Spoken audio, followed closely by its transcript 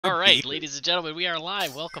All right, ladies and gentlemen, we are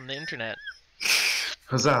live. Welcome to the internet.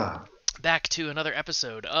 Huzzah! Back to another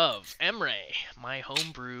episode of Emrae, my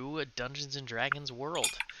homebrew Dungeons and Dragons world.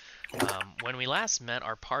 When we last met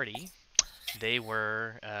our party, they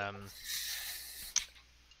were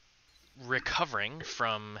recovering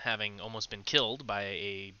from having almost been killed by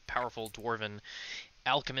a powerful dwarven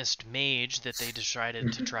alchemist mage that they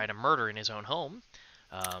decided to try to murder in his own home.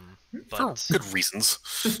 For good reasons.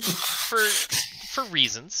 for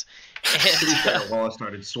reasons. And Wallace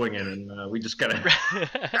started swinging, and we just kind of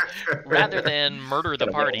rather than murder the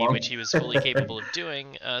Gotta party, get along. which he was fully capable of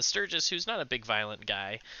doing, Sturgis, who's not a big violent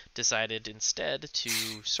guy, decided instead to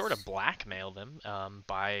sort of blackmail them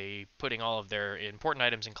by putting all of their important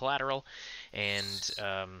items in collateral and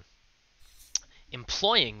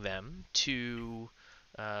employing them to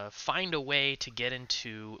find a way to get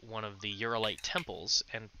into one of the Eurolite temples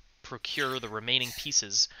and procure the remaining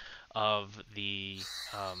pieces of the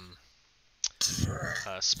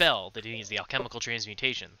spell that he needs, the alchemical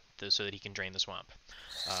transmutation, so that he can drain the swamp.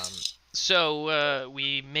 So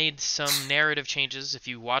we made some narrative changes. If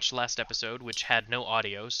you watched last episode, which had no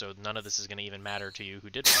audio, so none of this is going to even matter to you who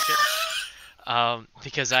did watch it,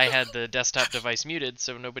 because I had the desktop device muted,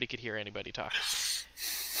 so nobody could hear anybody talk.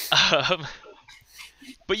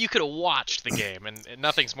 But you could have watched the game, and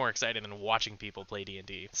nothing's more exciting than watching people play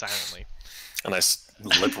D&D silently. A nice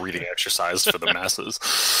lip-reading exercise for the masses.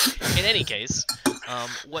 In any case,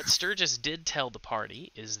 what Sturgis did tell the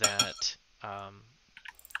party is that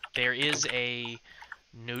there is a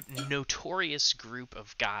notorious group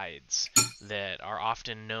of guides that are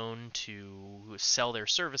often known to sell their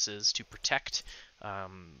services to protect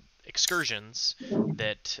excursions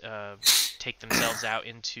that take themselves out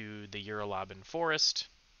into the Eurolabin forest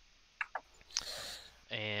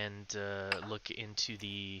and look into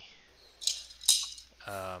the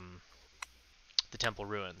temple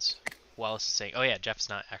ruins. Wallace is saying, "Oh yeah, Jeff's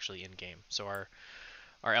not actually in game, so our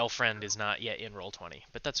elf friend is not yet in Roll20,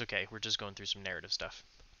 but that's okay. We're just going through some narrative stuff."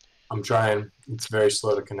 I'm trying. It's very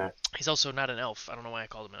slow to connect. He's also not an elf. I don't know why I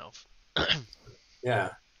called him an elf. Yeah.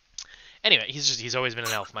 Anyway, he's always been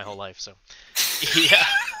an elf my whole life, so yeah.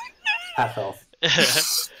 Half elf.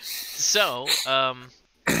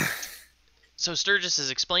 So Sturgis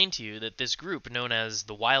has explained to you that this group, known as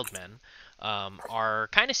the Wild Men, are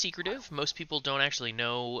kind of secretive. Most people don't actually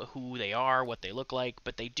know who they are, what they look like,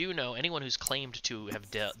 but they do know. Anyone who's claimed to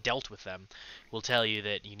have dealt with them will tell you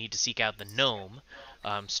that you need to seek out the gnome.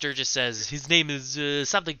 Sturgis says his name is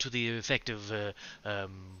something to the effect of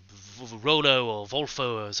Rolo or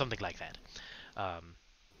Volfo or something like that.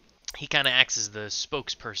 He kind of acts as the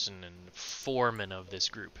spokesperson and foreman of this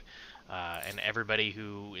group. And everybody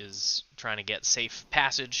who is trying to get safe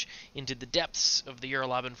passage into the depths of the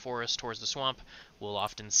Eurolabin forest towards the swamp will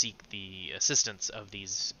often seek the assistance of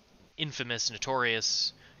these infamous,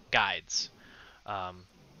 notorious guides.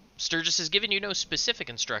 Sturgis has given you no specific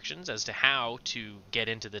instructions as to how to get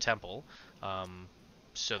into the temple,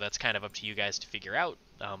 so that's kind of up to you guys to figure out.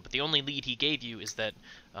 But the only lead he gave you is that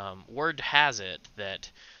word has it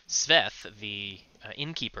that Sveth, the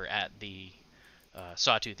innkeeper at the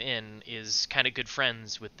Sawtooth Inn, is kind of good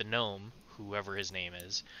friends with the gnome, whoever his name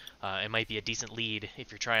is. It might be a decent lead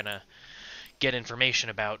if you're trying to get information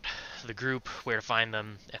about the group, where to find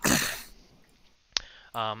them, etc.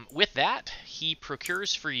 With that, he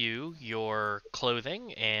procures for you your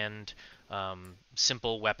clothing and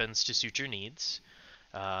simple weapons to suit your needs.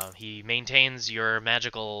 He maintains your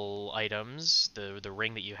magical items, the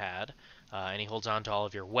ring that you had, and he holds on to all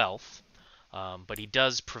of your wealth. But he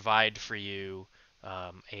does provide for you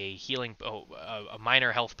a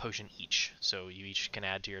minor health potion each. So you each can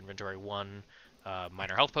add to your inventory one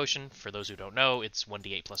minor health potion. For those who don't know, it's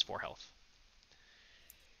 1d8 plus 4 health.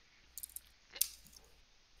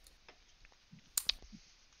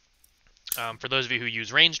 For those of you who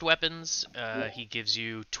use ranged weapons, he gives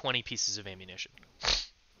you 20 pieces of ammunition.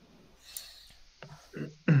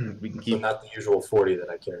 we can So keep. not the usual 40 that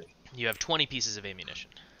I carry. You have 20 pieces of ammunition.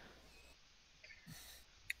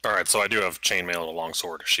 Alright, so I do have chainmail and a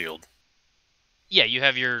longsword, a shield. Yeah, you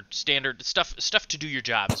have your standard stuff to do your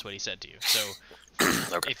job, is what he said to you. So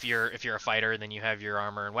Okay. if you're a fighter, then you have your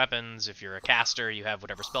armor and weapons. If you're a caster, you have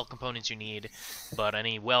whatever spell components you need. But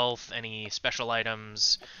any wealth, any special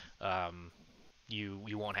items, you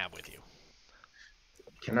won't have with you.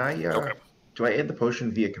 Can I? Okay. Do I add the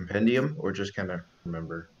potion via compendium or just kind of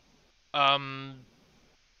remember? I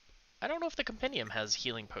don't know if the compendium has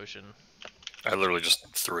healing potion, I literally just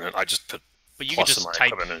threw it in. I just put but you can plus in just my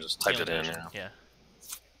type equipment and just typed it healing in. potion. Yeah.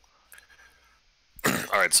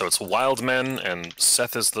 Alright, so it's wild men, and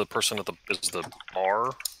Seth is the person at the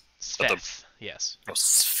R. Sveth. Yes. Oh,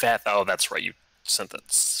 Svet. Oh, that's right. You sent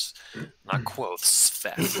that. Not quoth.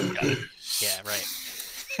 Svet. Got it. Yeah, right.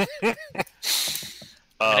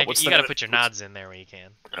 What's You the got to name put your nods in there when you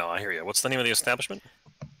can. Oh, I hear you. What's the name of the establishment?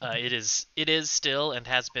 It is still and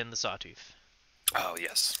has been the Sawtooth. Oh,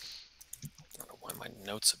 yes. I don't know why my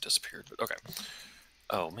notes have disappeared, but okay.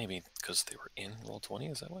 Oh, maybe because they were in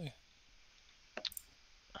Roll20, is that why?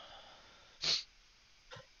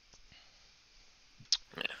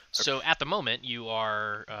 Yeah. So at the moment, you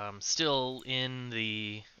are still in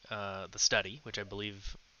the study, which I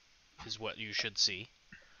believe is what you should see.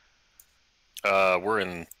 We're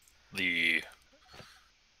in the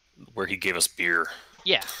where he gave us beer.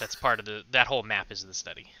 Yeah, that's part of that whole map is the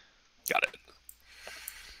study. Got it.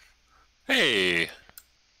 Hey.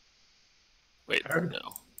 Wait, Pardon?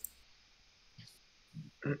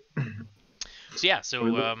 no. So yeah, still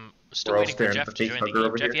We're all waiting for staring Jeff at to the join the facehugger game.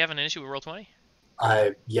 over Jeff, here. you have an issue with Roll20?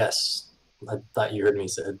 Yes. I thought you heard me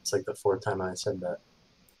say it's like the fourth time I said that.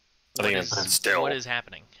 I think What it's is still. what is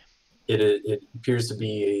happening? It appears to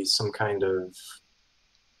be some kind of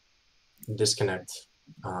disconnect.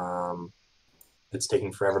 It's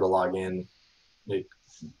taking forever to log in.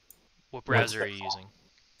 What browser are you using?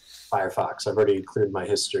 Firefox. I've already cleared my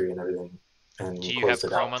history and everything, and Do you have closed it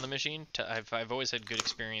Chrome out. on the machine? I've always had good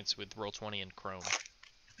experience with Roll20 and Chrome.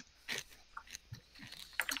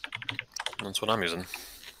 That's what I'm using.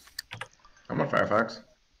 I'm on Firefox.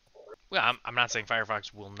 Well, I'm not saying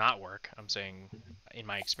Firefox will not work. I'm saying, in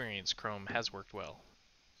my experience, Chrome has worked well.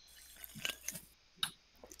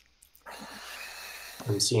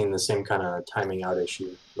 I'm seeing the same kind of timing out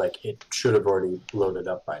issue. Like it should have already loaded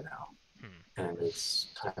up by now, and it's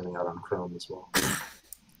timing out on Chrome as well.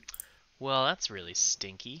 Well, that's really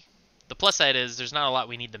stinky. The plus side is there's not a lot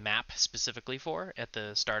we need the map specifically for at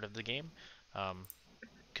the start of the game.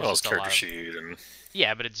 Well, it's character sheet and.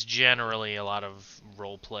 Yeah, but it's generally a lot of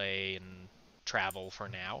role play and travel for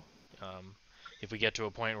now. If we get to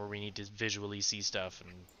a point where we need to visually see stuff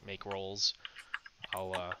and make rolls,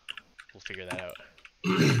 we'll figure that out.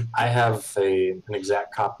 I have an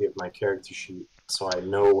exact copy of my character sheet, so I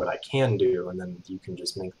know what I can do, and then you can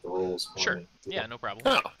just make the rolls for Sure. me. Yeah, no problem.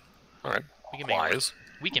 Oh, all right. We can make it work. Wise.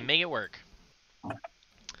 We can make it work.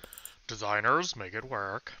 Designers, make it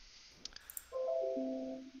work.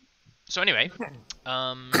 So anyway,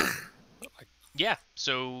 yeah.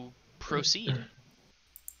 So proceed.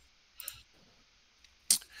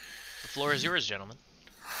 The floor is yours, gentlemen.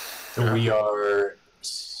 So we are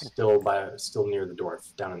still near the door,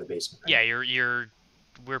 down in the basement. Right? Yeah,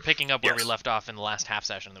 we're picking up where we Yes. left off in the last half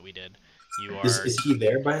session that we did. You are. Is he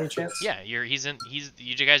there by any chance? Yeah, you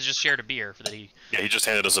guys just shared a beer Yeah, he just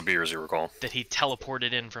handed us a beer, as you recall. that he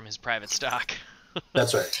teleported in from his private stock.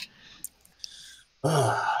 That's right.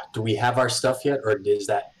 Do we have our stuff yet, or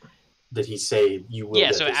did he say you will? Yeah,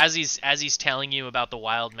 get so this? as he's telling you about the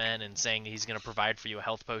wild men and saying that he's going to provide for you a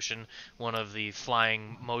health potion, one of the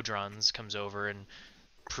flying Modrons comes over and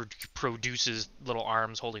produces little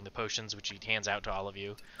arms holding the potions, which he hands out to all of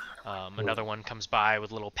you. Another one comes by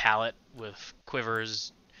with a little pallet with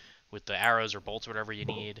quivers, with the arrows or bolts, whatever you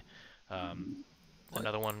need.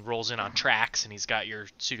 Another one rolls in on tracks, and he's got your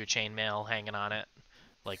suit of chainmail hanging on it,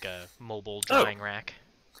 like a mobile drying rack.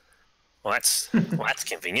 Well, that's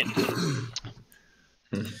convenient.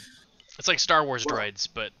 It's like Star Wars droids,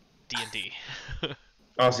 but D&D.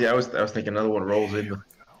 Oh, see, I was thinking another one rolls in,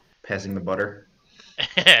 passing the butter.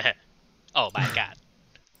 Oh my god.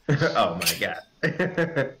 Oh my god.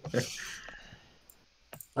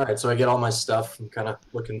 All right, so I get all my stuff. I'm kind of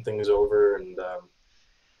looking things over, and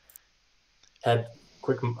out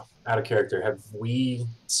of character. Have we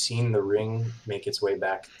seen the ring make its way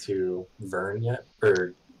back to Vern yet,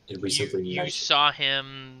 or did we simply? You saw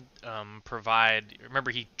him provide. Remember,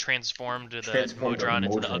 he transformed the Transformed the Modron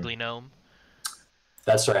into the Modron. ugly gnome,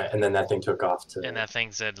 That's right, and then that thing took off to. and that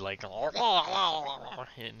thing said like,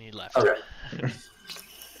 and he left. Okay.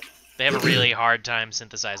 They have a really hard time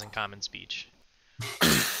synthesizing common speech.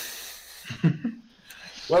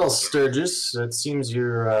 Well, Sturgis, it seems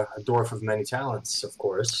you're a dwarf of many talents, of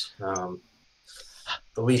course. The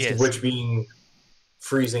least Yes. of which being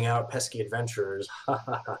freezing out pesky adventurers.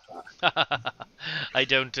 I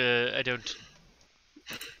don't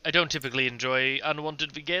typically enjoy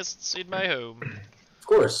unwanted guests in my home. Of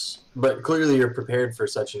course, but clearly you're prepared for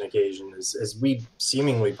such an occasion, as we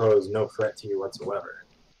seemingly pose no threat to you whatsoever.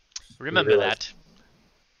 Remember that.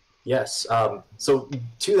 Yes. So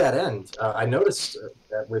to that end, I noticed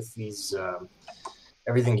that with these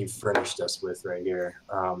everything you've furnished us with right here,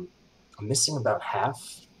 I'm missing about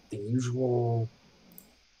half the usual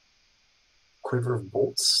quiver of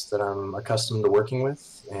bolts that I'm accustomed to working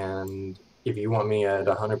with, and if you want me at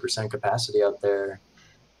 100% capacity out there,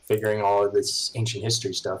 figuring all of this ancient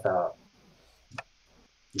history stuff out,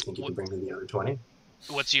 you think you What, could bring me the other 20?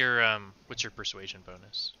 what's your persuasion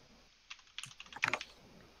bonus?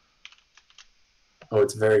 Oh,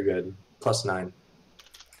 it's very good. +9.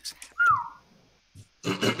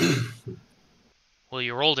 Well,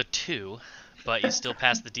 you rolled a 2, but you still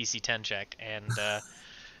passed the DC 10 check, and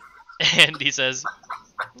and he says,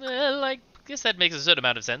 well, I guess that makes a certain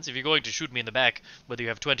amount of sense. If you're going to shoot me in the back, whether you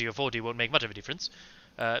have 20 or 40 won't make much of a difference.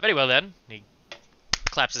 Very well then. He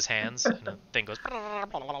claps his hands, and the thing goes,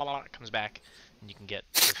 comes back, and you can get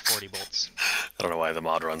your 40 bolts. I don't know why the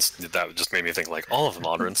mod runs. That just made me think like all of the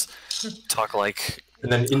mod runs talk like.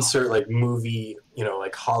 And then insert like movie,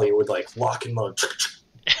 like Hollywood, like lock and load.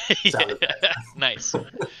 Yeah, nice.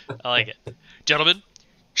 I like it, gentlemen.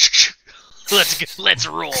 Let's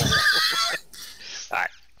roll.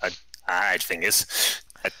 All right, fingers.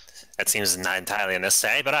 That seems not entirely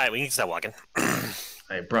unnecessary, but all right, we can start walking.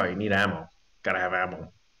 Hey, bro, you need ammo. Gotta have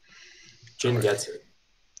ammo. Jin gets it.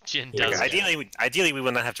 Jin Yeah, does. Ideally, we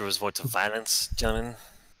would not have to resort to violence, gentlemen.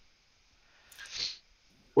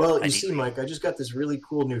 Well, you see, Mike, I just got this really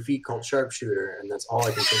cool new feat called Sharpshooter, and that's all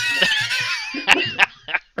I can think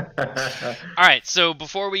All right, so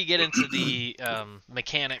before we get into the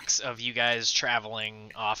mechanics of you guys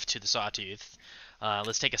traveling off to the Sawtooth,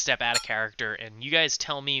 let's take a step out of character, and you guys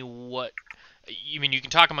tell me what. You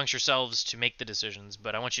can talk amongst yourselves to make the decisions,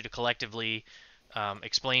 but I want you to collectively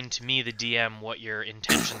explain to me, the DM, what your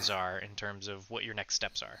intentions are in terms of what your next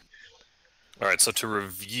steps are. All right, so to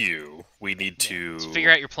review, we need to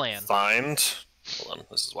figure out your plan. Hold on,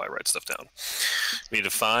 this is why I write stuff down. We need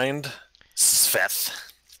to find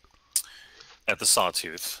Sveth at the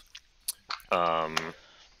Sawtooth.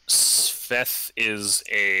 Sveth is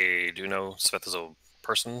a. Do you know Sveth is a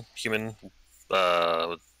person, human,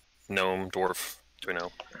 gnome, dwarf? Do we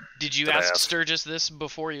know? Did you ask Sturgis this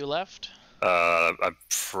before you left? I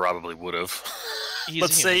probably would have.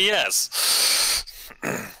 Let's say yes.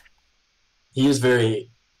 He is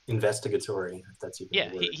very investigatory, if that's even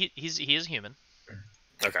yeah, a word. he is human.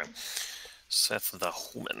 Okay. Seth the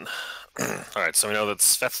human. All right, so we know that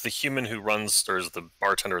Seth the human who runs, or is the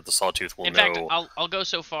bartender at the Sawtooth, will know. In fact, I'll go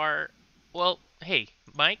so far. Well, hey,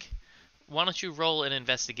 Mike, why don't you roll an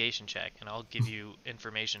investigation check, and I'll give you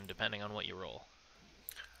information depending on what you roll.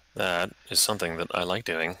 That is something that I like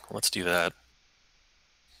doing. Let's do that.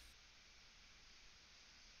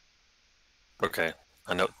 Okay.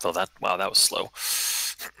 I know. Though that. Wow, that was slow.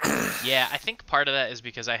 Yeah, I think part of that is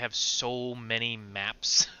because I have so many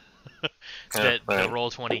maps that the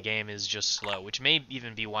Roll20 game is just slow, which may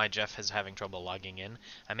even be why Jeff is having trouble logging in.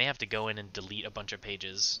 I may have to go in and delete a bunch of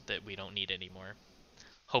pages that we don't need anymore.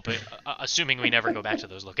 Assuming we never go back to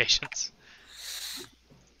those locations.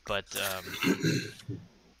 But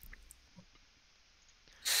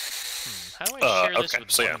how do I share this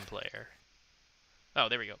with one player? Oh,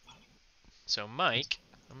 there we go. So Mike,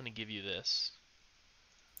 I'm gonna give you this.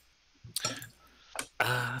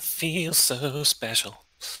 I feel so special.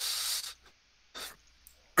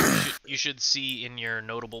 You should see in your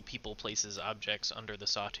notable people, places, objects under the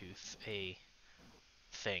Sawtooth a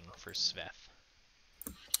thing for Sveth.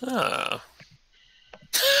 Ah.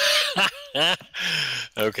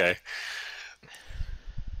 Okay.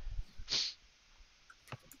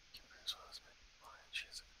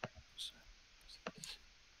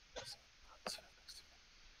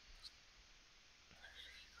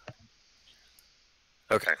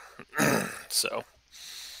 Okay. So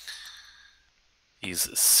he's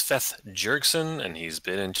Sveth Jerkson, and he's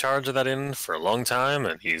been in charge of that inn for a long time,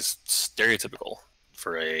 and he's stereotypical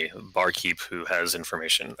for a barkeep who has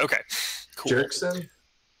information. Okay, cool. Jerkson?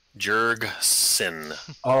 Jergson.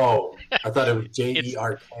 Oh, I thought it was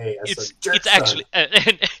Jerk. It's actually,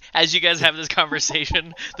 and as you guys have this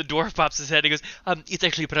conversation, the dwarf pops his head and goes, it's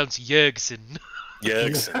actually pronounced Jergson.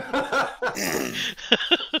 Jergson.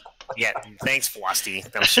 Yeah, thanks, Frosty.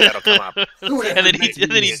 I'm sure that'll come up. and then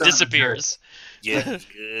he disappears.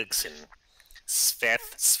 Jergson.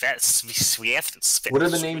 Sveth. What are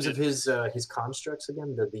the names of his constructs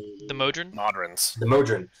again? The Modron? Modrons. The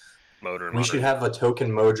Modron. We should have a token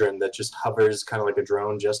Modron that just hovers kind of like a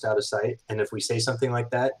drone just out of sight. And if we say something like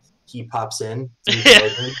that, he pops in.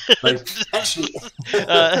 Like, actually,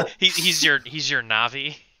 he's your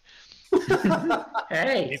Navi.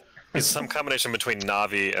 Hey, he's some combination between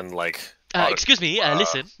Navi and like. Excuse me,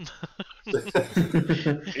 listen. You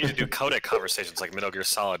need to do codec conversations like Metal Gear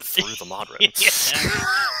Solid through the Modron.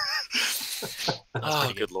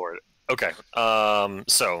 Oh, good lord. Okay.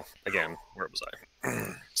 So again, where was I?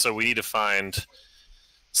 So we need to find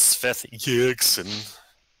Sveth Jerkson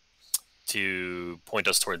to point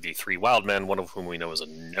us toward the 3 wild men, one of whom we know is a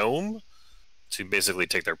gnome, to basically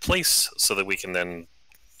take their place, so that we can then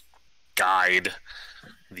guide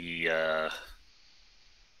the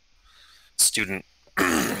student,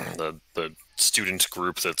 the student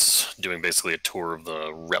group that's doing basically a tour of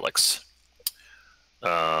the relics.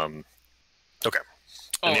 Okay.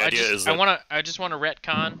 And the idea is that... I just want to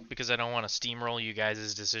retcon because I don't want to steamroll you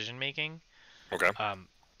guys' decision making. Okay.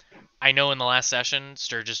 I know in the last session,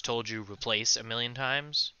 Sturgis told you replace a million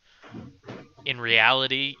times. In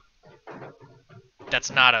reality,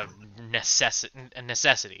 that's not a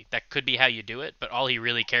necessity. That could be how you do it, but all he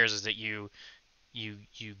really cares is that you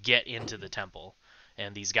get into the temple,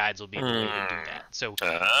 and these guides will be the way to do that. So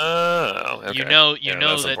okay. you know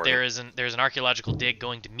that important. there's an archaeological dig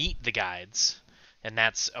going to meet the guides, and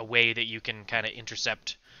that's a way that you can kind of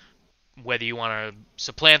intercept. Whether you want to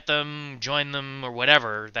supplant them, join them, or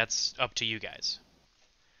whatever, that's up to you guys.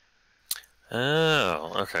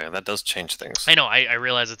 Oh, okay. That does change things. I know. I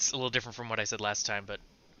realize it's a little different from what I said last time, but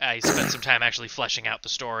I spent some time actually fleshing out the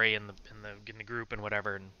story in the group and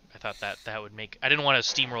whatever, and I thought that would make. I didn't want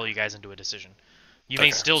to steamroll you guys into a decision. You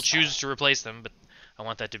may still choose to replace them, but I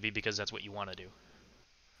want that to be because that's what you want to do.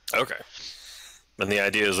 Okay. And the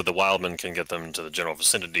idea is that the wildmen can get them to the general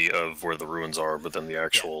vicinity of where the ruins are, but then the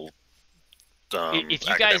actual if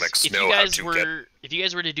you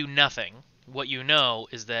guys were to do nothing, what you know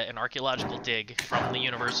is that an archaeological dig from the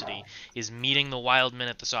university is meeting the wild men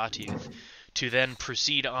at the Sawtooth to then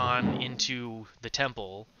proceed on into the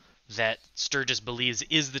temple that Sturgis believes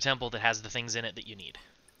is the temple that has the things in it that you need.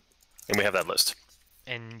 And we have that list.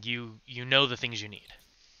 And you know the things you need.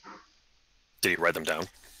 Did he write them down?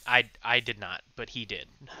 I did not, but he did.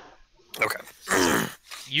 Okay. So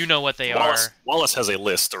you know what they are. Wallace has a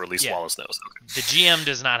list, or at least Wallace knows. Okay. The GM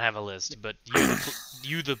does not have a list, but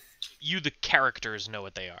you the characters know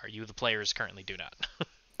what they are. You the players currently do not.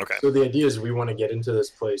 Okay. So the idea is we want to get into this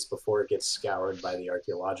place before it gets scoured by the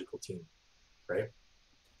archaeological team, right?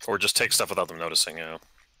 Or just take stuff without them noticing. Yeah.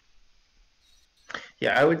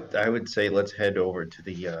 Yeah, I would say let's head over to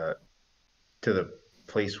the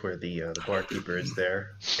place where the barkeeper is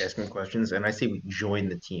there, asking questions, and I say we join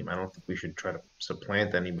the team. I don't think we should try to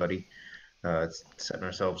supplant anybody. It's setting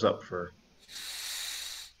ourselves up for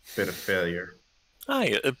a bit of failure.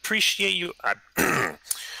 I appreciate you. I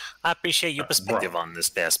appreciate your perspective on this,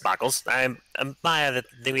 there, Sparkles. I admire that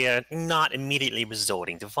we are not immediately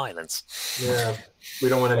resorting to violence. Yeah, we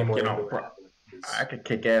don't want any more. I could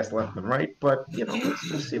kick ass left and right, but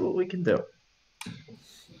let's see what we can do.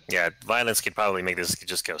 Yeah, violence could probably make this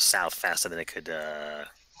just go south faster than it could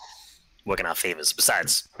work in our favors.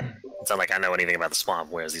 Besides, it's not like I know anything about the swamp,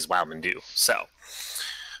 whereas these wildmen do. So,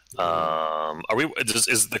 are we?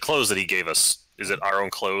 Is the clothes that he gave us? Is it our own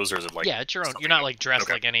clothes, or is it like? Yeah, it's your own. You're not like dressed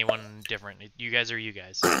like anyone different. You guys are you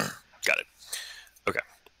guys. Got it. Okay.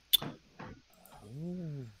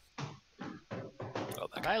 Oh,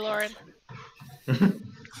 hi, Lauren.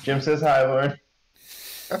 Jim says hi, Lauren.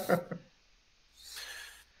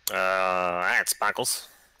 Alright, Sparkles.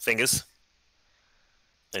 Fingers.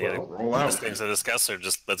 Any other roll out. things to discuss, or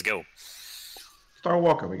just let's go? Start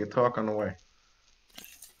walking. We can talk on the way.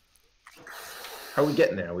 How are we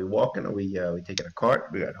getting there? Are we walking? Are we taking a cart?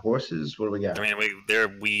 We got horses? What do we got? I mean,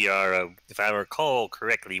 we are, if I recall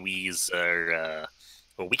correctly, we are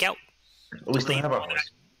a week out. We still have our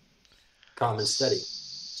horse. Calm and steady.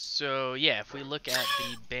 So, yeah, if we look at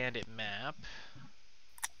the bandit map,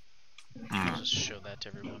 I'll just show that to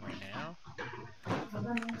everyone right now.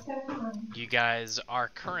 You guys are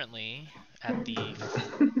currently at the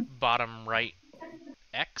bottom right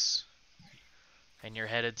X, and you're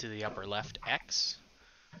headed to the upper left X,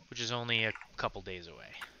 which is only a couple days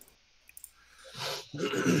away.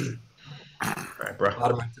 Alright, bro.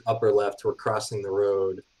 Bottom right to upper left, we're crossing the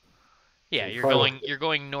road. Yeah, you're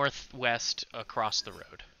going northwest across the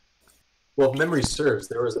road. Well, if memory serves,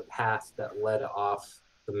 there was a path that led off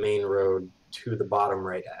the main road to the bottom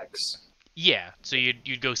right X. Yeah, so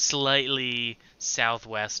you'd go slightly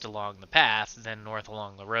southwest along the path, then north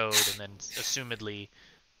along the road, and then assumedly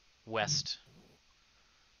west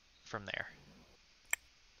from there.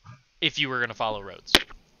 If you were going to follow roads.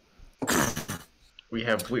 We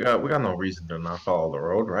got no reason to not follow the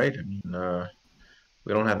road, right? I mean,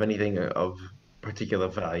 we don't have anything of particular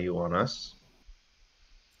value on us.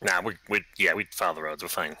 Nah, we'd follow the roads. We're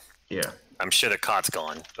fine. Yeah. I'm sure the cart's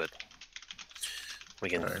gone, but we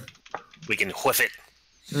can hoof it.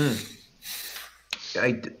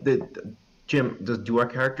 Jim, do our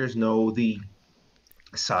characters know the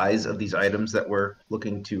size of these items that we're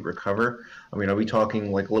looking to recover? I mean, are we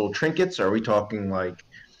talking like little trinkets? Or are we talking like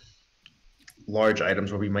large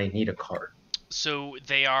items where we might need a cart? So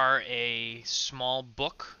they are a small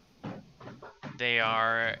book. They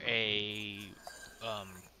are a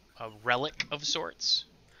relic of sorts.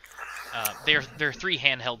 They're 3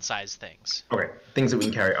 handheld size things. Okay, things that we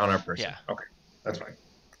can carry on our person. Yeah. Okay, that's fine.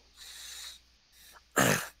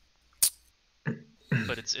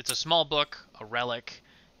 But it's a small book, a relic,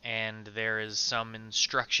 and there is some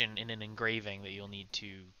instruction in an engraving that you'll need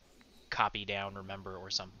to copy down, remember, or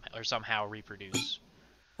somehow reproduce.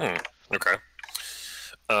 Okay.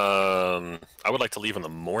 I would like to leave in the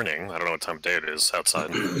morning. I don't know what time of day it is outside.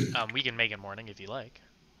 We can make it morning if you like.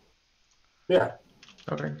 Yeah.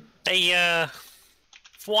 Okay. Hey,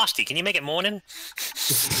 Frosty, can you make it morning?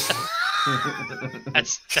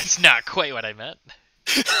 That's not quite what I meant.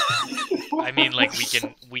 I mean, like we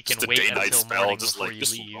can Just a wait day-night until spell, morning just before like you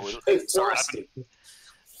just leave. Hey, Sorry, Frosty.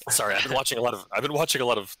 Sorry, I've been watching a lot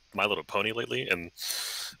of My Little Pony lately, and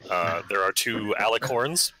there are 2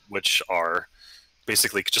 alicorns, which are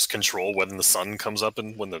basically just control when the sun comes up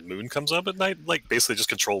and when the moon comes up at night. Like basically just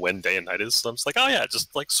control when day and night is. So I'm just like, oh yeah,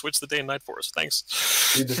 just like switch the day and night for us. Thanks.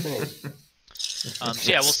 Do the thing.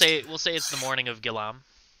 So yeah, we'll say it's the morning of Gilam.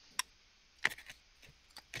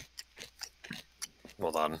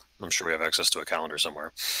 Hold on, I'm sure we have access to a calendar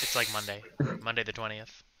somewhere. It's like Monday the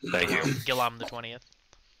 20th. Thank you. Gilam the 20th.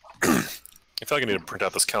 I feel like I need to print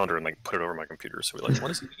out this calendar and like put it over my computer. So we're like, what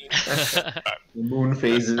does it mean? The moon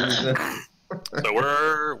phases. So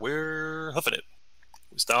we're hoofing it.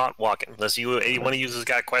 We start walking. Unless one of you has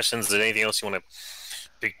got questions, is there anything else you want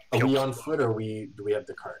to? Are we on foot or do we have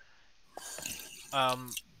the cart? I'm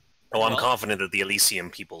Well- confident that the Elysium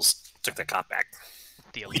peoples took the cop back.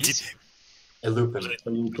 The We did. Elysium. Elupin.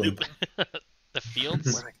 The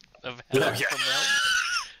fields of Oh, heaven yeah. from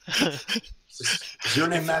realm. Is your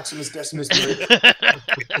name Maximus Decimus?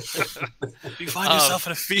 You find yourself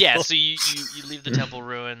in a field. Yeah, so you leave the temple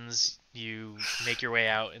ruins, you make your way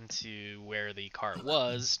out into where the cart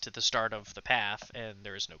was, to the start of the path, and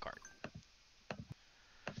there is no cart.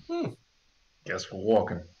 Guess we're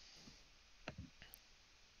walking.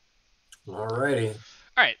 Alrighty.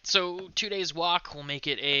 Alright, so 2 days walk, we'll make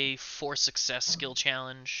it a 4 success skill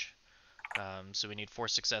challenge. So we need 4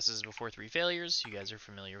 successes before 3 failures. You guys are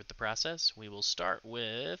familiar with the process. We will start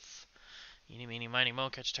with... Eeny, meeny, miny, mo,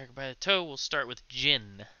 catch a target by the toe. We'll start with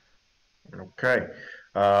Jin. Okay.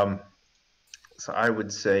 So I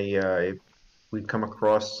would say if we come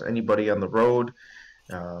across anybody on the road,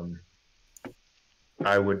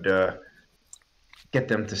 I would get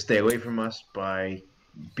them to stay away from us by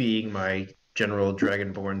being my general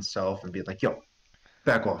dragonborn self and be like, yo,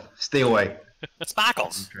 back off, stay away.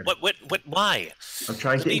 Sparkles. What? Why? I'm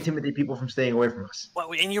trying to intimidate people from staying away from us.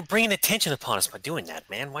 Well, and you're bringing attention upon us by doing that,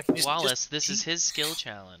 man. Why can't you Wallace, this is his skill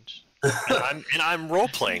challenge. and I'm role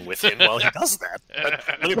playing with him while he does that.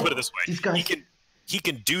 Let me put it this way: These guys- he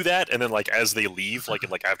can do that, and then like as they leave, like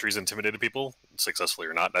after he's intimidated people, successfully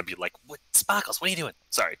or not, I'd be like, "What, Sparkles? What are you doing?"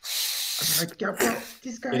 Sorry. I'm like, yeah, bro,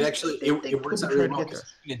 these guys. It actually it works out could really try well to get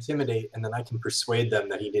because you can intimidate, and then I can persuade them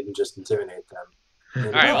that he didn't just intimidate them.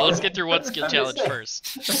 Alright, well, let's get through one skill challenge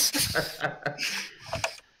first.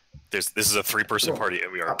 This is a 3-person party,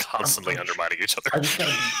 and we are constantly undermining each other. I just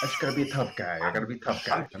gotta be a tough guy. I gotta be a tough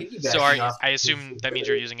guy. So I assume that means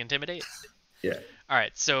you're using Intimidate? Yeah.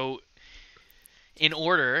 Alright, so in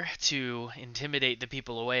order to intimidate the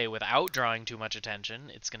people away without drawing too much attention,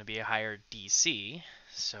 it's going to be a higher DC.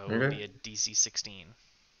 So it'll be a DC 16.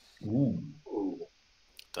 Ooh.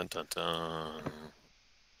 Dun dun dun.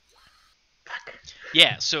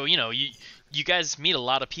 Yeah, so you guys meet a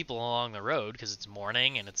lot of people along the road because it's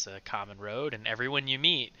morning and it's a common road, and everyone you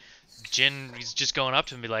meet, Jin is just going up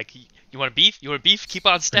to him and be like, "You want beef? You want beef? Keep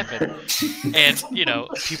on stepping." And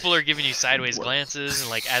people are giving you sideways glances, and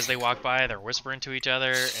like as they walk by, they're whispering to each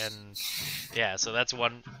other, and yeah, so that's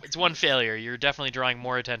one failure. You're definitely drawing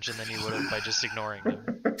more attention than you would have by just ignoring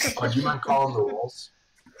them. Oh, do you mind calling the rolls?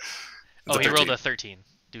 Oh, he rolled 13. a 13.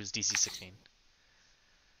 Do his DC 16.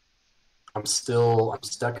 I'm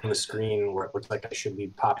stuck in the screen where it looks like I should be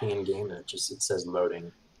popping in game, and it says loading.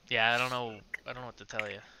 Yeah, I don't know what to tell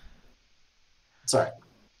you. Sorry.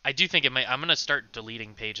 I do think it might. I'm gonna start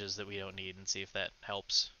deleting pages that we don't need and see if that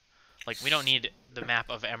helps. Like, we don't need the map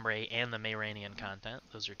of Emrae and the Mayranian content.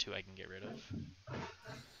 Those are 2 I can get rid of.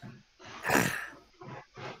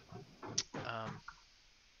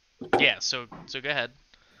 Yeah. So go ahead.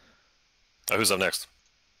 Who's up next?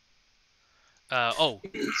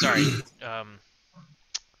 Sorry.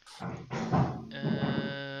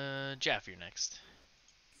 Jeff, you're next.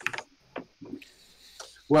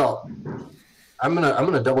 Well, I'm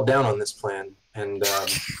gonna double down on this plan, and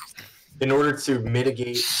in order to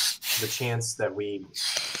mitigate the chance that we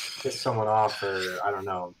piss someone off, or I don't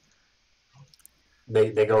know,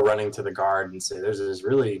 they go running to the guard and say, "There's this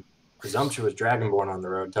really presumptuous dragonborn on the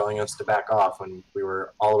road telling us to back off when we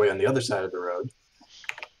were all the way on the other side of the road."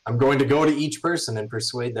 I'm going to go to each person and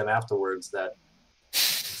persuade them afterwards that,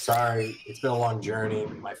 sorry, it's been a long journey.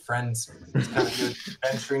 My friend's kind of doing the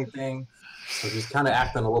adventuring thing, so he's kind of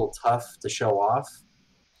acting a little tough to show off.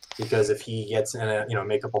 Because if he gets in a,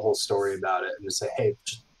 make up a whole story about it and just say, hey,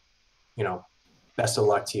 just, best of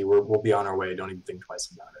luck to you. We'll be on our way. Don't even think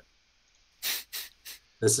twice about it.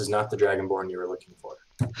 This is not the Dragonborn you were looking for.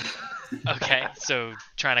 Okay, so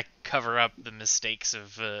trying to cover up the mistakes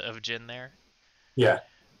of Jin there. Yeah.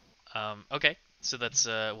 Okay, so that's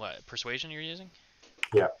what, persuasion you're using?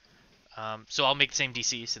 Yeah. So I'll make the same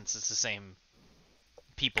DC since it's the same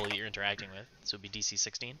people you're interacting with. So it'd be DC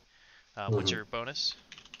 16. What's your bonus?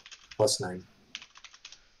 +9.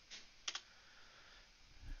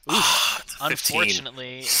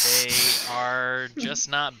 Unfortunately, they are just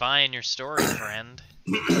not buying your story, friend.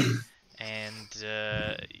 And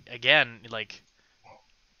again, like,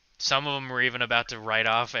 some of them were even about to write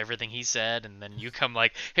off everything he said, and then you come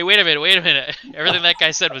like, hey, wait a minute, everything that guy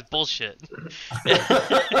said was bullshit.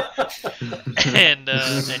 and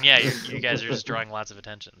yeah, you guys are just drawing lots of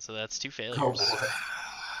attention, so that's 2 failures. Oh,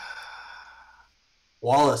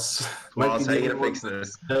 Wallace might be the one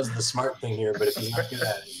that does the smart thing here, but if he's not good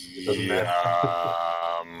at it, it doesn't matter.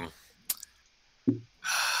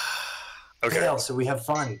 Okay. Yeah, so we have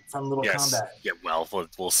fun little combat. Yeah, well,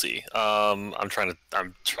 we'll see. I'm trying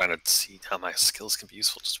to see how my skills can be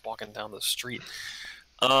useful just walking down the street.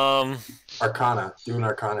 Arcana. Do an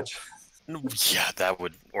Arcana check. Yeah, that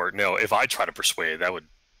would, or no, if I try to persuade, that would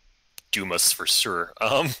doom us for sure.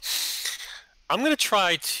 I'm gonna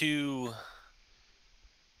try to.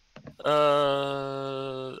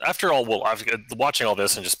 After all, well, I've watching all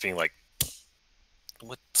this and just being like,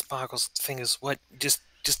 what Sparkle's thing is? What? Just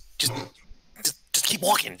keep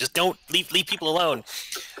walking. Just don't leave people alone.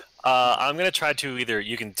 I'm gonna try to either,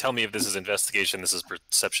 you can tell me if this is investigation, this is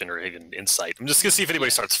perception, or even insight. I'm just gonna see if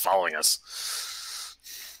anybody starts following us.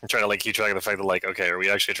 I'm trying to keep track of the fact that okay, are we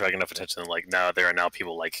actually attracting enough attention? No, there are now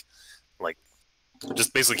people like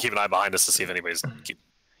just basically keep an eye behind us to see if anybody's.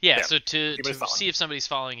 Yeah, so to see if somebody's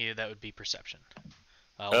following you, that would be perception.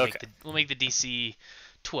 We'll make the DC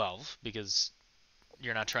 12 because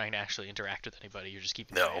you're not trying to actually interact with anybody. You're just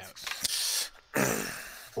keeping an eye out.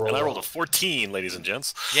 And I rolled a 14, ladies and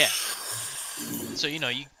gents. Yeah. So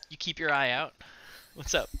you keep your eye out.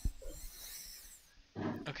 What's up?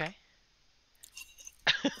 Okay.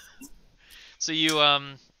 So you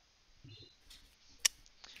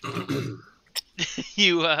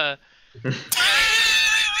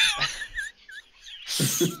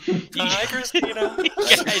Hi, Christina.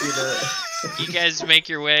 You guys make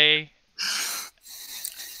your way.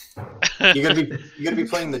 You're gonna be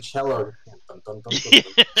playing the cello.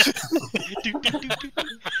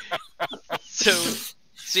 So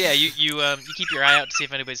yeah, you keep your eye out to see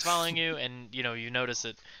if anybody's following you, and you notice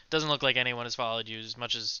it doesn't look like anyone has followed you. As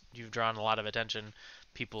much as you've drawn a lot of attention,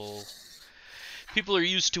 people are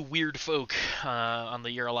used to weird folk on the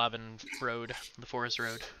Yarlaven road, the forest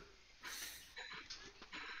road.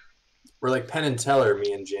 We're like Penn and Teller,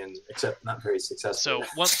 me and Jin, except not very successful. So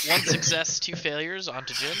one success, 2 failures,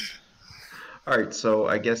 onto Jin. All right, so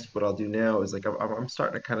I guess what I'll do now is I'm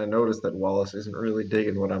starting to kind of notice that Wallace isn't really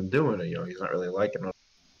digging what I'm doing. He's not really liking what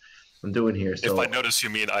I'm doing here. So if I notice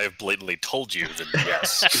you mean I have blatantly told you, then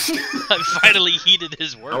yes. I finally heeded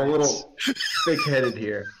his words. I'm a little thick-headed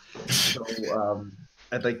here, so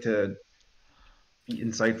I'd like to be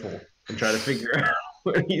insightful and try to figure out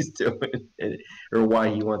what he's doing or why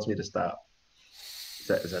he wants me to stop.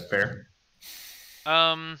 Is that fair?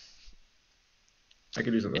 I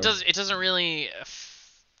could do something. It doesn't really.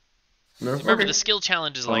 No? Remember, Okay. the skill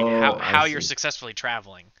challenge is how you're successfully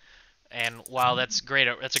traveling, and while that's great,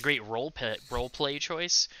 that's a great role play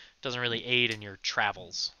choice. It doesn't really aid in your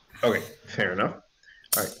travels. Okay, fair enough.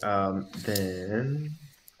 All right, then.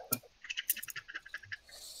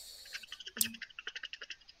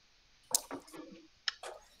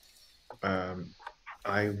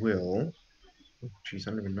 I will. Jeez,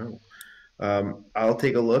 I don't even know. I'll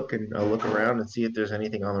take a look and I'll look around and see if there's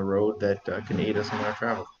anything on the road that can aid us in our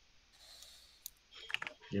travel.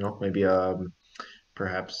 Maybe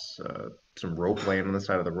perhaps some rope laying on the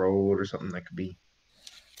side of the road or something that could be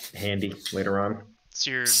handy later on. So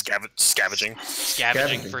you're scavenging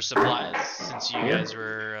for supplies, since you guys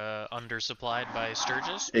were undersupplied by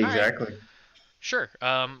Sturgis. Exactly. Right. Sure.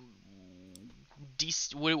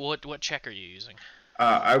 What check are you using?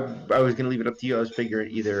 I was gonna leave it up to you. I was figuring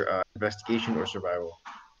either investigation or survival.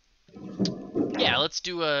 Yeah, let's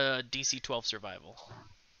do a DC 12 survival.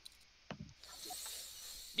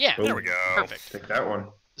 Yeah, There we Oh, go. perfect. take that one.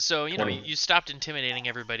 So, 20. you stopped intimidating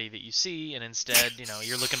everybody that you see, and instead,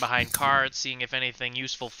 you're looking behind carts, seeing if anything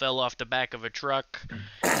useful fell off the back of a truck.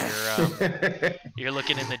 You're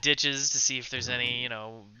looking in the ditches to see if there's any,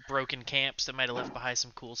 broken camps that might have left behind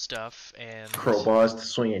some cool stuff. And Crowbars to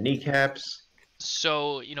swing your kneecaps.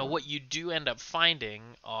 so, what you do end up finding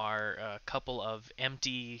are a couple of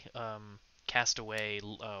empty, castaway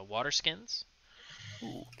water skins.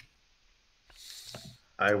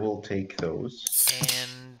 I will take those.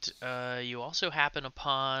 And you also happen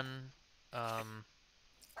upon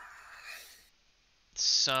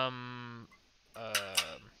some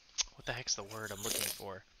what the heck's the word I'm looking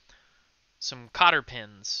for? Some cotter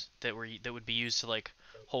pins that would be used to like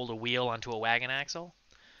hold a wheel onto a wagon axle,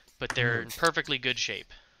 but they're in perfectly good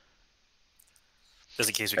shape. Just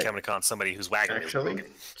in case we come upon somebody whose wagon is Actually,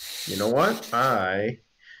 broken. you know what?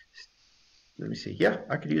 Let me see. Yeah,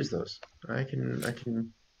 I could use those. I can.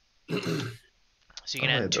 So you can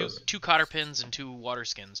I'll add add those. two cotter pins and 2 water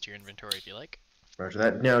skins to your inventory if you like. Roger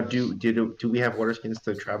that. Now, do we have water skins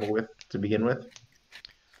to travel with to begin with?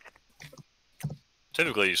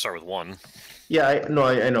 Typically, you start with 1. Yeah, I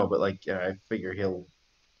know, but like, I figure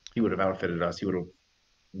he would have outfitted us. He would have.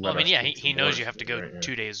 Well, I mean, yeah, he knows you have to go right?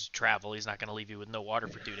 2 days travel. He's not going to leave you with no water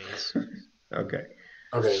for 2 days. Okay.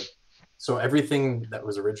 Okay. So everything that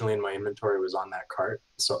was originally in my inventory was on that cart.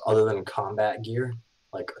 So other than combat gear,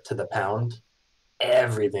 like to the pound,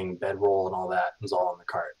 everything, bedroll and all that was all on the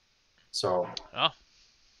cart. So. Oh,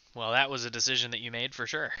 well, that was a decision that you made for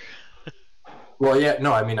sure. Well, yeah,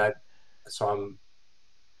 no, I mean, So I'm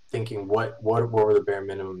thinking, what were the bare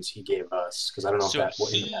minimums he gave us? Because I don't know So if that.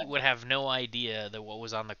 he would have no idea that what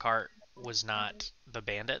was on the cart was not the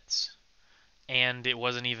bandits, and it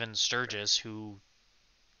wasn't even Sturgis who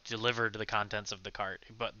delivered the contents of the cart,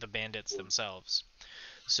 but the bandits themselves.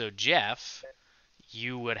 So Jeff,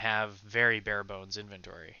 you would have very bare bones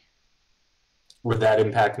inventory. Would that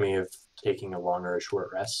impact me of taking a long or a short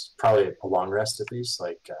rest? Probably a long rest at least.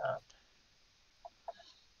 Like.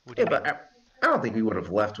 Yeah, but I don't think we would have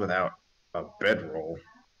left without a bedroll.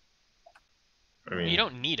 I mean, You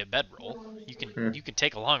don't need a bedroll. You can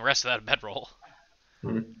take a long rest without a bedroll.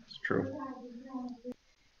 It's true.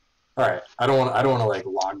 All right, I don't want to like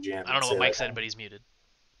log jam. I don't know what Mike said, but he's muted.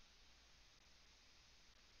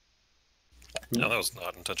 No, that was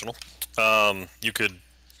not intentional. You could.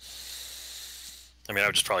 I mean, I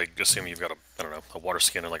would just probably assume you've got a water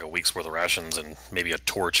skin and like a week's worth of rations and maybe a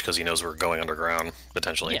torch because he knows we're going underground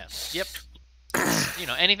potentially. Yeah. Yep.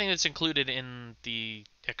 Anything that's included in the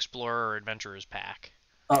Explorer or Adventurer's pack.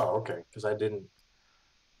 Oh, okay. Because I didn't.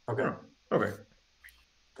 Okay. Oh, okay.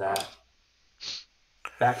 That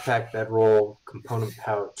backpack, bedroll, component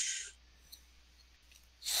pouch.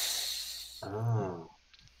 Oh.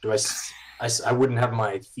 Do I wouldn't have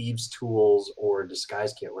my thieves' tools or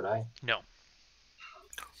disguise kit, would I? No.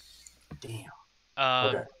 Damn.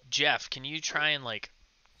 Okay. Jeff, can you try and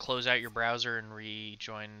close out your browser and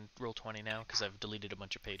rejoin Roll20 now? Because I've deleted a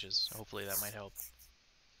bunch of pages. Hopefully that might help.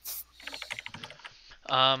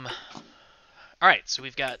 All right, so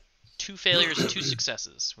we've got 2 failures, 2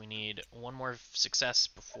 successes. We need 1 more success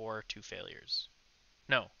before 2 failures.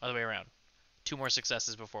 No, other way around. 2 more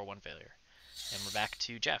successes before 1 failure. And we're back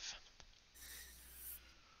to Jeff.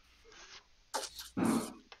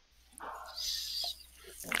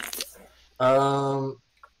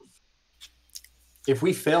 If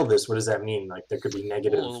we fail this, what does that mean? Like there could be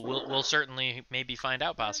negative. We'll certainly maybe find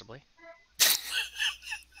out possibly.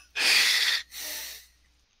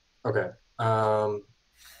 Okay.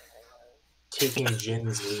 Taking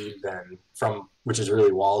Jin's lead then, which is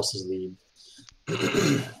really Wallace's lead.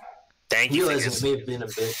 Thank you. Realizing it may have been a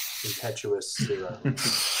bit impetuous to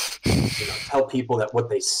tell people that what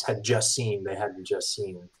they had just seen, they hadn't just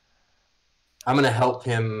seen. I'm going to help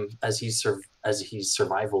him as he's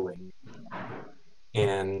survivaling,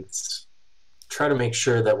 and try to make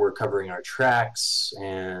sure that we're covering our tracks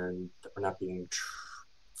and that we're not being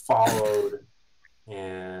followed.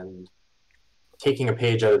 And taking a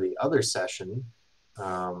page out of the other session,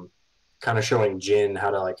 kind of showing Jin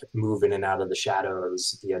how to move in and out of the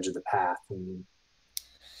shadows at the edge of the path, and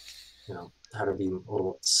how to be a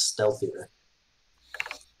little stealthier,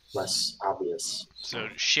 less obvious. So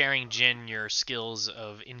sharing Jin your skills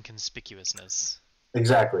of inconspicuousness.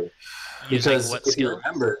 Exactly. Because what if skill? you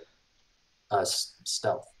remember,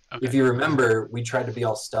 stealth. Okay. If you remember, we tried to be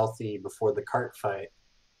all stealthy before the cart fight,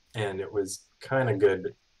 and it was kind of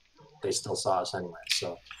good, but they still saw us anyway.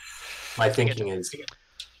 So my thinking is,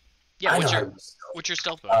 yeah. I What's know your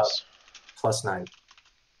stealth bonus? +9.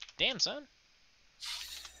 Damn, son.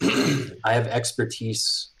 I have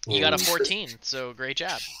expertise. You got a in- 14, so great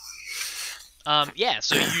job. Yeah,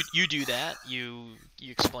 so you do that. You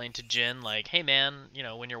explain to Jin, like, hey man,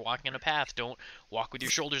 when you're walking on a path, don't walk with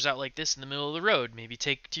your shoulders out like this in the middle of the road. Maybe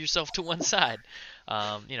take yourself to one side.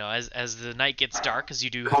 As the night gets dark, because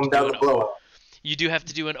you do have to Calm down do the blowout. you do have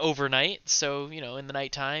to do an overnight. So in the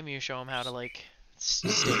nighttime, you show them how to like stay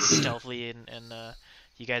stealthily, and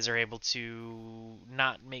you guys are able to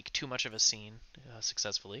not make too much of a scene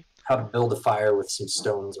successfully. How to build a fire with some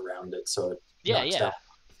stones around it so it Yeah, knocks yeah, down.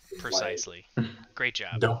 precisely. Great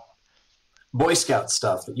job. Don't. Boy Scout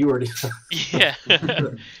stuff that you already. Yeah.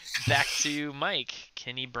 Back to Mike.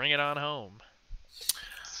 Can you bring it on home?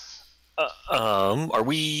 Are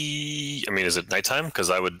we? I mean, is it nighttime?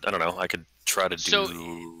 Because I don't know. I could try to So,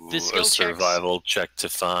 do the skill a checks- survival check to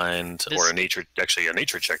find, This- or a nature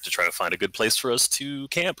check to try to find a good place for us to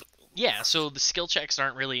camp. Yeah, so the skill checks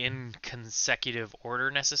aren't really in consecutive order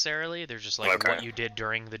necessarily. They're just like Okay. what you did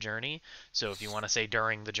during the journey. So if you want to say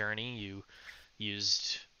during the journey you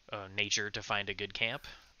used nature to find a good camp,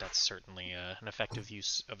 that's certainly an effective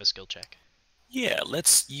use of a skill check. Yeah,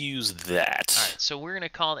 let's use that. All right, so we're going to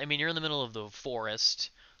call... I mean, you're in the middle of the forest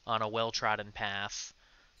on a well-trodden path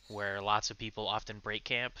where lots of people often break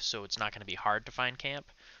camp, so it's not going to be hard to find camp.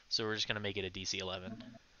 So we're just going to make it a DC 11.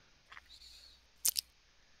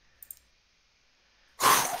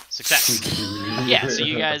 Success. Yeah, so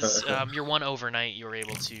you guys, your one overnight, you were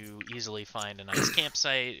able to easily find a nice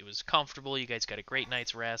campsite. It was comfortable. You guys got a great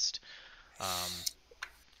night's rest.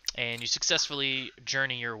 And you successfully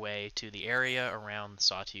journey your way to the area around the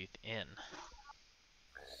Sawtooth Inn.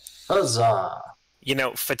 Huzzah!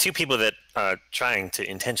 For two people that are trying to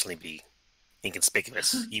intentionally be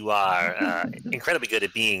inconspicuous, you are incredibly good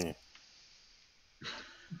at being.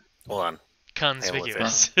 Hold on.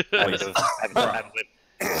 Conspicuous. I would have-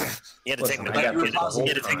 You had to take Listen, my I got joke. this the whole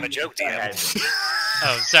You had to take my time. joke, I damn. had this.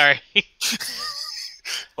 Oh, sorry.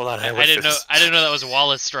 Hold on. I didn't know. I didn't know that was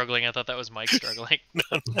Wallace struggling. I thought that was Mike struggling.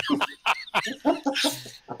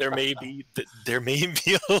 There may be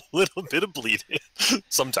a little bit of bleeding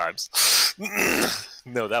sometimes.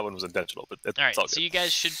 No, that one was intentional, but it's All right, all so good. you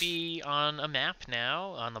guys should be on a map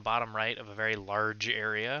now, on the bottom right of a very large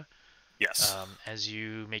area. Yes. As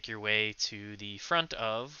you make your way to the front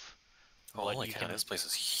of what Holy you cow, can, this place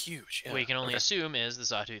is huge. Yeah. what you can only okay. assume is the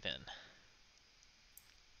Sawtooth Inn.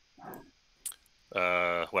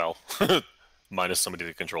 Well, minus somebody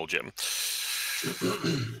to control Jim.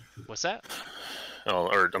 What's that? Oh,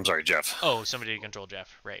 or I'm sorry, Jeff. Oh, somebody to control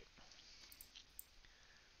Jeff. Right.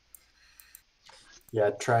 Yeah,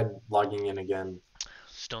 I tried logging in again.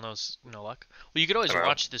 Still no luck. Well, you could always Hello?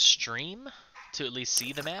 watch the stream to at least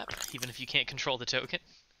see the map, even if you can't control the token.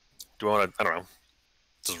 Do I want to? I don't know.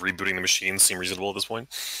 Does rebooting the machine seem reasonable at this point?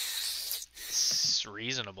 It's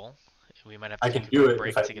reasonable. We might have to I take can a do quick it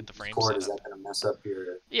break if I to get the frame record. set Is up. that going to mess up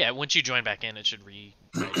your? Yeah, once you join back in, it should right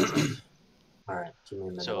itself. All right, give me a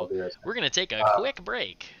minute. So, I'll be right back. We're gonna take a quick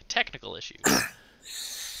break. Technical issues.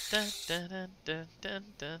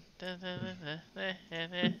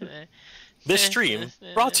 This stream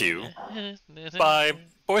brought to you by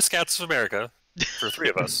Boy Scouts of America for three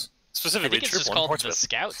of us, I specifically think it's Troop just 1 called the Portsmouth.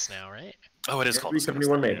 Scouts now, right? Oh, it is called the Scouts.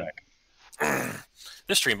 371 Maybach.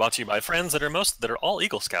 This stream brought to you by friends that are all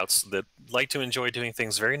Eagle Scouts that like to enjoy doing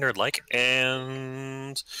things very nerd-like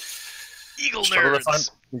and Eagle struggle to Nerds. find-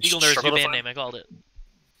 Eagle Nerds, struggle new to band find- name. I called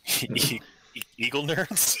it. Eagle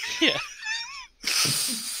nerds. Yeah.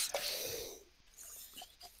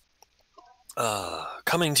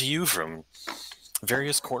 Coming to you from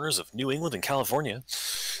various corners of New England and California.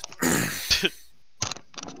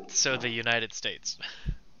 So the United States.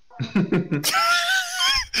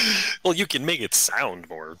 Well, you can make it sound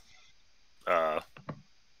more.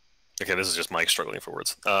 Okay, this is just Mike struggling for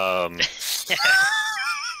words. Man,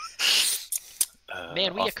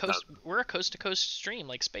 off- we're a coast to coast stream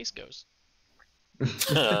like Space Ghost.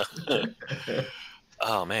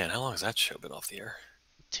 Oh man, how long has that show been off the air?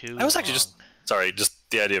 Too I was actually long. Sorry, just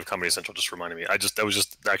the idea of Comedy Central just reminded me. I was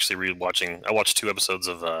just actually rewatching. I watched 2 episodes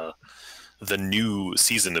of the new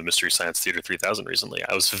season of Mystery Science Theater 3000 recently.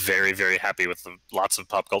 I was very, very happy with the lots of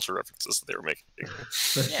pop culture references that they were making. Yeah,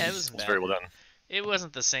 it It wasn't was bad. very well done. It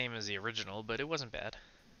wasn't the same as the original, but it wasn't bad.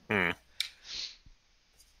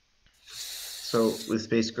 So with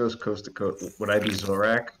Space Ghost Coast to Coast, would I be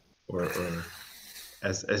Zorak or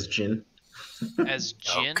as Jin? As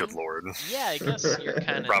Jin, Oh, good lord. yeah, I guess you're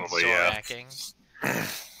kind of Probably, yeah. Zoracking. I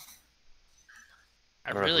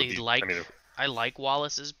I don't know who really the- like. I mean, I like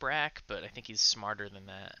Wallace's Brack, but I think he's smarter than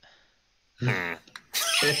that.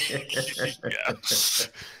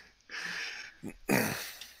 yeah.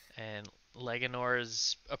 And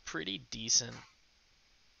Legonor's a pretty decent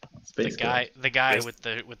Space the guy Yes. with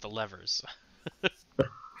the levers.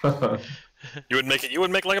 Ghost. You would make it. You would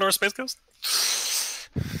make Legonor a space ghost.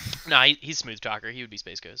 No, he's Smooth Talker. He would be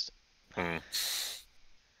Space Ghost. Hmm.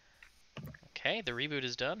 Okay, the reboot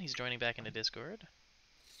is done. He's joining back into Discord.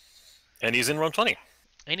 And he's in round 20.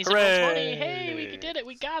 And he's in roll 20. Hooray! Hey, we did it.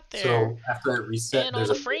 We got there. So after that reset, and all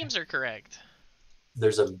the frames are correct.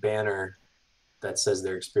 there's a banner that says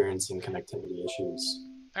they're experiencing connectivity issues.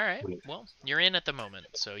 All right. Well, you're in at the moment,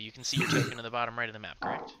 so you can see your token in the bottom right of the map,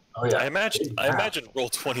 correct? Oh yeah, I imagine roll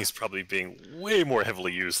 20 is probably being way more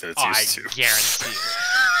heavily used than it's I used to. guarantee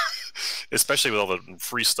it. Especially with all the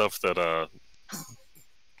free stuff that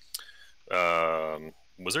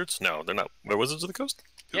Wizards? No, they're not. They're Wizards of the Coast?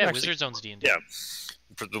 Yeah, Actually, Wizards owns D&D. Yeah,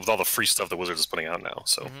 with all the free stuff that Wizards is putting out now.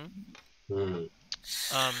 So Mm-hmm.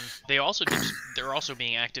 They're also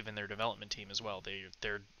being active in their development team as well.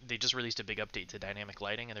 They just released a big update to dynamic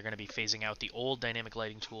lighting, and they're going to be phasing out the old dynamic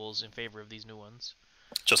lighting tools in favor of these new ones.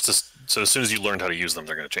 so as soon as you learned how to use them,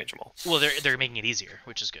 they're going to change them all. Well, they're making it easier,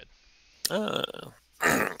 which is good. All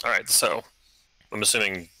right, so I'm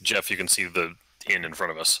assuming, Jeff, you can see the inn in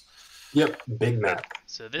front of us. Yep, big map.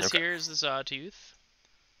 So this Okay. here is the Sawtooth.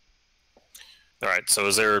 All right, so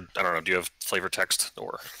is there? I don't know. Do you have flavor text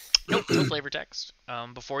or? Nope, no flavor text.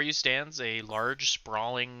 Before you stands a large,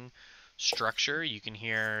 sprawling structure. You can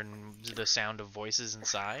hear the sound of voices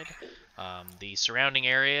inside. The surrounding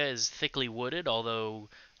area is thickly wooded, although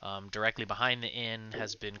directly behind the inn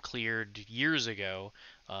has been cleared years ago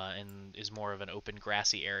and is more of an open,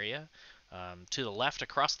 grassy area. To the left,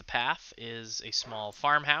 across the path, is a small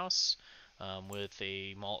farmhouse with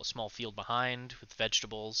a small field behind with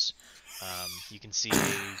vegetables. You can see a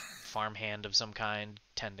farmhand of some kind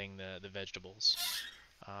tending the vegetables.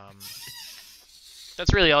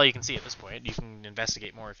 That's really all you can see at this point. You can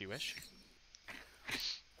investigate more if you wish.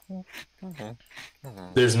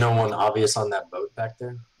 There's no one obvious on that boat back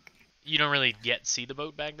there. You don't really yet see the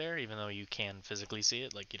boat back there, even though you can physically see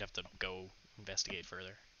it. Like, you'd have to go investigate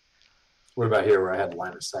further. What about here where I had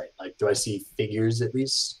line of sight? Like, do I see figures at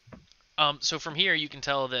least? So from here, you can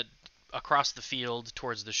tell that across the field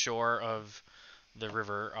towards the shore of the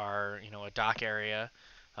river are, a dock area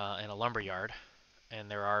and a lumber yard, and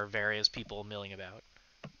there are various people milling about.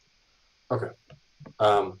 Okay.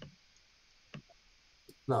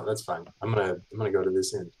 No, that's fine. I'm gonna go to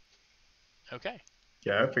this inn. Okay.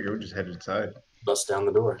 Yeah, I figured we just head inside. Bust down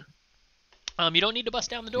the door. You don't need to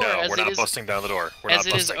bust down the door. No, as we're it not is, busting down the door. We're as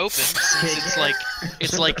not it is busting. open, since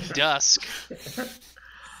it's like dusk.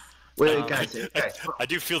 Wait, guys, I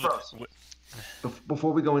do feel that.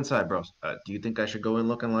 before we go inside, bros, do you think I should go in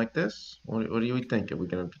looking like this? What do you think? Are we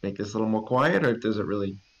gonna make this a little more quiet, or does it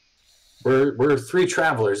really? We're three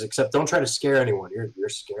travelers, except don't try to scare anyone. You're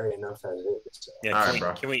scary enough as it is. So. Yeah, All can,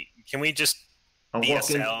 right, bro. can we just I'm be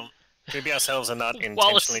walking. ourselves? Can we be ourselves and not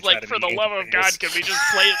Wallace intentionally is try like, to for be the love of God, inconspicuous? can we just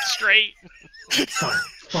play it straight?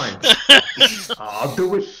 Fine. I'll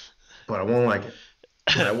do it, but I won't like it.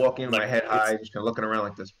 When I walk in, with my head high, just kind of looking around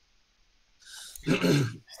like this.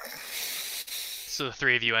 So the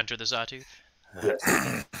three of you enter the Sawtooth?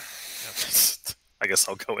 Yes. I guess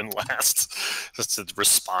I'll go in last, just to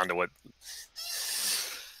respond to what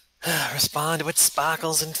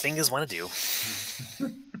Sparkles and Fingers want to do.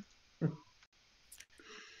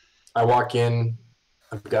 I walk in.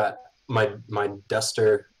 I've got my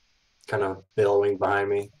duster kind of billowing behind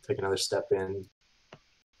me. Take another step in.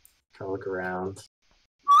 Kind of look around.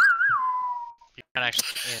 You're not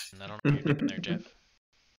actually in. I don't know what you're doing there, Jeff.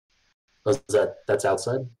 Oh, that's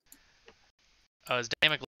outside? Oh, is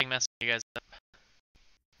dynamic lighting messing you guys up?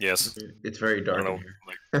 Yes. It's very I dark don't in know.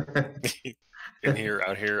 here. Like, in here,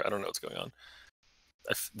 out here, I don't know what's going on.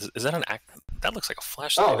 Is that an act? That looks like a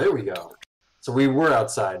flashlight. Oh, there we go. So we were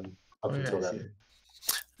outside up until I see then. it.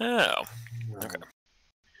 Oh, okay.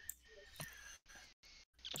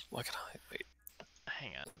 What can I wait?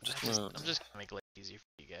 Hang on. Just- I'm just gonna make life easier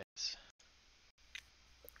for you guys.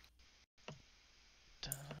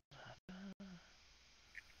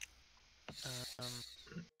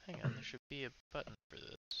 Hang on. There should be a button for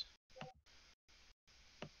this.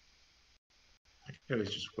 I can always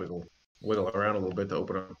just wiggle around a little bit to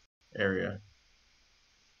open up area.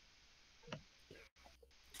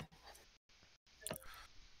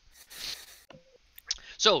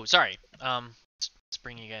 So, sorry. Let's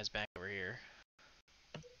bring you guys back over here.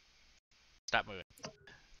 Stop moving.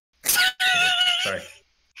 Sorry.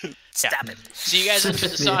 Stop it. So you guys enter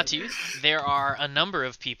the Sawtooth. There are a number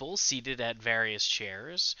of people seated at various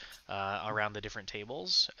chairs around the different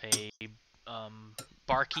tables. A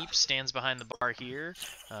Barkeep stands behind the bar here,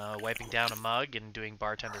 wiping down a mug and doing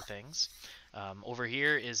bartender things. Over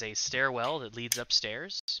here is a stairwell that leads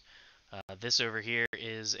upstairs. This over here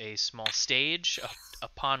is a small stage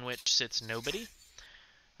upon which sits nobody.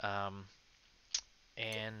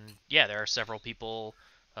 And yeah, there are several people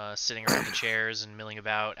sitting around the chairs and milling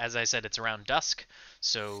about. As I said, it's around dusk,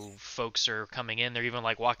 so folks are coming in. They're even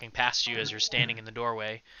like walking past you as you're standing in the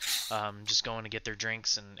doorway, just going to get their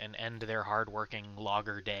drinks and end their hard-working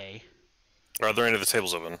logger day. Are there any of the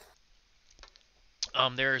tables open?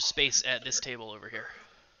 There's space at this table over here.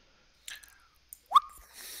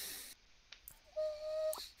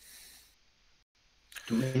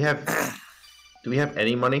 Do we have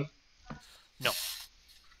any money? No.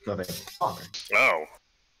 Nothing. Okay. Oh.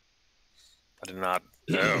 I did not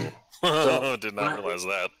know. Did not realize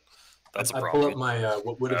that. That's a I problem. pull up my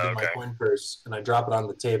what would have been my coin purse and I drop it on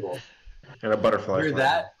the table. And a butterfly. You hear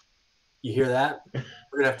that? You hear that?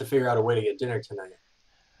 We're gonna have to figure out a way to get dinner tonight.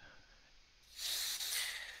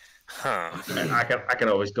 Huh. I can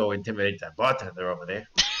always go intimidate that bartender over there.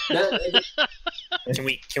 Can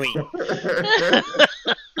we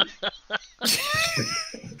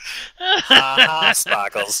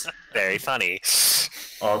Sparkles. Very funny.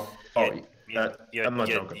 I'm not you-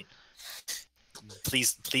 joking.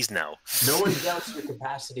 Please no. No one doubts your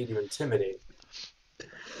capacity to intimidate.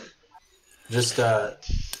 Just I'm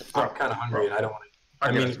kind of hungry and I don't want to.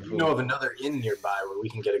 I mean, if you know of another inn nearby where we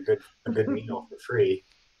can get a good meal for free.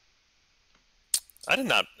 I did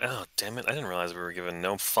not. Oh, damn it! I didn't realize we were given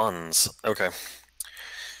no funds. Okay.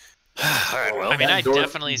 All right. Well, I mean, I door-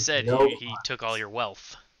 definitely said no he took all your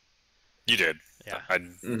wealth. you did. Yeah.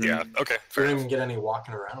 Yeah. Okay. We Fair didn't enough. even get any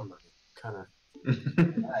walking around money. Kind of.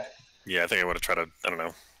 Yeah, I think I would have tried to. I don't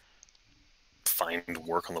know. Find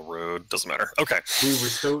work on the road. Doesn't matter. Okay. We were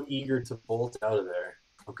so eager to bolt out of there.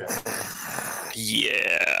 Okay.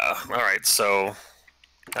 Yeah. All right. So, all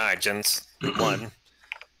right, gents. One.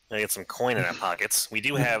 I get some coin in our pockets. We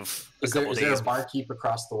do have a Is there couple is there days. a barkeep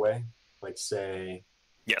across the way? Like say.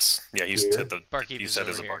 Yes. Yeah. He's Here? at the Barkeep You is said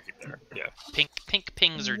over there's a here. barkeep there. Yeah. Pink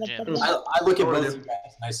pings or gems. I look at both of you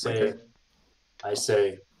guys and I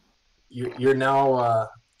say, you're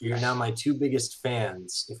now my two biggest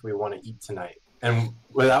fans. If we want to eat tonight, and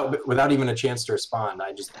without even a chance to respond,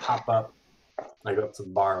 I just pop up. And I go up to the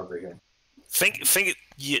bar over here. Think.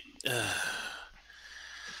 You,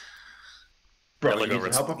 Bro, look you over need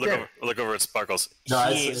at help up there. look over at Sparkles. No,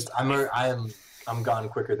 He- I'm gone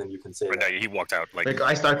quicker than you can say Right now, that. he walked out. Like Like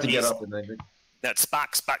I start to get he's- up and then that. Spock.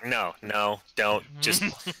 No, don't. Just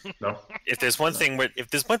no. if there's one thing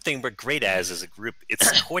we're great as a group,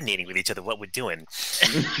 it's coordinating with each other what we're doing.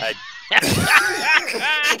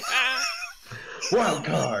 Wild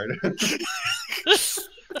card.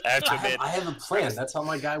 I have to admit, I have a plan. That's how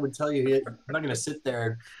my guy would tell you. I'm not going to sit there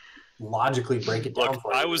and logically break it down look,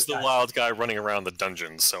 for you. I was the wild guy running around the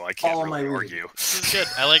dungeon, so I can't Follow my really lead. argue. This is good.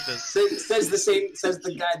 I like this. Says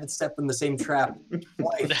the guy that stepped in the same trap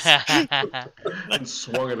twice. and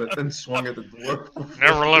swung at the door.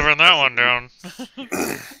 Never living that one down.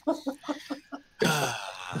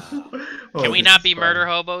 Oh, Can we this not is be fun. murder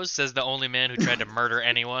hobos? Says the only man who tried to murder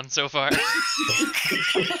anyone so far.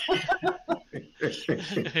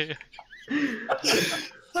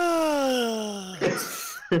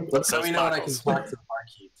 Let So me know when I can Sparkles. talk to the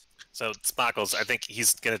barkeep. So Sparkles, I think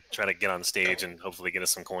he's gonna try to get on stage and hopefully get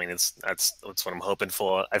us some coin. That's what I'm hoping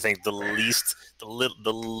for. I think the least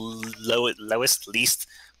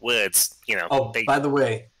words, Oh, they, by the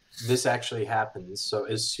way, this actually happens. So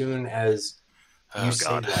as soon as you oh say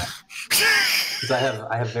god. that, because I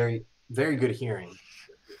have very very good hearing,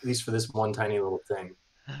 at least for this one tiny little thing.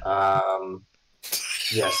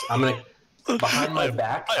 Yes, I'm gonna behind my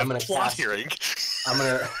back. I I'm have gonna plot cast. hearing. I'm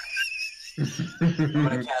gonna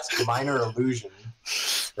cast minor illusion,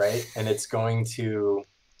 right? And it's going to.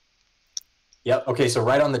 Yep. Okay. So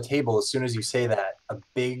right on the table, as soon as you say that, a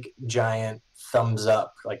big giant thumbs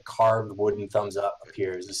up, like carved wooden thumbs up,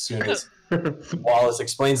 appears as soon as Wallace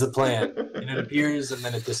explains the plan, and it appears and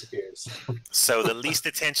then it disappears. So the least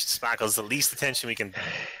attention, Sparkles, the least attention we can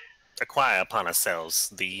acquire upon ourselves,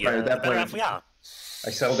 the Right, at that better point- off we are. I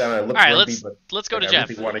settle down. I look All right, grumpy, let's but go to I Jeff.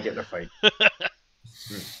 really want to get in a fight.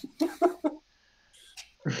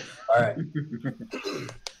 All right.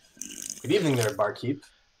 Good evening there, barkeep.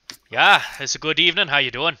 Yeah, it's a good evening. How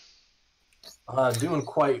you doing? Doing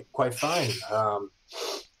quite fine.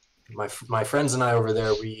 My friends and I over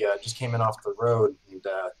there, we just came in off the road, and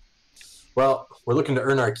well, we're looking to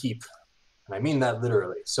earn our keep, and I mean that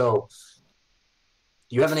literally. So,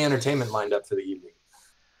 do you have any entertainment lined up for the evening?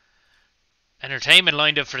 Entertainment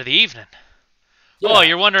lined up for the evening. Oh,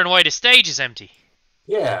 you're wondering why the stage is empty?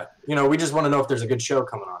 Yeah, we just want to know if there's a good show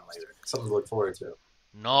coming on later. Something to look forward to.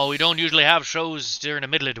 No, we don't usually have shows during the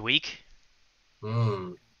middle of the week.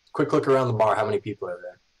 Quick look around the bar. How many people are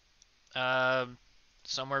there?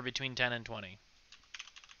 Somewhere between 10 and 20.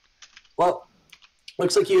 Well,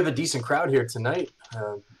 looks like you have a decent crowd here tonight.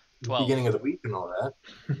 12. Beginning of the week and all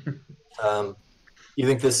that. You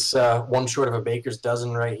think this one short of a baker's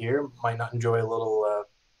dozen right here might not enjoy a little,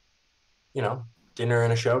 dinner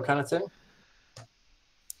and a show kind of thing?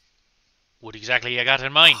 What exactly you got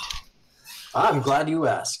in mind? I'm glad you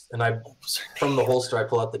asked. And from the holster, I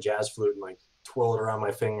pull out the jazz flute and twirl it around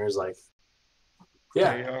my fingers,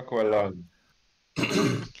 yeah.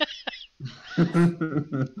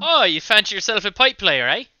 Oh, you fancy yourself a pipe player,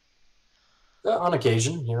 eh? On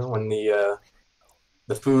occasion, when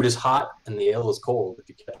the food is hot and the ale is cold, if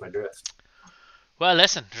you catch my drift. Well,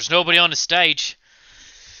 listen, there's nobody on the stage.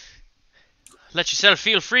 Let yourself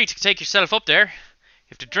feel free to take yourself up there.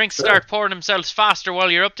 If the drinks start pouring themselves faster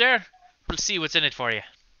while you're up there, we'll see what's in it for you.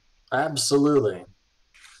 Absolutely.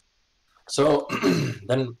 So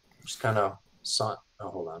then just kind of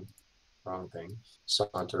hold on. Wrong thing.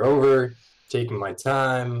 Saunter over, taking my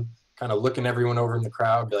time, kind of looking everyone over in the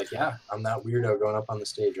crowd, be like, yeah, I'm that weirdo going up on the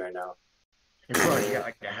stage right now. You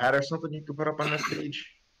got a hat or something you could put up on the stage?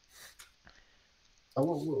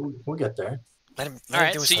 Oh, we'll get there. All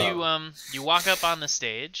right, so you walk up on the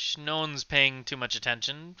stage. No one's paying too much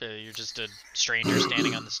attention. You're just a stranger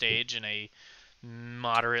standing on the stage in a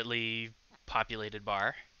moderately populated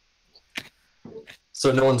bar.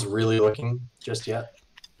 So no one's really looking just yet?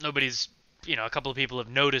 Nobody's, a couple of people have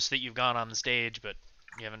noticed that you've gone on the stage, but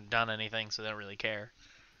you haven't done anything, so they don't really care.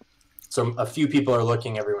 So a few people are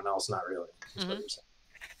looking, everyone else not really. That's what you're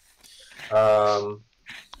saying.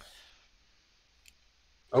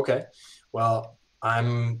 Okay. Well,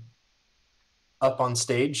 I'm up on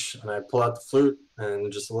stage, and I pull out the flute, and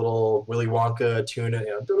just a little Willy Wonka tune it,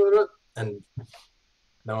 and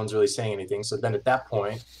no one's really saying anything. So then at that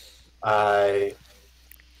point, I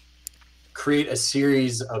create a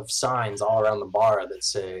series of signs all around the bar that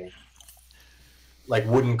say,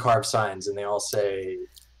 wooden carved signs, and they all say,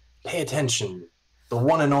 "Pay attention, the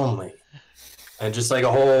one and only," and just a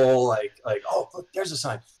whole oh, look, there's a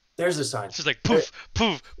sign. There's a sign. It's just poof,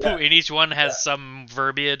 poof, poof, and each one has some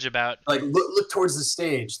verbiage about look towards the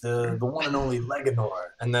stage, the one and only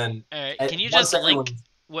Leganor, and then can you just link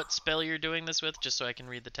what spell you're doing this with, just so I can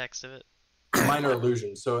read the text of it? Minor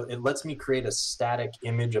illusion. So it lets me create a static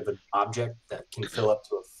image of an object that can fill up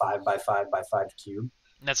to a 5x5x5 cube.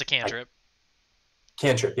 And that's a cantrip.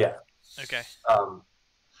 Cantrip, yeah. Okay.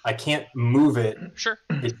 I can't move it. Sure.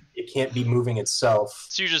 It can't be moving itself.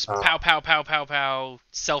 So you just pow, pow, pow, pow, pow,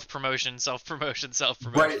 self-promotion, self-promotion,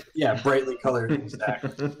 self-promotion. Brightly colored stack.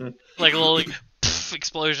 Little poof,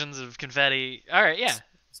 explosions of confetti. All right, yeah.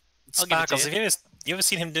 Sparkles, have you ever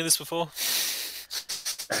seen him do this before?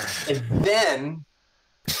 And then...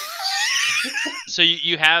 So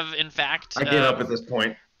you have, in fact... I get up at this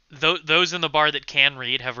point. Those in the bar that can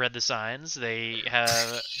read have read the signs. They're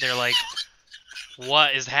like...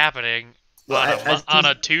 What is happening on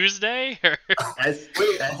a Tuesday?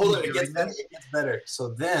 Hold on, it gets better. So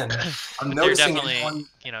then I'm noticing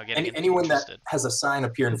anyone that has a sign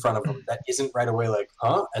appear in front of them that isn't right away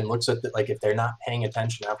and looks at it if they're not paying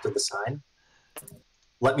attention after the sign.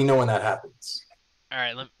 Let me know when that happens. All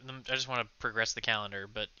right, I just want to progress the calendar,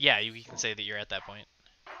 but yeah, you can say that you're at that point.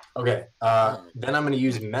 Okay, then I'm going to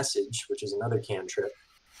use message, which is another cantrip.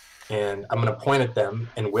 And I'm going to point at them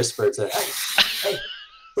and whisper to them, hey,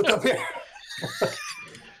 look up here.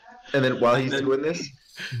 And then while he's doing this?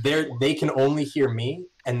 They can only hear me,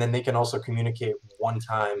 and then they can also communicate one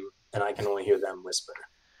time, and I can only hear them whisper.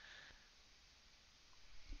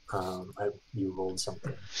 You rolled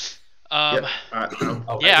something. Yeah,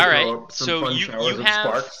 all right. So you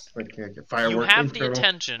have the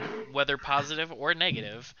attention, whether positive or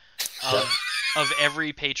negative, of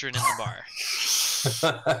every patron in the bar.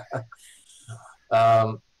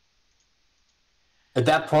 At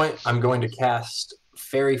that point, I'm going to cast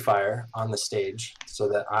Fairy Fire on the stage so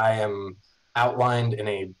that I am outlined in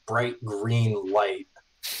a bright green light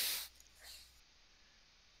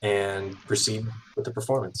and proceed with the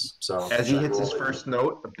performance. So as he hits his first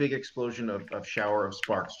note, a big explosion of shower of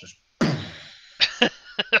sparks just...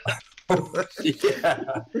 Yeah.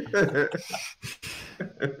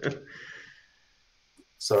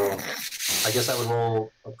 So I guess I would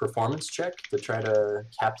roll a performance check to try to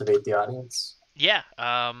captivate the audience. Yeah,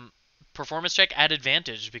 performance check at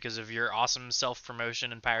advantage because of your awesome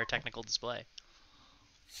self-promotion and pyrotechnical display.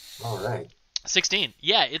 All right. 16.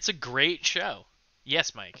 Yeah, it's a great show.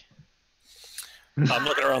 Yes, Mike. I'm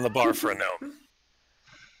looking around the bar for a gnome.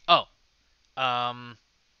 Oh,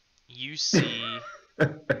 you see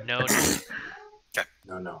no.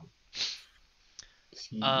 No.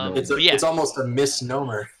 Um, It's but yeah, it's almost a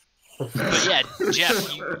misnomer. but yeah, Jeff,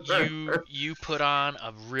 you put on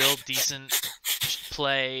a real decent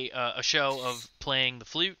a show of playing the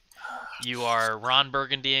flute. You are Ron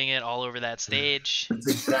Burgundying it all over that stage. That's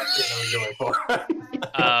exactly what I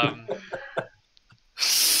was going for.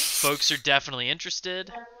 Folks are definitely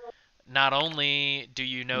interested. Not only do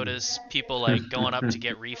you notice people like going up to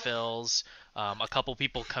get refills, a couple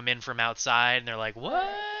people come in from outside and they're like, "What?"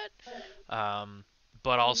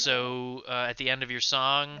 But also at the end of your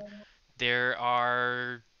song, there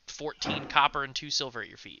are 14 copper and 2 silver at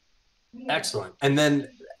your feet. Excellent. And then,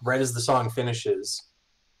 right as the song finishes,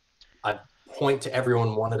 I point to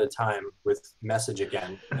everyone one at a time with message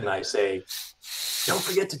again, and I say, "Don't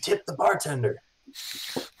forget to tip the bartender."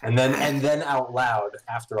 And then out loud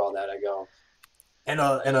after all that, I go, and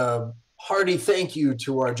a hearty thank you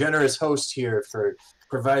to our generous host here for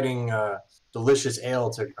providing delicious ale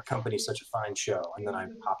to accompany such a fine show. And then I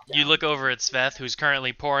hop down. You look over at Sveth, who's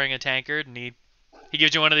currently pouring a tankard, and he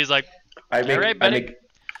gives you one of these like, I right, buddy.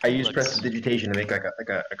 I use Looks- prestidigitation to make like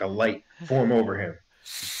a light form over him.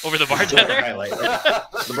 over the Like a bartender. highlight, like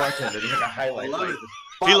the bartender. There's like a highlight. I love light. it.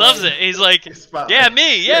 He loves it. He's like, Spotlight. "Yeah,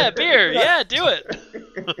 me, yeah, beer, yeah, do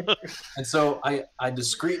it." And so I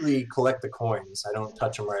discreetly collect the coins. I don't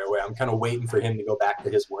touch them right away. I'm kind of waiting for him to go back to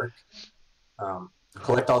his work.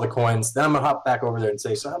 Collect all the coins. Then I'm going to hop back over there and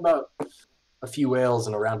say, "So how about a few ales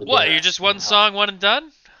and a round of What? dinner?" You're just one song, one and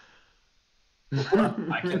done?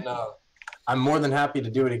 I can. I'm more than happy to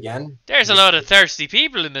do it again. There's a lot of thirsty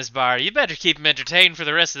people in this bar. You better keep them entertained for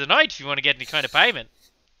the rest of the night if you want to get any kind of payment.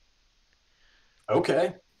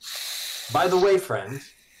 Okay. By the way, friend,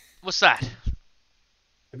 What's that?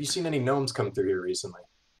 have you seen any gnomes come through here recently?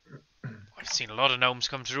 I've seen a lot of gnomes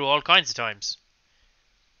come through all kinds of times.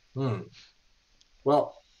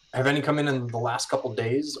 Well, have any come in the last couple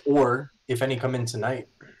days? Or if any come in tonight,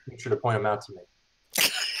 make sure to point them out to me.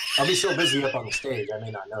 I'll be so busy up on the stage, I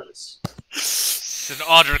may not notice. It's an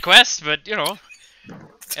odd request, but you know,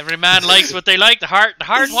 every man likes what they like. The heart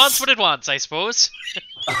wants what it wants, I suppose.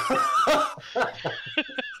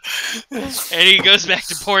 And he goes back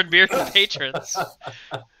to pouring beer to the patrons.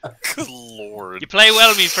 Good lord. You play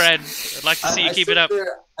well, me friend. I'd like to see you keep it up.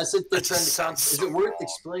 I sit there trying to sounds count. Is so it worth wrong.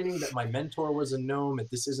 explaining that my mentor was a gnome and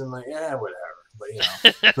this isn't like, whatever. But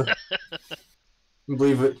you know,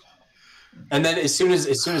 believe it. And then as soon as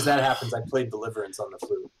that happens, I play Deliverance on the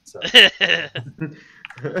flute. So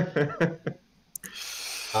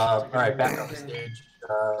all right, back on the stage.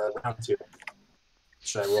 Round 2.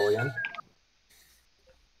 Should I roll again?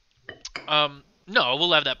 No,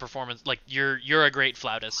 we'll have that performance. Like you're a great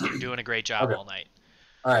flautist. You're doing a great job Okay. all night.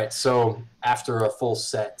 All right, so after a full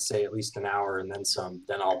set, say at least an hour and then some,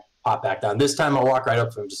 then I'll pop back down. This time I'll walk right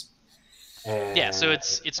up to him, Yeah, so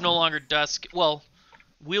it's no longer dusk. Well,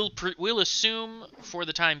 we'll assume for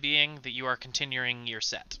the time being that you are continuing your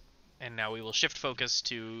set, and now we will shift focus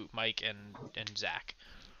to Mike and Zach.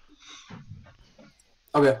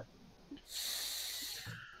 Okay.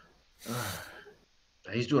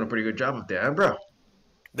 He's doing a pretty good job up there, huh, bro.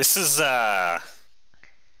 This is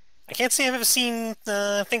I can't say I've ever seen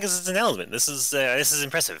I think this is an element. This is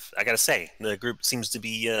impressive, I gotta say. The group seems to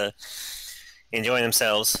be enjoying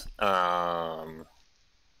themselves. I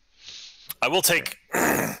will take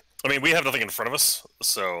I mean, we have nothing in front of us,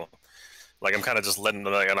 so like I'm kind of just letting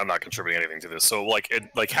them, and I'm not contributing anything to this. So like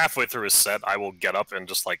halfway through his set, I will get up and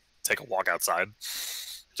just like take a walk outside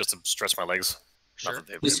just to stretch my legs. Not Sure. that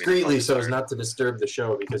they- Discreetly, so as tired. not to disturb the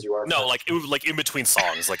show because you are. No, like it was like in between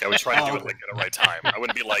songs. Like I would try to do it like at the right time. I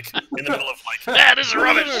wouldn't be like in the middle of like That is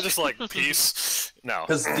rubbish. just like peace. No.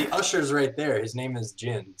 Because the usher's right there. His name is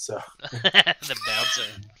Jin. So The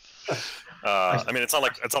bouncer. I mean, it's not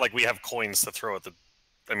like we have coins to throw at the.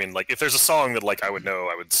 I mean, like if there's a song that like I would know,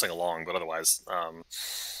 I would sing along. But otherwise,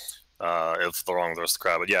 if the wrong the rest of the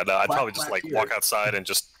crowd. But yeah, no, I'd Clap, probably just clap like here. walk outside and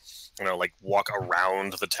just like walk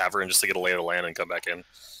around the tavern just to get a lay of the land and come back in.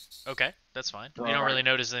 Okay, that's fine. You don't really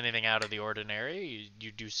notice anything out of the ordinary.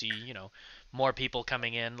 You do see, more people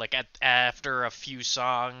coming in. Like after a few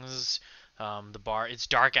songs, the bar, it's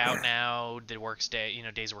dark out now.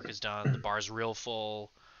 The day's work is done. The bar's real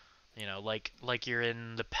full. Like you're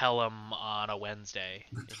in the Pelham on a Wednesday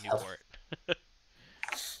in Newport.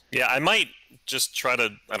 Yeah, I might just try to,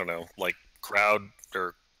 I don't know, like crowd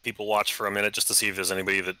or people watch for a minute just to see if there's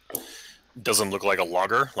anybody that doesn't look like a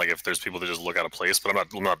logger. Like if there's people that just look out of place, but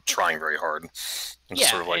I'm not trying very hard. I'm just Yeah,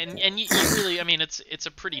 sort of like, and you really, I mean, it's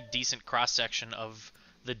a pretty decent cross section of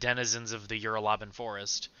the denizens of the Uralaban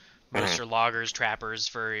forest. Most are loggers, trappers,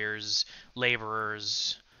 furriers,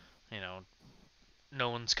 laborers. No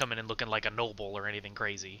one's coming in looking like a noble or anything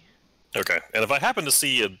crazy. Okay, and if I happen to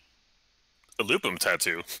see a lupum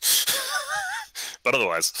tattoo, but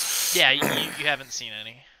otherwise, Yeah, you haven't seen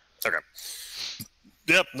any. okay.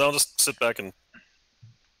 Yep, no, I'll just sit back and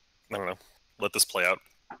I don't know, let this play out.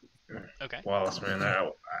 Okay. Wallace, man,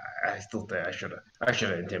 I still think I should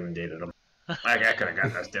have intimidated him. I could have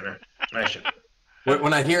gotten us dinner. I should.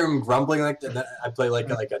 When I hear him grumbling like that, I play like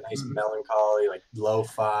a nice melancholy, like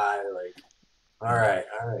lo-fi, like. All right,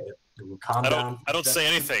 calm down. I don't say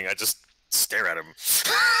anything. I just stare at him.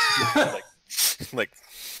 like.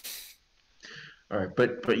 All right,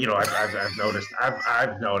 but I've noticed.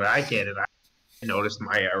 I get it. I noticed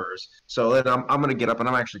my errors. So then I'm gonna get up and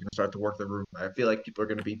I'm actually gonna start to work the room. I feel like people are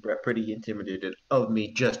gonna be pretty intimidated of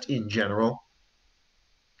me just in general.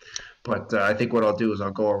 But I think what I'll do is I'll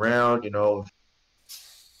go around.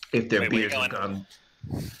 If their beers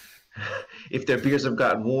have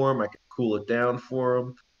gotten warm, I can cool it down for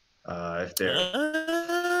them. If they're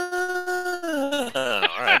all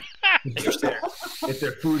right, interesting. If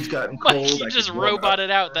their food's gotten Mike, cold, you I just can warm it up.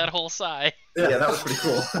 roboted out that whole sigh. Yeah, that was pretty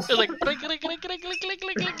cool. It was like click click click click click click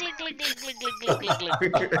click click click click click click click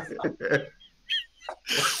click click.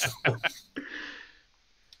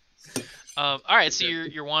 All right, so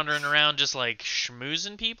you're wandering around just like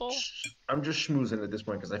schmoozing people. I'm just schmoozing at this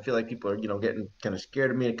point because I feel like people are, getting kind of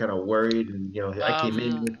scared of me and kind of worried, and I came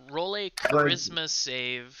in with roll a charisma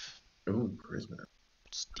save. ooh, charisma.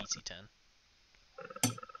 It's DC 10.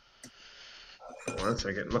 Hold on a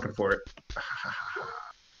second, looking for it.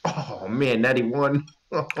 Oh man, natty 1.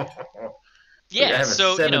 Yeah,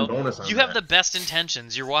 so you have the best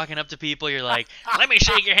intentions. You're walking up to people. You're like, "Let me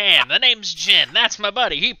shake your hand. The name's Jin. That's my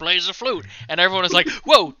buddy. He plays the flute." And everyone is like,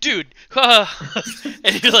 "Whoa, dude!"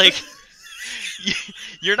 And you're like,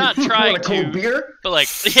 you're not trying want a cold beer? but like,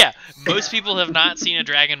 yeah, most people have not seen a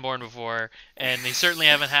dragonborn before, and they certainly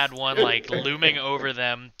haven't had one like looming over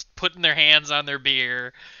them, putting their hands on their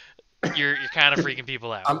beer. You're kind of freaking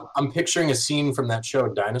people out. I'm picturing a scene from that show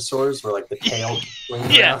Dinosaurs where like the tail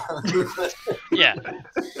swings Yeah. around. Yeah,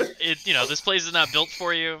 this place is not built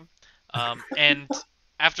for you. And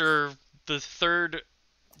after the third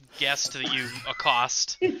guest that you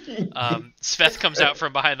accost, Sveth comes out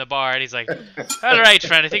from behind the bar and he's like, "All right,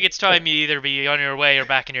 friend, I think it's time you either be on your way or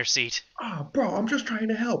back in your seat." Oh, bro, I'm just trying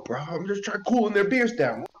to help, bro. I'm just trying cooling their beers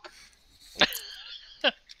down.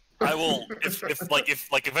 I will if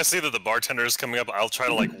I see that the bartender is coming up, I'll try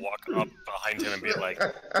to like walk up behind him and be like,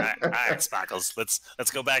 "All right, Sparkles, let's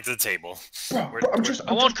go back to the table." Bro,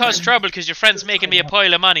 I won't cause trouble because your friend's making me a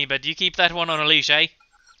pile of money, but you keep that one on a leash, eh?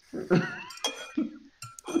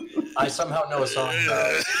 I somehow know a song.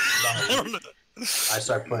 I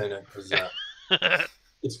start playing it.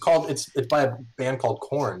 It's by a band called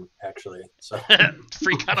Korn, actually. So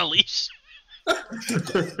Freak on a leash.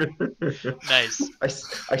 Nice.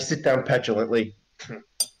 I sit down petulantly. I'm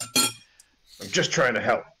just trying to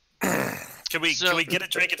help. Can we get a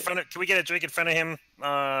drink in front of him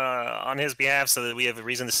on his behalf so that we have a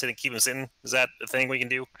reason to sit and keep him sitting? Is that a thing we can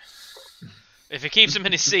do? If it keeps him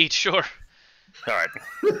in his seat, sure. All right.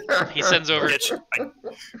 He sends over.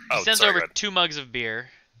 Sorry, 2 mugs of beer.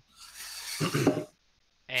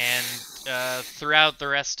 And throughout the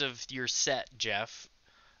rest of your set, Jeff,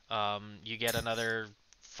 you get another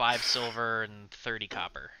 5 silver and 30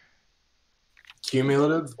 copper.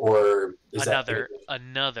 Cumulative, or is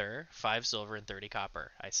another 5 silver and 30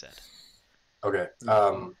 copper? I said. Okay.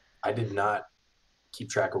 I did not keep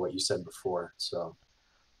track of what you said before, so.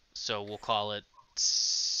 So we'll call it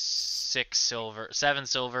 7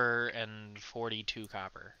 silver, and 42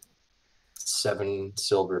 copper. 7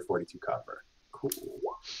 silver, 42 copper. Cool.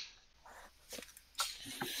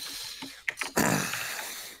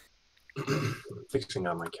 Fixing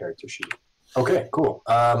on my character sheet. Okay, cool.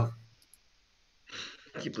 I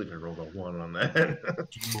can't believe I rolled a 1 on that.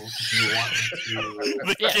 Do you want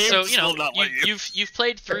me to... Yeah, so you've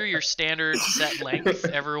played through your standard set length.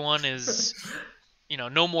 Everyone is,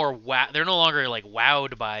 no more they're no longer like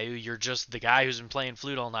wowed by you. You're just the guy who's been playing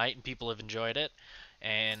flute all night, and people have enjoyed it.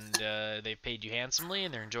 And they've paid you handsomely,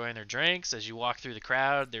 and they're enjoying their drinks as you walk through the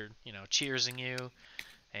crowd. They're cheersing you,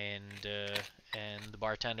 and the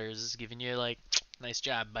bartender is giving you like, "Nice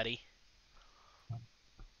job, buddy."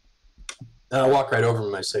 I'll walk right over him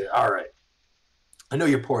and I say, "All right, I know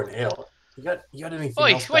you're pouring ale. You got anything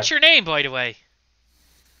Oi, else? what's your name, by the way?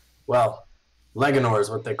 Well, Leganor is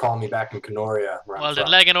what they call me back in Canoria. Well, the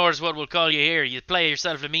Leganor is what we'll call you here. You play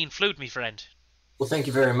yourself a mean flute, me friend. Well, thank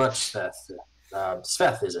you very much, Sveth.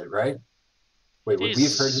 Sveth, is it, right? Wait, It would is we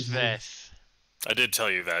have heard his name? Sveth. I did tell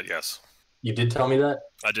you that, yes. You did tell me that?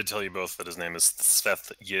 I did tell you both that his name is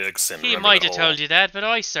Sveth Yergsen. He might have told you that, but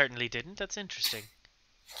I certainly didn't. That's interesting.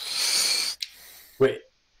 Wait,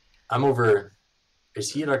 I'm over.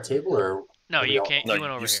 Is he at our table or? No, are we you all- can't. No, You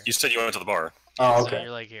went over here. you said you went to the bar. Yeah, Oh, so okay.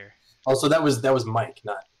 you're like here. Oh, so that was Mike,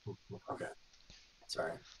 not. Okay.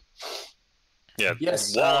 Sorry. Yeah.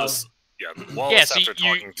 Yes. Wallace. Wallace. Yeah, so after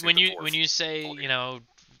talking to when the you dwarf, when you say told you know,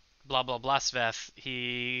 blah blah blah Sveth,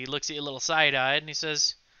 he looks at you a little side-eyed and he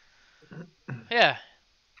says, "Yeah,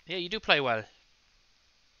 you do play well."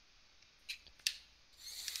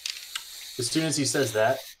 As soon as he says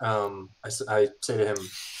that, I say to him,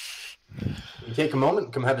 "You take a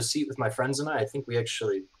moment, come have a seat with my friends and I. I think we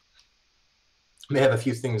actually may have a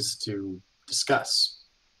few things to discuss.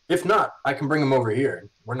 If not, I can bring him over here.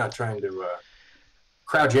 We're not trying to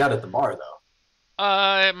crowd you out at the bar, though."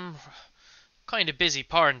 I'm kind of busy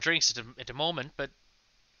pouring drinks at the moment, but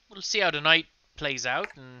we'll see how the night plays out,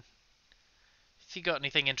 and if you got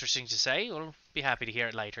anything interesting to say, we'll be happy to hear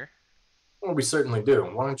it later. Well, we certainly do.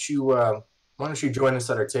 Why don't you join us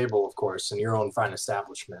at our table, of course, in your own fine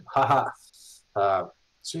establishment? Haha. As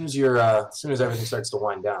soon as everything starts to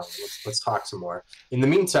wind down, let's talk some more. In the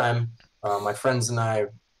meantime, my friends and I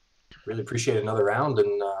really appreciate another round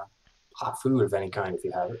and hot food of any kind if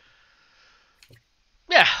you have it.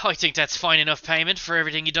 Yeah, I think that's fine enough payment for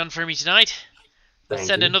everything you done for me tonight. I'll Thank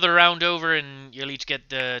send you. another round over, and you'll each get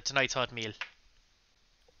tonight's hot meal.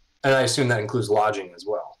 And I assume that includes lodging as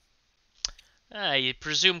well. You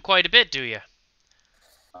presume quite a bit, do you?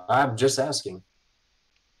 I'm just asking.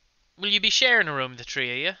 Will you be sharing a room, the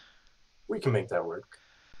three of you? We can make that work.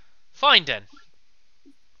 Fine then.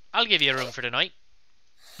 I'll give you a room for the night.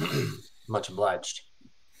 Much obliged.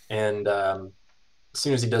 And as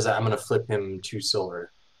soon as he does that, I'm going to flip him 2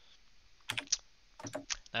 silver.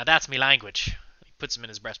 Now that's me language. He puts them in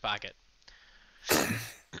his breast pocket.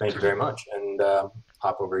 Thank you very much. And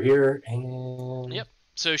hop over here and... Yep.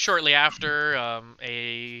 So shortly after,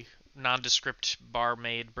 a nondescript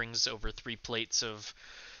barmaid brings over 3 plates of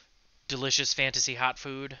delicious fantasy hot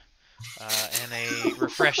food and a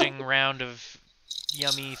refreshing round of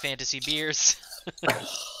yummy fantasy beers.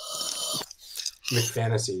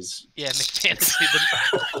 McFantasies. Yeah,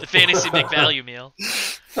 McFantasy, the fantasy McValue meal.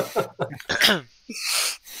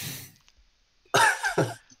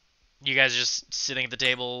 You guys are just sitting at the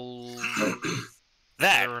table for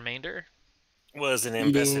That the remainder? was an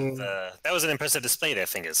impressive. That was an impressive display there,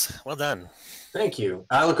 Fingers. Well done. Thank you.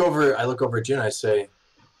 I look over at Jin. I say,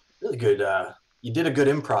 really good. You did a good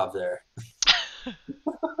improv there.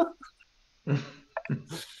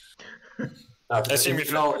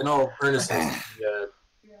 In all earnestness,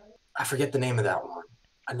 I forget the name of that one.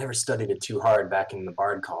 I never studied it too hard back in the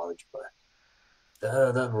Bard College, but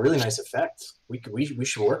the really nice effect. We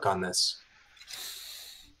should work on this.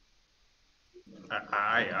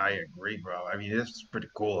 I agree, bro. I mean, this is pretty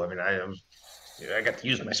cool. I mean, I got to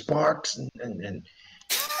use my sparks and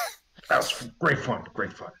that was great fun.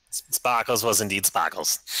 Great fun. Sparkles was indeed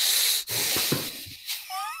sparkles.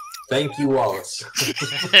 Thank you, Wallace.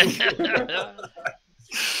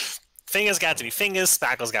 Fingers got to be fingers,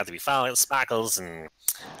 sparkles got to be sparkles, and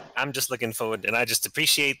I'm just looking forward, and I just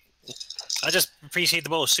appreciate the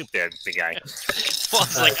bowl of soup there, big guy. Well,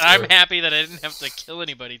 it's like, I'm happy that I didn't have to kill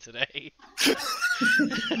anybody today.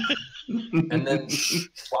 And then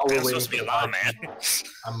while we're I'm waiting supposed to for be the a law bar, man.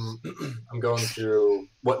 I'm going through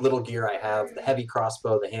what little gear I have, the heavy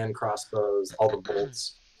crossbow, the hand crossbows, all the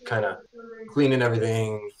bolts, kind of cleaning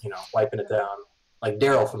everything, wiping it down. Like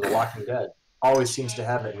Daryl from The Walking Dead. Always seems to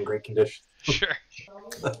have it in great condition. Sure.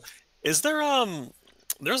 Is there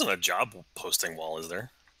there isn't a job posting wall, is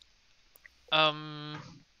there?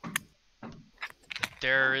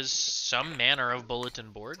 There is some manner of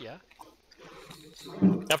bulletin board, yeah.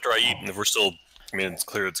 After I eat, and if we're still, I mean, it's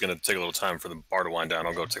clear it's going to take a little time for the bar to wind down.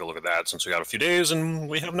 I'll go take a look at that since we got a few days and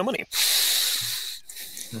we have no money.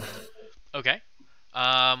 Okay.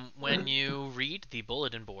 When you read the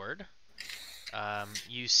bulletin board,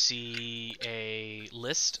 you see a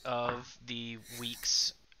list of the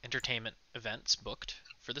week's entertainment events booked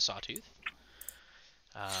for the Sawtooth.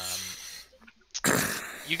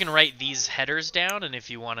 You can write these headers down, and if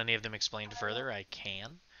you want any of them explained further, I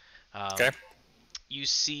can. Okay. You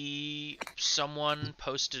see someone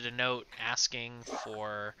posted a note asking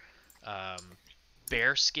for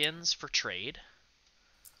bear skins for trade,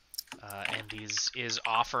 and these is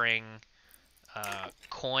offering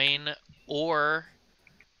coin or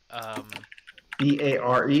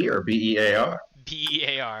E-A-R-E or B-E-A-R?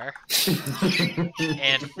 BEAR.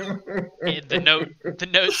 And the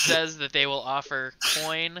note says that they will offer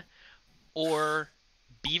coin or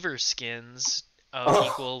beaver skins of Oh.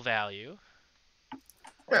 equal value.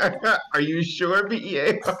 Are you sure,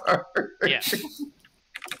 BEAR? Yeah.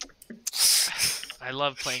 I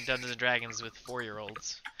love playing Dungeons and Dragons with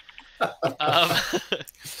 4-year-olds.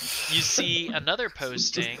 You see another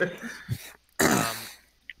posting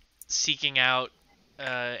seeking out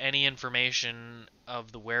any information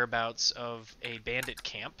of the whereabouts of a bandit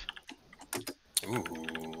camp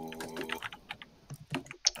Ooh.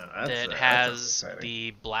 that has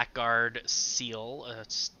the Blackguard seal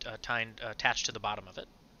attached to the bottom of it.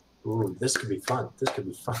 Ooh, this could be fun. This could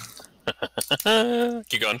be fun.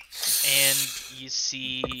 Keep going. And you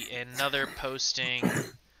see another posting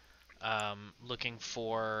looking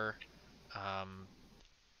for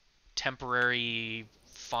temporary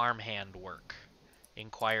farmhand work.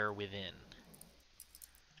 Inquire within.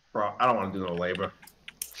 Bro, I don't want to do no labor.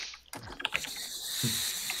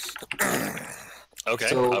 Okay,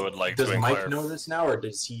 So I would like does to inquire. Mike know this now, or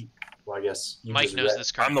does he? Well, I guess you Mike just knows read.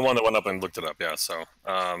 this I'm currently. the one that went up and looked it up, yeah. So,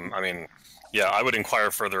 I mean, yeah, I would inquire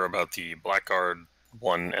further about the Blackguard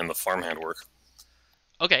one and the farmhand work.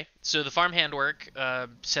 Okay, so the farmhand work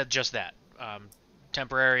said just that.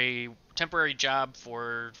 Temporary job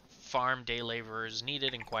for farm day laborers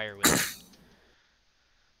needed. Inquire within.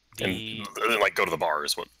 And like go to the bar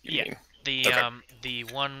is what you mean. The Okay. the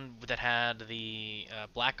one that had the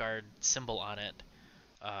Blackguard symbol on it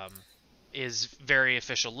is very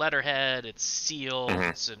official letterhead. It's sealed.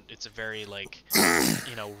 Mhm. It's a very like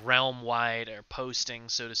realm wide or posting,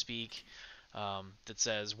 so to speak, that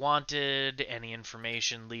says wanted. Any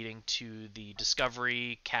information leading to the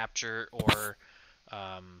discovery, capture, or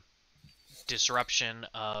disruption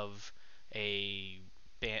of a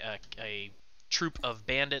troop of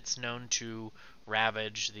bandits known to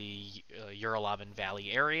ravage the Uralaban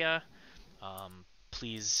Valley area.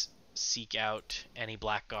 Please seek out any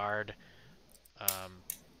Blackguard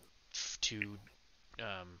to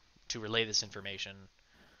relay this information.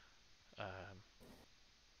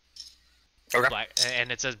 Okay. And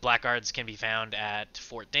it says Blackguards can be found at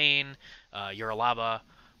Fort Dane, Uralaba,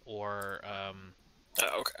 or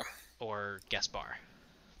Okay. or Guest Bar.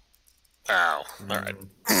 Oh, all right.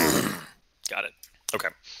 Got it. Okay.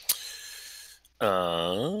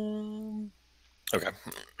 Okay.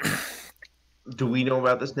 Do we know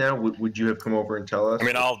about this now? Would you have come over and tell us? I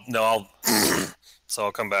mean, so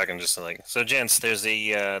I'll come back and just so, gents, there is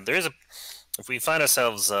a, if we find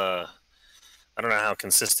ourselves, I don't know how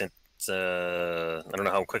consistent, I don't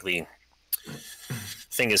know how quickly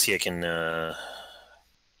Fingers here can, I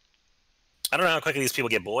don't know how quickly these people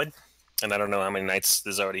get bored. And I don't know how many nights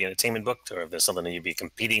there's already entertainment booked, or if there's something that you'd be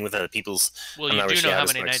competing with other people's. Well, you do know how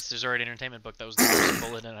many nights there's already entertainment booked. That was the first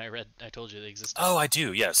bullet, and I told you they existed. Oh, I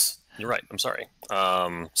do. Yes, you're right. I'm sorry.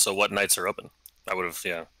 So what nights are open? I would have,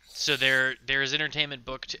 yeah. So there is entertainment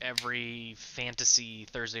booked every fantasy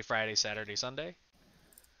Thursday, Friday, Saturday, Sunday.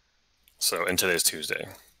 So and today's Tuesday.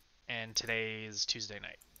 And today is Tuesday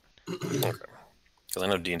night. Okay. Because I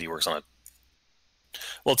know D&D works on a.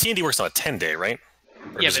 Well, T&D works on a 10-day, right?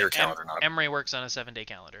 Or does your calendar not? Emrae works on a 7-day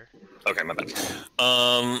calendar. Okay, my bad.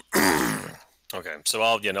 Okay, so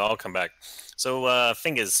I'll come back. So,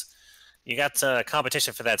 Fingers, you got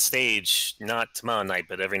competition for that stage, not tomorrow night,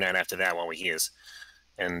 but every night after that, one we hears.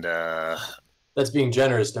 And that's being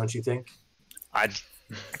generous, don't you think? Look,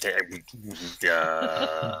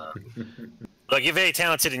 you're very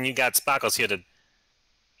talented, and you got Sparkles here to.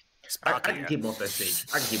 I can keep him off that stage.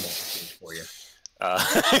 I can keep him off the stage for you.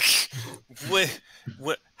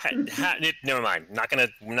 Never mind. We're not gonna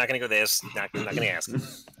go there. Not gonna ask.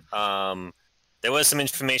 There was some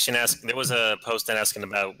information there was a post asking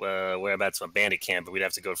about whereabouts of a bandit camp, but we'd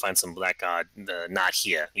have to go find some Blackguard not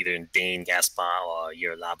here, either in Dane, Gaspar, or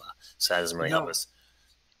Uralaba. So that doesn't really help us.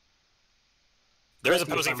 There is a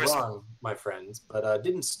posting for wrong, my friends, but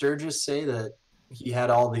didn't Sturgis say that he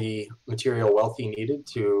had all the material wealth he needed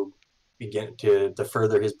to begin to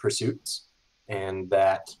further his pursuits? And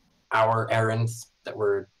that our errand that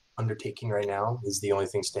we're undertaking right now is the only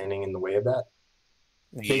thing standing in the way of that.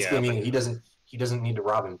 Basically, meaning he doesn't need to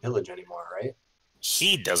rob and pillage anymore, right?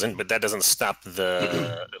 He doesn't, but that doesn't stop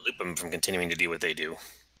the Lupum from continuing to do what they do.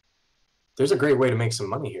 There's a great way to make some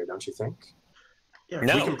money here, don't you think? Yeah,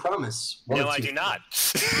 no, we can promise. No, I do not.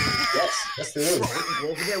 Yes, there is.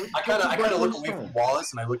 Well, yeah, I kind of look away from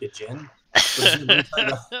Wallace and I look at Jin.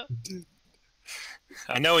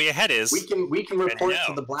 I know where your head is. We can report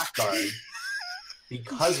to the Blackguard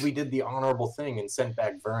because we did the honorable thing and sent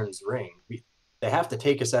back Vern's ring. They have to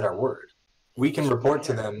take us at our word. We can report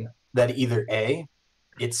to them that either A,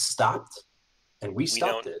 it's stopped and we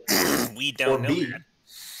stopped it, We don't or know B, that.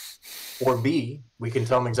 Or B, we can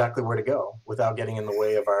tell them exactly where to go without getting in the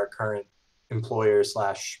way of our current employer /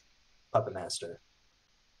 puppet master.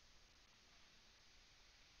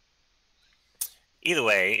 Either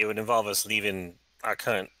way, it would involve us leaving our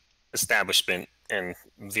current establishment and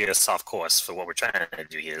veer a soft course for what we're trying to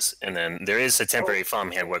do here. And then there is a temporary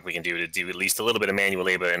farmhand work we can do to do at least a little bit of manual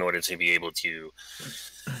labor in order to be able to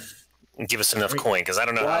give us enough coin. Because I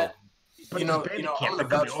don't know how. I'm gonna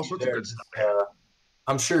vouch for you there.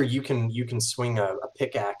 I'm sure you can swing a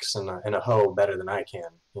pickaxe and a hoe better than I can.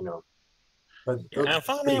 But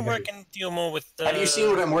farmhand work can deal more with. Have you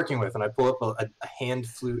seen what I'm working with? And I pull up a hand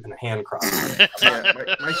flute and a hand cross.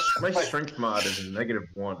 my strength mod is a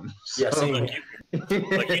 -1. So. Yeah, same.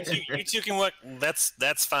 You two can work.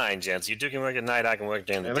 That's fine, gents. You two can work at night. I can work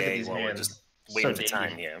during the day while we're just waiting for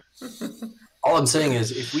time here. All I'm saying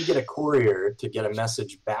is, if we get a courier to get a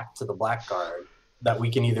message back to the Blackguard, that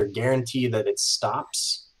we can either guarantee that it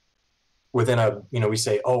stops within we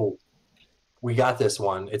say, oh, we got this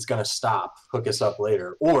one, it's going to stop, hook us up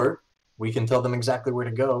later. Or we can tell them exactly where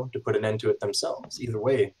to go to put an end to it themselves. Either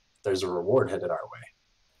way, there's a reward headed our way.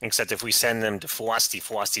 Except if we send them to Frosty,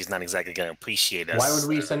 Frosty's not exactly going to appreciate us. Why would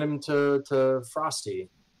we send him to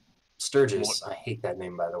Frosty? Sturgis. I hate that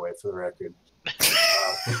name, by the way, for the record.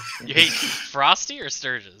 You hate Frosty or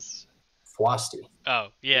Sturgis? Frosty. Oh,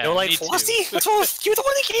 yeah. You don't like Frosty? What's wrong with you're the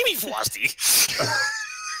one that gave me Frosty.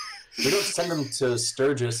 We don't send them to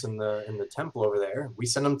Sturgis in the temple over there. We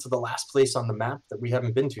send them to the last place on the map that we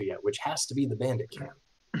haven't been to yet, which has to be the bandit camp.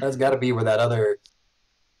 That's got to be where that other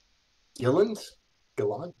Gilland?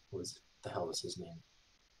 What the hell was his name?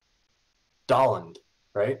 Dolland,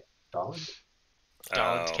 right? Dolland?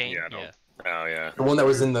 Dolland Kane? Yeah. Oh, yeah. The one that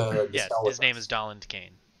was in the yeah, his name is Dolland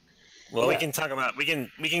Kane. Well, we can talk about we can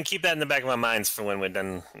keep that in the back of our minds for when we're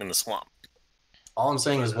done in the swamp. All I'm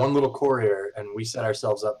saying is one little courier, and we set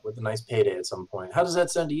ourselves up with a nice payday at some point. How does that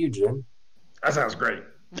sound to you, Jim? That sounds great.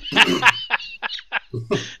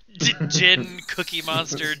 Gin, Cookie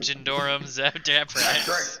Monster, Gindorum,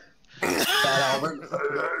 Zapdaprax.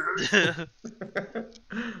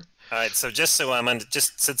 All right, so just so I'm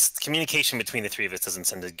since communication between the three of us doesn't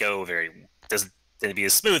tend to go doesn't be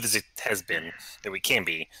as smooth as it has been, that we can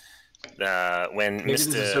be. When Maybe there's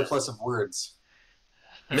a surplus of words.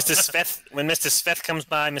 When Mr. Sveth comes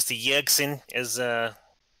by, Mr. Yergson, as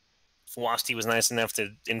Fwosty was nice enough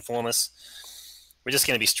to inform us, we're just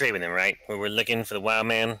going to be straight with him, right? We're looking for the wild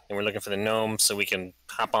man, and we're looking for the gnome, so we can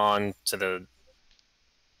hop on to the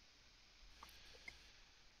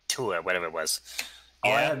tour, whatever it was.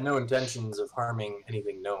 Yeah? I have no intentions of harming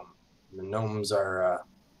anything gnome. The gnomes are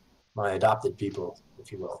my adopted people,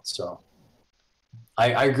 if you will, so...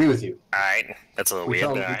 I agree with you. All right, that's a little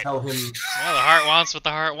weird. We tell him. Well, the heart wants what the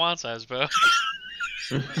heart wants, I suppose.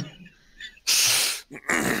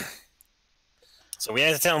 So we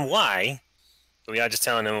have to tell him why. But we are just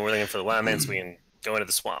telling him we're looking for the wild man so we can go into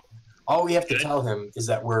the swamp. All we have to tell him is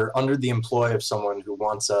that we're under the employ of someone who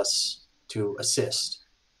wants us to assist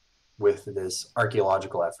with this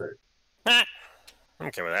archaeological effort. I'm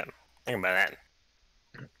okay with that. Think about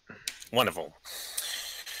that. Wonderful.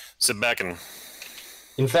 Sit back and...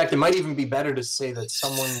 In fact, it might even be better to say that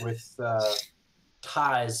someone with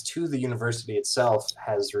ties to the university itself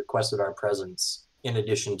has requested our presence in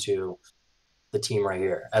addition to the team right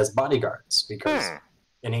here as bodyguards, because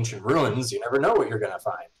in ancient ruins, you never know what you're going to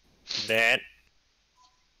find.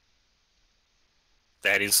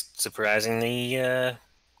 That is surprisingly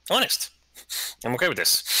honest. I'm okay with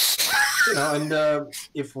this. And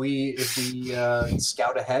if we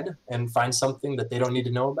scout ahead and find something that they don't need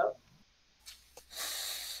to know about,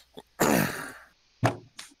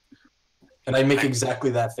 and I make exactly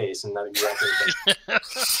that face and not exactly that.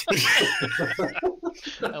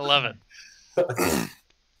 I love it.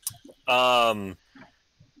 I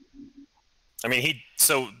mean,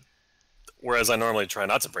 whereas I normally try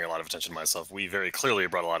not to bring a lot of attention to myself, we very clearly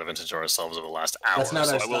brought a lot of attention to ourselves over the last hour. That's not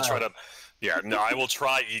so our I will style. try to. Yeah, no, I will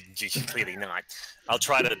try. Clearly not. I'll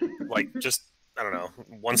try to just I don't know,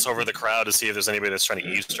 once over the crowd to see if there's anybody that's trying to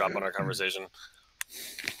eavesdrop on our conversation.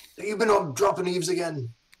 You've been dropping eaves again.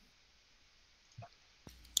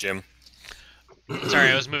 Jim. Sorry,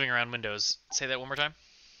 I was moving around windows. Say that one more time.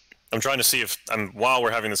 I'm trying to see if while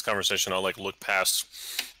we're having this conversation, I'll look past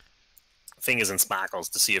Fingers and Sparkles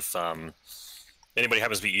to see if anybody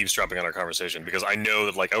happens to be eavesdropping on our conversation, because I know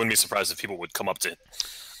that I wouldn't be surprised if people would come up to.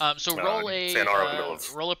 So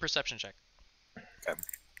roll a perception check. Okay.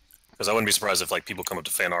 Because I wouldn't be surprised if people come up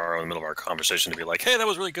to Fanaro in the middle of our conversation to be like, "Hey, that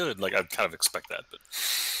was really good." I'd kind of expect that, but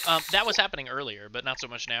that was happening earlier, but not so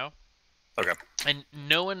much now. Okay. And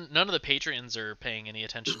none of the patrons are paying any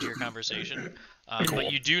attention to your conversation.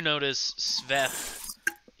 But you do notice Sveth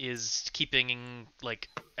is keeping, like,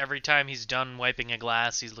 every time he's done wiping a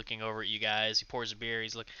glass, he's looking over at you guys. He pours a beer.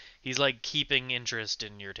 He's like keeping interest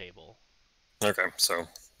in your table. Okay, so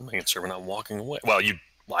making sure we're not walking away. Well,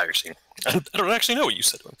 actually, I don't actually know what you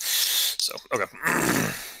said to him. So, okay.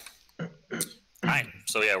 Alright,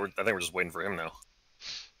 so yeah, I think we're just waiting for him now.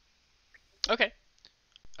 Okay.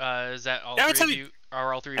 Is that all Did I three tell of you- you?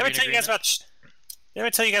 Are all three of Did I you in tell you guys agreement? Did I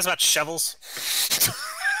tell you guys about shovels?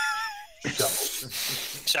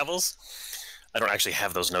 Shovels. Shovels? I don't actually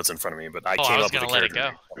have those notes in front of me, but I Oh, came I was up with a gonna let it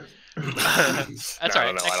character. go. No, That's alright.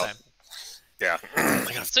 no, Next I don't. time. Yeah.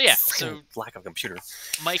 I got a So yeah, freaking lack of computer.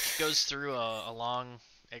 Mike goes through a long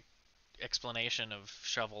explanation of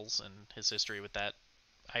shovels and his history with that,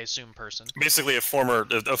 I assume, person. Basically, a former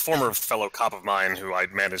fellow cop of mine who I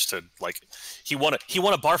managed to he won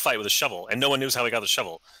a bar fight with a shovel, and no one knew how he got the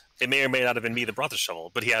shovel. It may or may not have been me that brought the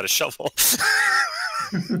shovel, but he had a shovel,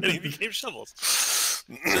 and he became shovels. So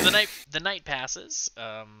the night passes.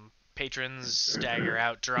 Patrons stagger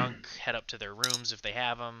out drunk, head up to their rooms if they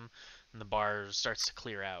have them, and the bar starts to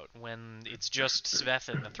clear out. When it's just Sveth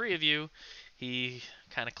and the three of you, he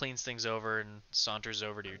kind of cleans things over and saunters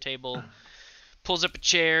over to your table, pulls up a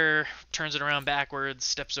chair, turns it around backwards,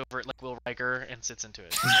 steps over it like Will Riker, and sits into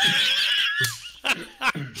it.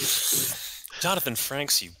 Jonathan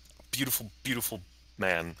Franks, you beautiful, beautiful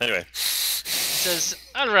man. Anyway. He says,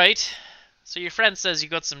 "All right, so your friend says you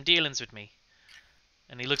got some dealings with me."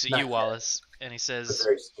 And he looks at Not you, yet. Wallace, and he But says,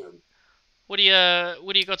 very soon. what do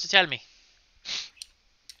you got to tell me?"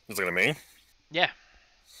 He's looking at me. Yeah.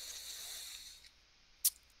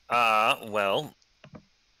 Well,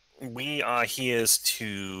 we are here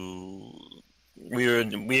through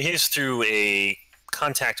a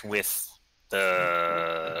contact with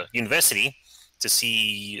the university to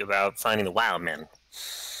see about finding the wild men,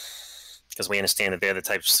 because we understand that they're the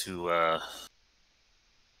types who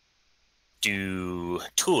do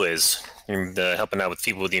tours and helping out with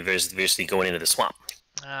people with the university going into the swamp.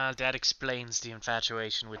 That explains the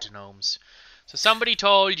infatuation with the gnomes. So somebody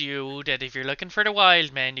told you that if you're looking for the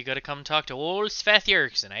wild men, you gotta come talk to old Sveth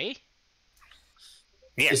Yerkson, eh?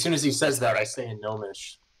 Yeah. As soon as he says that, I say in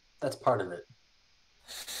Gnomish, that's part of it.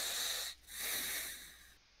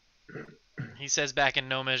 He says back in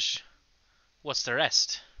Gnomish, what's the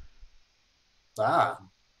rest? Ah.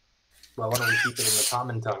 Well, why don't we keep it in the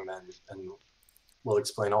common tongue then, and we'll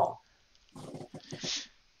explain all. Yeah,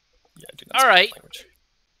 I do not All speak right. the language.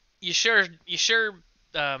 You sure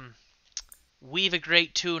weave a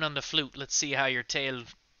great tune on the flute. Let's see how your tale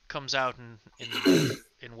comes out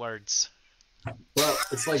in words. Well,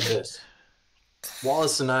 it's like this.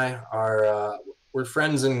 Wallace and I are we're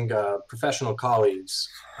friends and professional colleagues.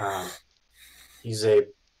 He's a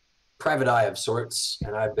private eye of sorts,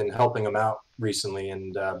 and I've been helping him out recently.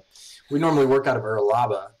 And we normally work out of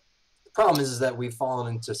Uralaba. The problem is that we've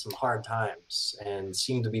fallen into some hard times and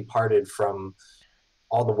seem to be parted from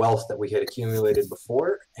all the wealth that we had accumulated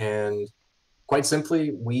before. And quite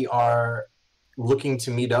simply, we are looking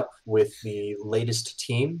to meet up with the latest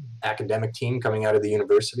team, academic team coming out of the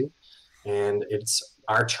university. And it's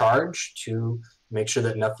our charge to make sure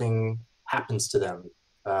that nothing happens to them,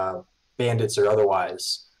 bandits or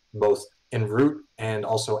otherwise, both en route and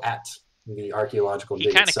also at the archaeological dig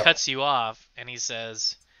He kind of itself. cuts you off, and he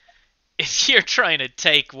says, "If you're trying to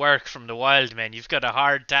take work from the wild men, you've got a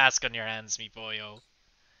hard task on your hands, me boyo."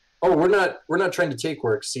 Oh, we're not trying to take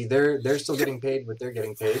work. See, they're still getting paid what they're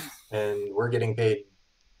getting paid, and we're getting paid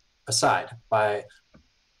aside by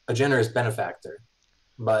a generous benefactor.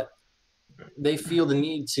 But they feel the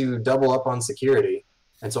need to double up on security,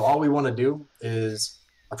 and so all we want to do is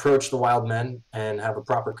approach the wild men and have a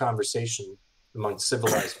proper conversation amongst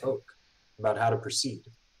civilized folk about how to proceed.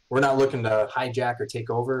 We're not looking to hijack or take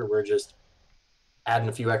over. We're just adding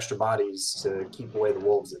a few extra bodies to keep away the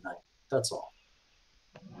wolves at night. That's all.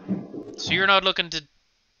 So you're not looking to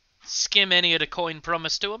skim any of the coin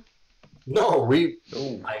promised to him? No,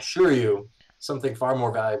 Oh, I assure you, something far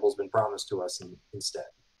more valuable has been promised to us instead.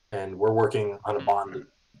 And we're working on a bond.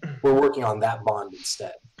 We're working on that bond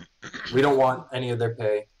instead. We don't want any of their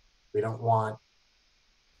pay. We don't want...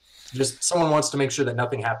 Just someone wants to make sure that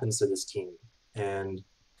nothing happens to this team. And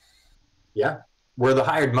yeah, we're the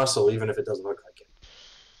hired muscle, even if it doesn't look like it.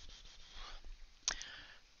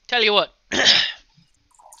 Tell you what,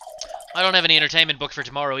 I don't have any entertainment booked for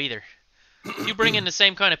tomorrow either. If you bring in the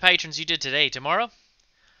same kind of patrons you did today, tomorrow,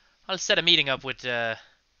 I'll set a meeting up with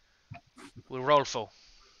Rolfo.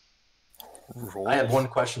 I have one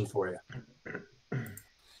question for you.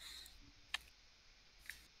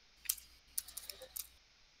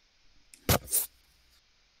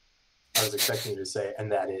 I was expecting you to say,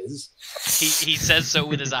 and that is. He says so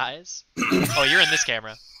with his eyes. Oh, you're in this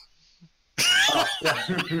camera. Oh,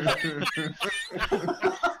 yeah.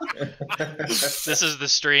 This is the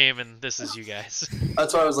stream, and this is you guys.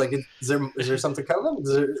 That's why I was like, is there something coming?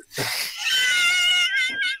 For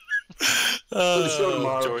the show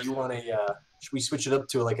tomorrow, George. do you want should we switch it up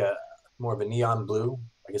to like a more of a neon blue?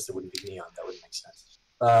 I guess it wouldn't be neon. That wouldn't make sense.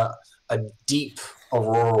 A deep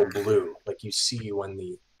auroral blue, like you see when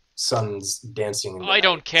the sun's dancing. In the I night.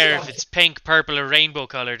 don't care if it's pink, purple, or rainbow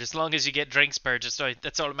colored, as long as you get drinks purchased.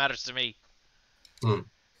 That's all that matters to me.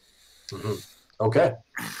 Mm-hmm. Okay.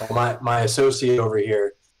 Well, my associate over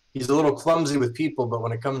here, he's a little clumsy with people, but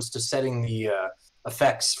when it comes to setting the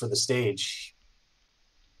effects for the stage,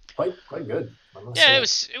 quite good. Yeah,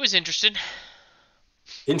 it was interesting.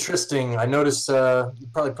 Interesting. I noticed you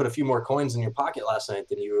probably put a few more coins in your pocket last night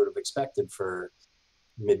than you would have expected for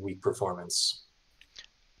midweek performance.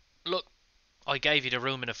 Look, I gave you the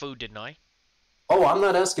room and the food, didn't I? Oh, I'm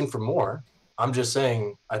not asking for more. I'm just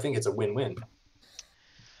saying I think it's a win-win.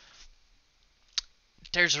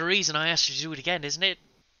 There's a reason I asked you to do it again, isn't it?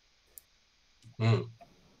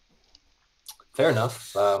 Fair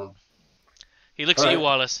enough. He looks at you,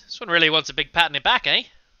 Wallace. This one really wants a big pat in the back, eh?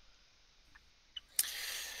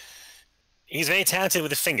 He's very talented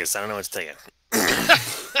with his fingers. I don't know what to tell you.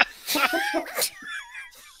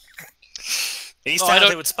 He's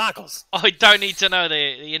talented with sparkles. I don't need to know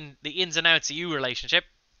the ins and outs of you relationship.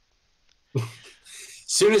 As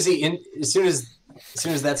soon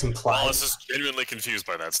as that's implied, Wallace is genuinely confused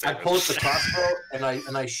by that I statement. pull up the crossbow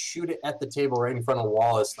and I shoot it at the table right in front of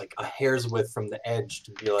Wallace, like a hair's width from the edge,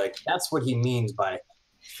 to be like, that's what he means by,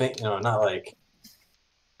 not like.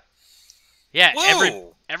 Yeah,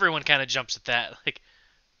 Whoa! everyone kind of jumps at that. Like,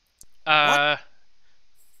 What?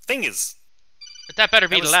 Fingers. that better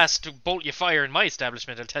be the last bolt you fire in my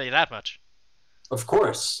establishment. I'll tell you that much. Of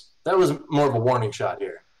course, that was more of a warning shot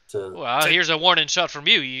here. Well, here's a warning shot from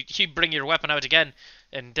you. You bring your weapon out again,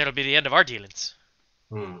 and that'll be the end of our dealings.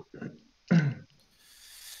 The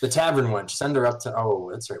tavern wench, send her up to. Oh,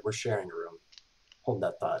 that's right. We're sharing a room. Hold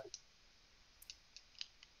that thought.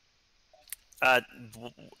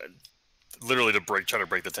 Literally to try to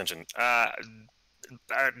break the tension.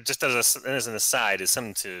 Just as an aside, is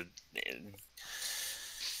something to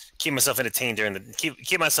keep myself entertained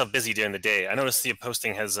keep myself busy during the day. I noticed the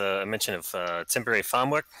posting has a mention of temporary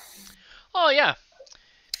farm work. Oh yeah,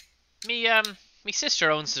 me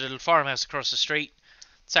sister owns the little farmhouse across the street.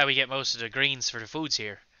 That's how we get most of the greens for the foods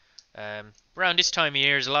here. Around this time of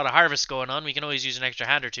year, there's a lot of harvest going on. We can always use an extra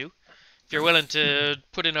hand or two. If you're willing to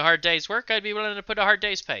put in a hard day's work, I'd be willing to put a hard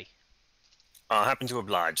day's pay. I'll happen to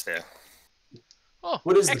oblige there. Oh,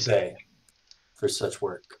 what is excellent. the pay for such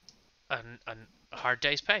work? A hard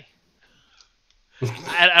day's pay.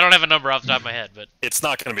 I don't have a number off the top of my head, but it's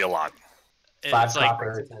not going to be a lot. 5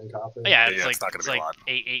 copper, 10 copper. Yeah, it's not going to be a lot.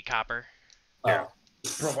 8 copper. Yeah.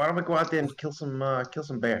 Bro, why don't we go out there and kill some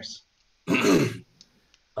bears? I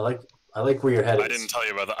like where you're headed. I didn't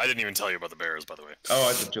even tell you about the bears, by the way. Oh,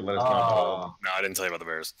 I thought you let us know about all of No, I didn't tell you about the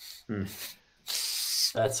bears.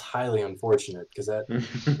 That's highly unfortunate because that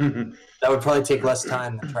would probably take less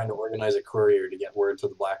time than trying to organize a courier to get word to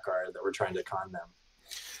the Blackguard that we're trying to con them.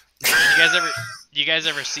 You guys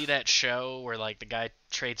ever see that show where like the guy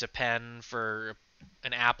trades a pen for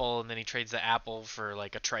an apple, and then he trades the apple for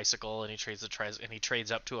like a tricycle, and he trades and he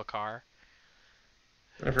trades up to a car?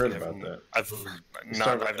 I've heard about that. I've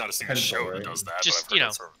not seen a show that does that. Just, but I've heard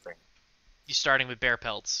that sort of thing. You're starting with bear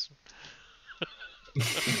pelts.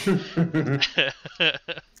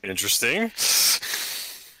 Interesting.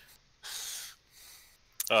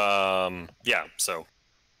 Yeah. So.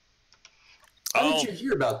 How did you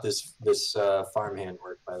hear about this farmhand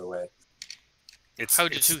work, by the way? How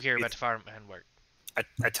did you hear about the farmhand work?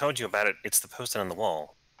 I told you about it. It's the posting on the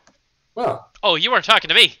wall. Well. Oh, you weren't talking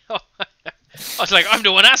to me. Oh, I was like, I'm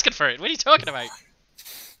the one asking for it. What are you talking about?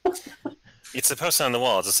 It's the post on the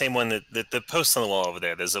wall. It's the same one that the posts on the wall over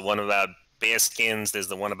there. There's the one about bear skins. There's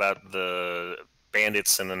the one about the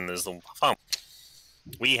bandits, and then there's the farm.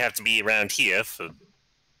 We have to be around here for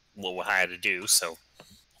what we're hired to do. So,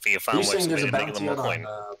 for your farm, you're saying there's a make a bounty little more on coin.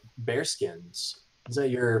 bear skins. Is that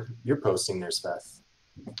you're posting there, Seth?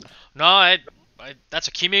 No, that's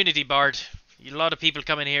a community bard. A lot of people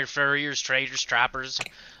come in here, furriers, traders, trappers,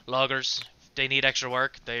 loggers. If they need extra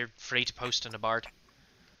work, they're free to post in the bard.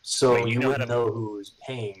 So Wait, you wouldn't know who's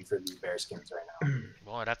paying for these bear skins right now.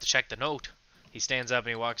 Well, I'd have to check the note. He stands up and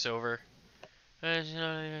he walks over.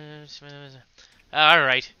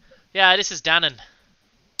 Alright. Yeah, this is Dannon.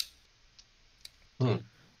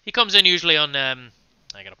 He comes in usually on,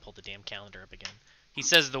 I gotta pull the damn calendar up again. He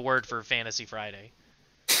says the word for Fantasy Friday.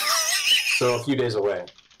 So a few days away.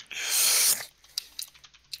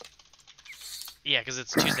 Yeah, because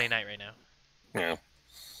it's Tuesday night right now. Yeah.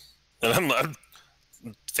 And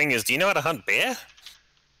thing is, do you know how to hunt bear?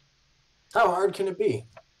 How hard can it be?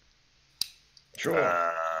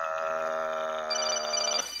 Sure.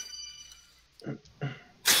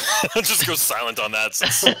 Just go silent on that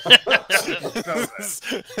since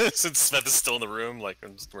Smith is still in the room. Like,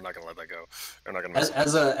 we're not gonna let that go. We're not gonna.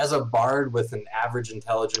 As a bard with an average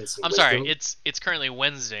intelligence. And I'm sorry. It's currently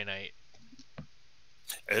Wednesday night.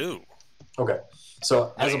 Oh. Okay.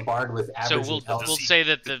 So as a bard with average So intelligence. we'll say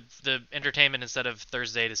that the entertainment instead of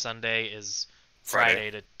Thursday to Sunday is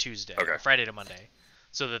Friday to Tuesday. Okay. Or Friday to Monday.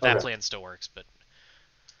 So that plan still works, but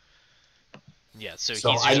yeah. So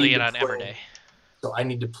he's usually in on every day. So I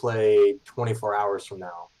need to play 24 hours from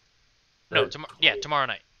now. No, tomorrow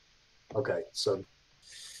night. Okay, so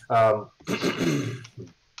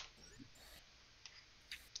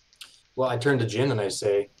well, I turn to Jin and I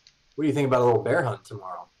say, what do you think about a little bear hunt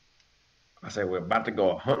tomorrow? I say we're about to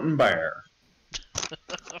go hunting bear.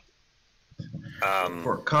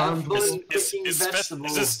 For is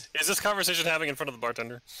this conversation happening in front of the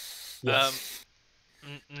bartender? Yes.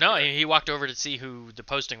 No, he walked over to see who the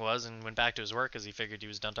posting was and went back to his work because he figured he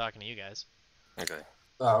was done talking to you guys. Okay.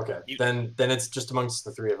 Oh, okay. Then it's just amongst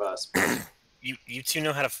the three of us. You two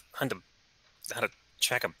know how to how to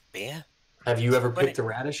track a bear? Have you ever picked a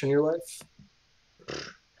radish in your life?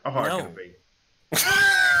 How hard can it be?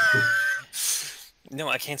 No,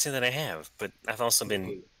 I can't say that I have, but I've also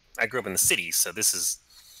been. I grew up in the city, so this is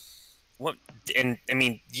what. And I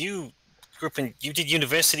mean, you did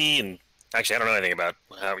university, and actually, I don't know anything about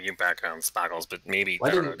how your background sparkles, but maybe.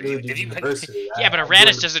 Well, I didn't really do university. Yeah, but a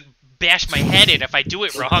radish doesn't bash my head in if I do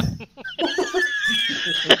it wrong.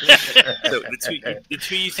 So the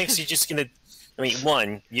two you think you're just gonna. I mean,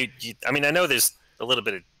 one, I mean, I know there's a little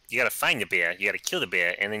bit of. You gotta find the bear, you gotta kill the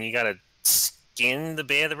bear, and then you gotta skin the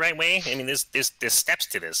bear the right way. I mean, there's steps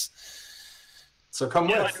to this. So come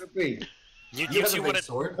with. You have two a want big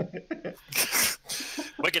sword?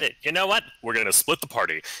 Look at it. You know what? We're gonna split the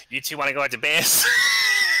party. You two want to go out to bears?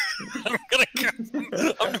 I'm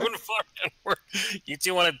doing farmhand work. You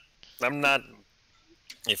two want to? I'm not.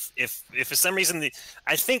 If for some reason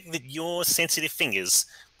I think that your sensitive fingers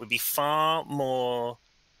would be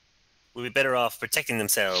better off protecting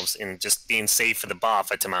themselves and just being safe for the bar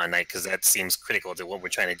for tomorrow night, because that seems critical to what we're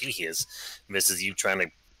trying to do here, versus you trying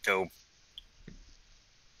to go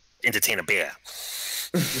entertain a bear.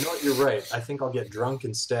 You know what? You're right. I think I'll get drunk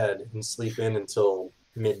instead and sleep in until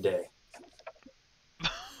midday.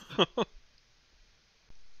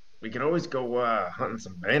 We can always go hunting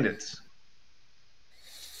some bandits.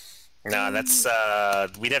 No, that's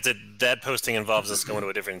we'd have to. That posting involves us going to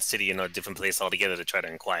a different city and a different place altogether to try to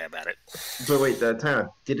inquire about it. But wait, time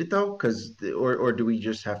out. Did it though? Or do we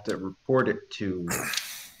just have to report it to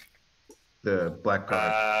the Black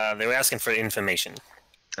Guard? They were asking for information.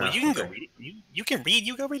 Well, you can go read it. You can read.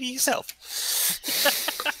 You go read it yourself.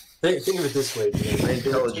 Think of it this way, Jim. My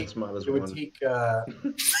intelligence model is It would one. take about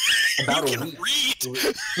a week.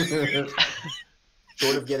 Read.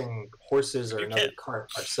 Short of getting horses or another cart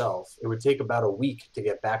ourselves, it would take about a week to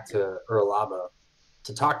get back to Urlaba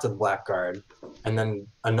to talk to the Black Guard, and then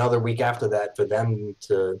another week after that for them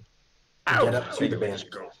to get up to the bandits.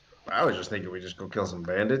 I was just thinking we just go kill some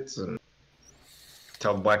bandits and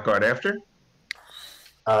tell the Black Guard after.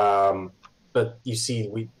 But you see,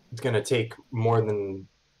 it's going to take more than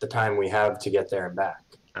the time we have to get there and back.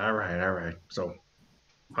 All right. So,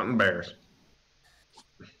 hunting bears.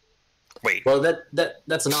 Wait. Well,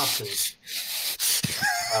 that's an option.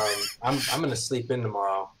 I'm going to sleep in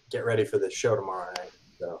tomorrow. Get ready for the show tomorrow night.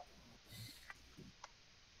 So.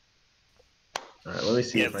 All right, let me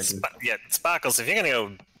see if I can. Sparkles. If you're gonna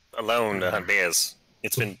go alone to hunt bears,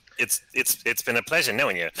 it's been a pleasure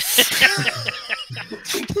knowing you.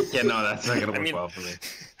 Yeah, no, that's not gonna work well for me.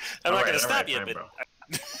 I'm not gonna stop you, but.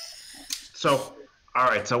 So, all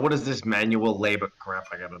right. So, what is this manual labor crap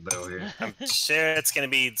I gotta do here? I'm sure it's going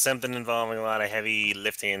to be something involving a lot of heavy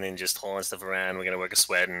lifting and just hauling stuff around. We're going to work a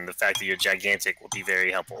sweat, and the fact that you're gigantic will be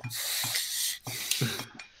very helpful.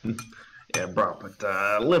 Yeah, bro, but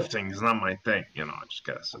lifting is not my thing. You know, I just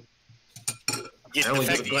gotta. I only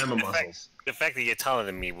do the glamour muscles. The fact that you're taller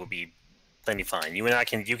than me will be plenty fine. You and I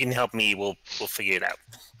you can help me. We'll figure it out.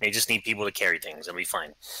 I just need people to carry things. It'll be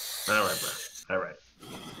fine. All right, bro. All right.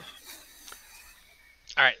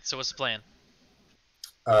 All right. So what's the plan?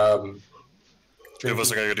 Two of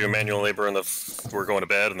us are going to do manual labor, and we're going to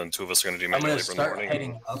bed, and then two of us are going to do manual labor in the morning. I'm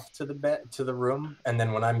going to start heading up to the room, and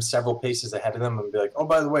then when I'm several paces ahead of them, I'm going to be like, "Oh,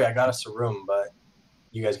 by the way, I got us a room, but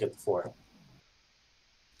you guys get the floor.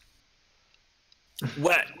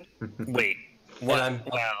 What? Wait. What? And I'm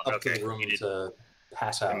Wow. up Okay. to the room He did, to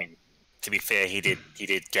pass out. I mean, to be fair, he did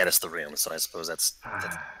get us the room, so I suppose that's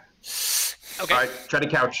Okay. All right, try to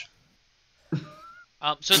couch.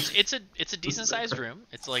 So it's a decent sized room.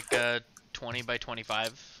 It's like 20 by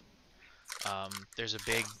 25. There's a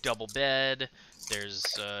big double bed. There's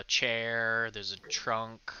a chair. There's a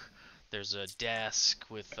trunk. There's a desk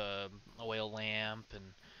with a oil lamp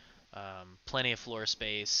and plenty of floor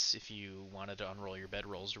space if you wanted to unroll your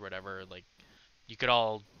bedrolls or whatever. Like, you could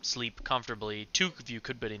all sleep comfortably. Two of you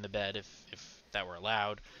could be in the bed if that were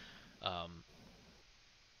allowed.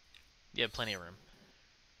 You have plenty of room.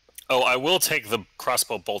 Oh, I will take the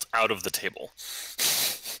crossbow bolt out of the table.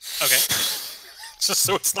 Okay. Just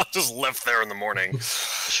so it's not just left there in the morning.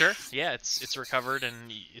 Sure. Yeah, it's recovered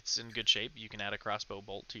and it's in good shape. You can add a crossbow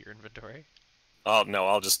bolt to your inventory. Oh no,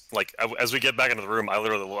 I'll just as we get back into the room,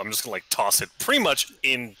 I'm just gonna toss it pretty much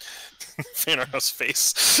in Fanar's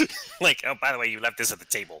face. Like, oh, by the way, you left this at the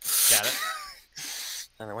table. Got it.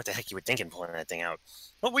 I don't know what the heck you were thinking pulling that thing out.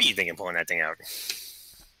 What were you thinking pulling that thing out?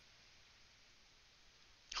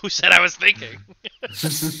 Who said I was thinking?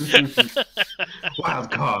 Wild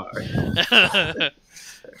card.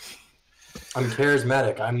 I'm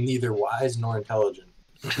charismatic. I'm neither wise nor intelligent.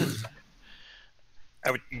 I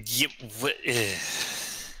would.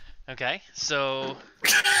 Okay, so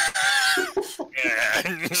Yeah,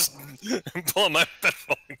 just pull out my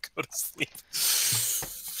bedroll and go to sleep.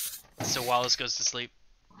 Wallace goes to sleep.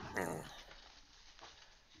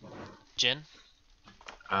 Jin?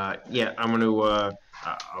 Yeah, I'm gonna.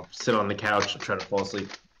 I'll sit on the couch and try to fall asleep.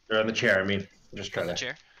 Or on the chair, I mean. Just try In the to.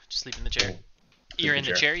 chair? Just sleep in the chair. Yeah, You're in in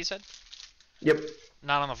the the chair. chair, you said? Yep.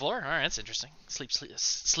 Not on the floor? Alright, that's interesting. Sleep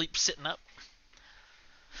sitting up.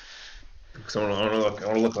 So I want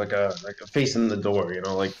to look like a facing the door, you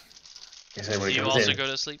know, like. I said when Do he you comes also in. go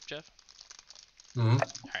to sleep, Jeff? Mm-hmm.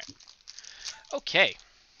 Okay.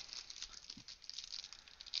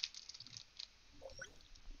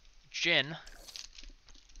 Jin,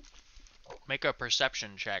 make a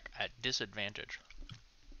perception check at disadvantage.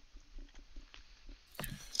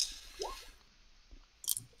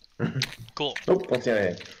 Cool. Oh, don't see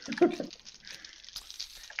anything.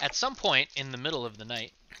 At some point in the middle of the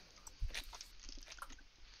night,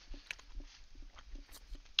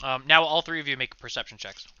 now all three of you make perception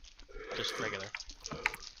checks. Just regular.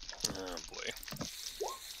 Oh boy.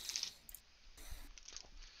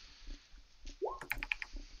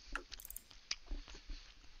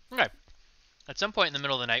 Okay. At some point in the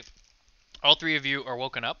middle of the night, all three of you are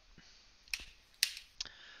woken up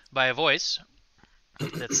by a voice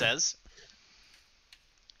that says,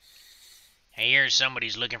 "I hear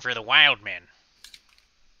somebody's looking for the wild man."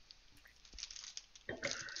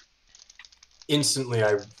 Instantly,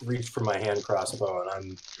 I reach for my hand crossbow and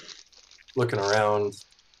I'm looking around.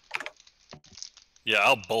 Yeah,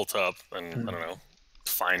 I'll bolt up and I don't know,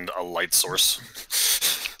 find a light source.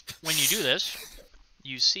 When you do this,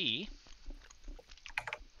 you see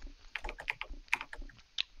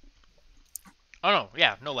oh no,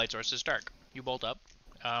 yeah, no light source. It's dark. You bolt up.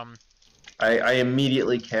 I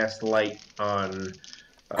immediately cast light on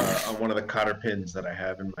one of the cotter pins that I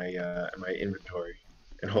have in my inventory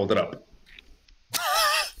and hold it up.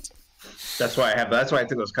 That's why I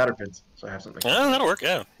took those cotter pins, so I have something. Yeah, that'll work.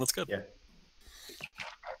 Yeah, that's good. Yeah.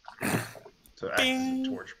 So it acts as a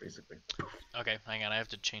torch, basically. Okay, hang on. I have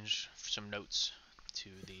to change some notes to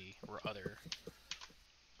the other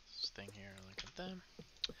thing here. Look at them.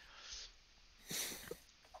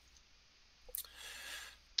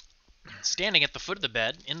 Standing at the foot of the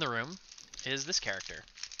bed in the room is this character.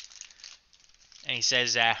 And he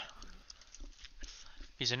says,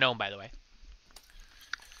 he's a gnome, by the way.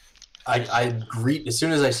 I greet as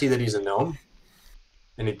soon as I see that he's a gnome,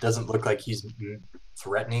 and it doesn't look like he's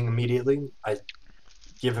threatening immediately. I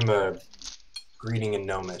give him a greeting in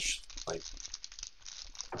gnomish, like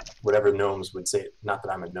whatever gnomes would say. Not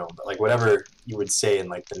that I'm a gnome, but like whatever you would say in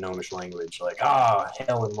like the gnomish language, like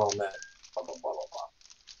hail and well met, blah blah blah blah blah.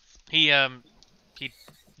 He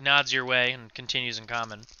nods your way and continues in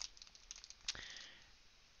common.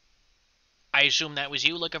 I assume that was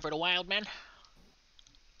you looking for the wild man?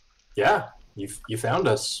 Yeah, you found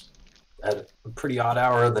us at a pretty odd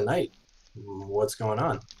hour of the night. What's going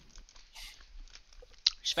on?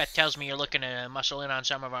 Spec tells me you're looking to muscle in on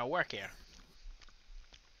some of our work here.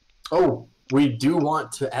 Oh, we do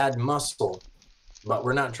want to add muscle, but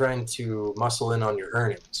we're not trying to muscle in on your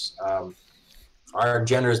earnings. Our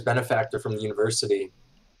generous benefactor from the university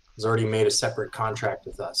has already made a separate contract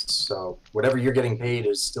with us, so whatever you're getting paid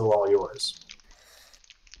is still all yours.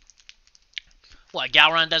 What,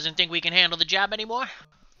 Galron doesn't think we can handle the job anymore?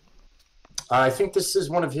 I think this is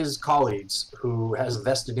one of his colleagues who has a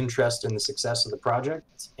vested interest in the success of the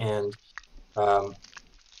project. And,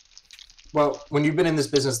 well, when you've been in this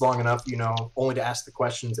business long enough, you know only to ask the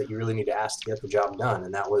questions that you really need to ask to get the job done.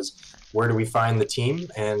 And that was, where do we find the team,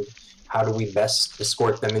 and how do we best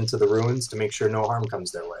escort them into the ruins to make sure no harm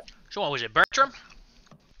comes their way? So what was it, Bertram?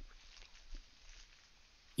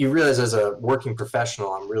 You realize, as a working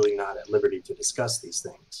professional, I'm really not at liberty to discuss these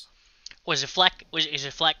things. Was it Fleck? Is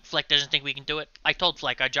it Fleck? Fleck doesn't think we can do it. I told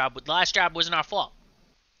Fleck the last job wasn't our fault.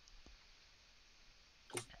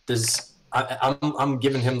 I'm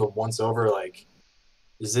giving him the once over. Like,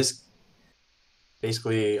 is this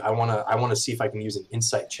basically? I wanna see if I can use an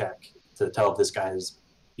insight check to tell if this guy is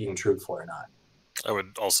being truthful or not. I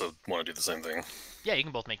would also want to do the same thing. Yeah, you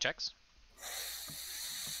can both make checks.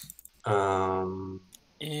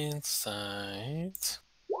 Insight.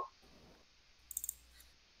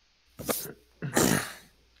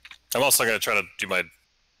 I'm also going to try to do my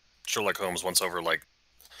Sherlock Holmes once over, like,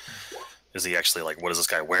 is he actually, like, what is this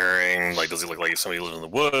guy wearing? Like, does he look like somebody who lives in the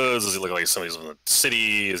woods? Does he look like somebody who lives in the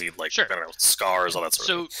city? Is he, like, sure. I don't know, scars, all that sort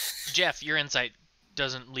of thing? So, Jeff, your insight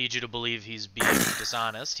doesn't lead you to believe he's being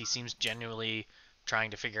dishonest. He seems genuinely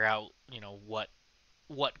trying to figure out, you know, what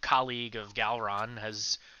colleague of Galron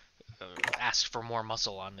has asked for more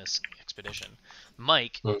muscle on this expedition.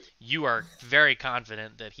 Mike, you are very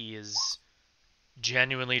confident that he is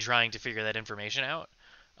genuinely trying to figure that information out.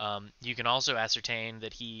 You can also ascertain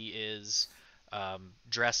that he is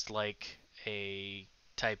dressed like a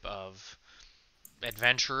type of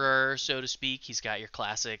adventurer, so to speak. He's got your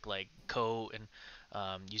classic like coat, and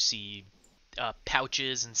you see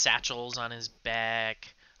pouches and satchels on his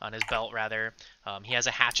back, on his belt rather. He has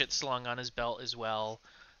a hatchet slung on his belt as well.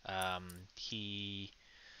 He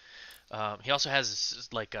also has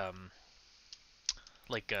like a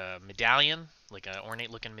medallion, like an ornate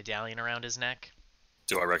looking medallion around his neck.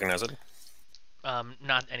 Do I recognize it?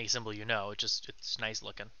 Not any symbol you know. It's nice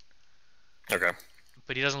looking. Okay.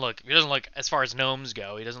 But he doesn't look, as far as gnomes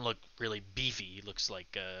go, he doesn't look really beefy. He looks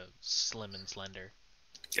like slim and slender.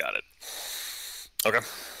 Got it. Okay.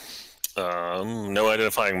 No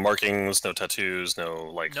identifying markings, no tattoos,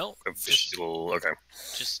 no like official. Okay.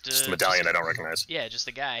 Just a medallion I don't recognize. Yeah, just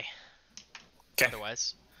the guy. Okay.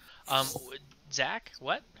 Otherwise, Zach,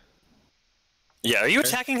 what? Yeah, are you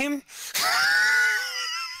attacking him?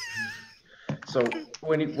 So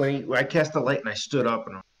when I cast the light and I stood up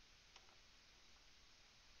and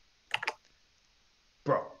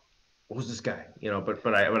bro, who's this guy? You know, but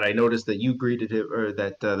I noticed that you greeted him, or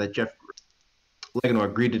that Jeff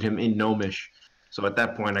Leganor greeted him in Gnomish. So at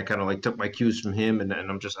that point, I kind of like took my cues from him, and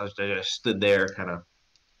I just stood there, kind of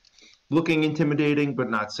looking intimidating, but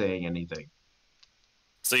not saying anything.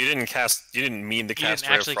 So you didn't mean to cast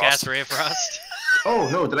Ray of Frost? You didn't actually cast Ray of Frost? Oh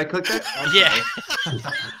no! Did I click that? Yeah.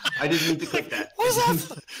 I didn't mean to click that. What was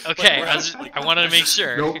that? Okay, I wanted to make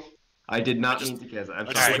sure. Nope. I did not mean to cast it.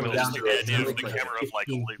 I'm sorry. Like, just the idea of the camera of like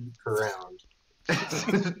around.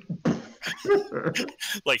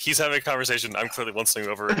 Like he's having a conversation, I'm clearly one swing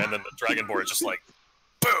over, and then the dragon board just like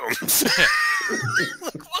boom.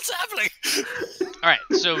 What's happening? All right,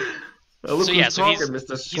 so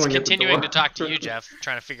he's continuing to talk to you, Jeff,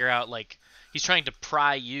 trying to figure out like he's trying to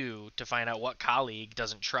pry you to find out what colleague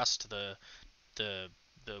doesn't trust the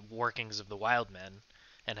workings of the wild men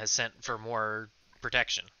and has sent for more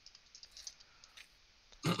protection.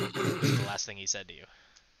 This is the last thing he said to you.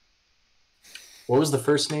 What was the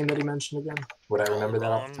first name that he mentioned again? Would I remember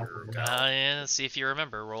that off the top of my head? Yeah, see if you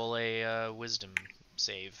remember. Roll a wisdom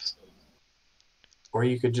save. Or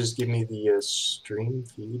you could just give me the stream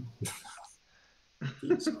feed.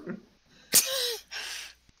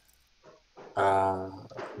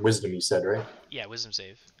 Wisdom, you said, right? Yeah, wisdom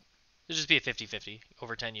save. It'll just be a 50-50.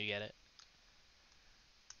 Over 10, you get it.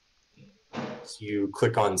 So you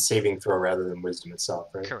click on saving throw rather than wisdom itself,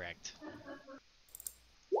 right? Correct.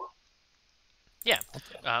 Yeah.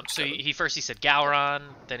 So he said Galron,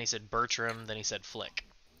 then he said Bertram, then he said Flick.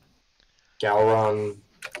 Galron.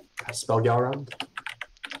 I spell Galron?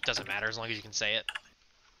 Doesn't matter as long as you can say it.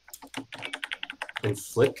 And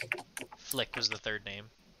Flick? Flick was the third name.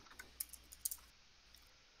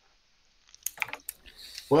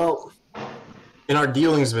 Well, in our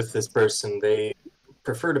dealings with this person, they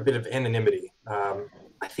preferred a bit of anonymity.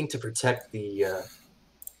 I think to protect the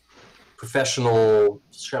professional,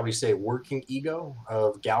 shall we say, working ego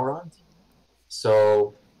of Galron.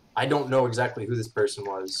 So I don't know exactly who this person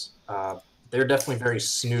was. They're definitely very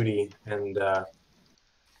snooty and,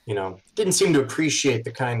 you know, didn't seem to appreciate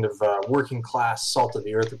the kind of working class, salt of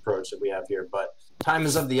the earth approach that we have here. But time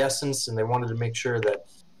is of the essence, and they wanted to make sure that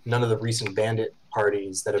none of the recent bandit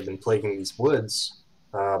parties that have been plaguing these woods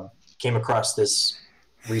came across this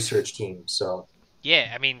research team. So,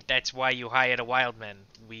 Yeah, I mean, that's why you hired a wildman.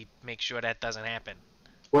 We make sure that doesn't happen.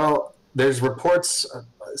 well, there's reports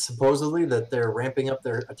supposedly that they're ramping up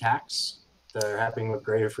their attacks. They're happening with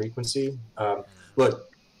greater frequency. Look,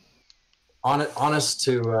 honest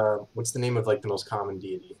to what's the name of like the most common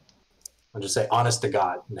deity? I'll just say honest to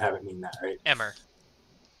God and have it mean that, right? Emmer.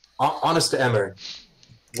 Honest to Emmer.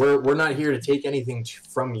 We're not here to take anything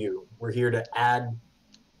from you. We're here to add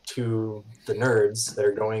to the nerds that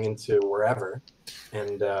are going into wherever,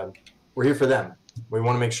 and we're here for them. We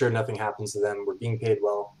want to make sure nothing happens to them. We're being paid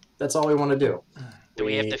well. That's all we want to do. Do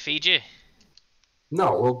we have to feed you?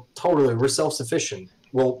 No, we're self-sufficient.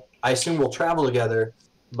 I assume we'll travel together,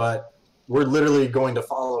 but we're literally going to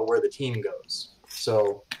follow where the team goes.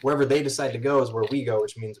 So wherever they decide to go is where we go,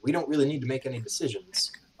 which means we don't really need to make any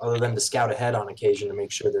decisions other than to scout ahead on occasion to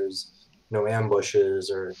make sure there's no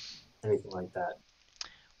ambushes or anything like that.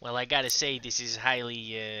 Well, I gotta say, this is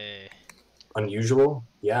highly, Unusual?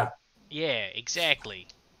 Yeah. Yeah, exactly.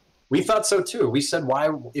 We thought so too. We said, why,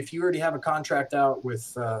 if you already have a contract out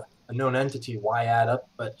with a known entity, why add up?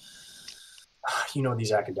 But you know,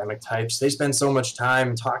 these academic types, they spend so much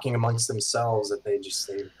time talking amongst themselves that they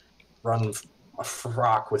run a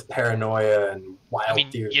frock with paranoia and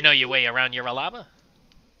wild theories. You know your way around Uralaba?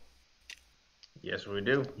 Yes, we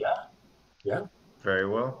do. Yeah. Very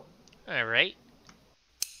well. All right.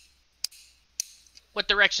 What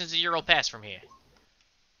directions does Ural pass from here?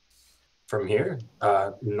 From here,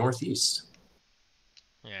 northeast.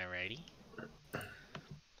 Alrighty.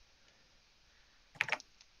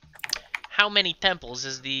 How many temples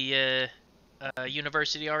has the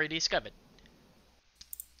university already discovered?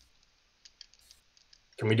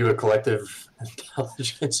 Can we do a collective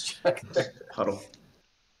intelligence check there? Huddle.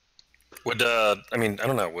 Would I mean, I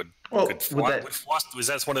don't know. Would Flost, was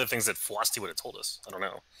that one of the things that Flosty would have told us? I don't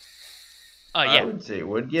know. Oh, yeah. I would say it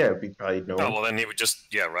would. Yeah, it'd be probably no. Oh, well, then he would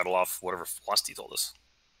just rattle off whatever Flosty told us.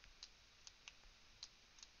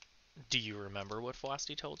 Do you remember what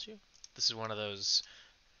Flosty told you? This is one of those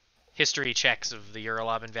history checks of the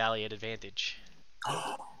Uralaban Valley at advantage.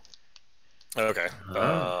 Okay.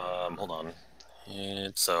 Hold on.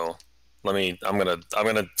 So I'm gonna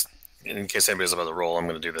in case anybody's about to roll, I'm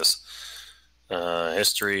gonna do this.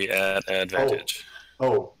 History at advantage.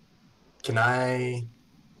 Oh, can I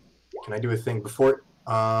do a thing before?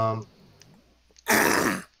 So I'll.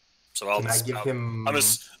 Can I give him? I'm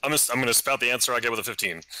gonna spout the answer I get with a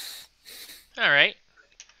 15. All right.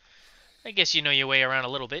 I guess you know your way around a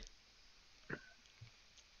little bit.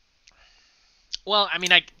 Well, I mean,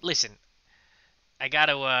 listen. I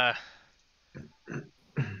gotta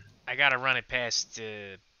run it past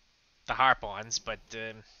the Harp-ons, but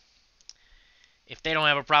if they don't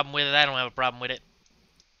have a problem with it, I don't have a problem with it.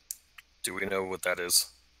 Do we know what that is?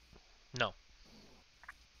 No.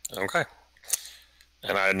 Okay.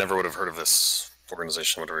 And I never would have heard of this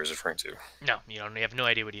organization, whatever he's referring to. No, you have no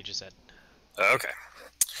idea what you just said. Okay.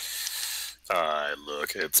 I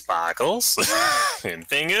look at sparkles and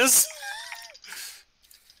fingers.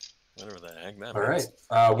 Whatever the heck that All means.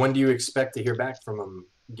 right. When do you expect to hear back from him,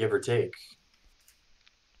 give or take?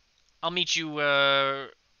 I'll meet you.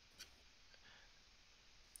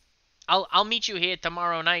 I'll meet you here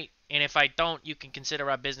tomorrow night, and if I don't, you can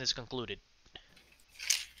consider our business concluded.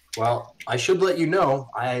 Well, I should let you know.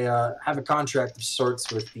 I have a contract of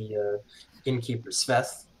sorts with the innkeeper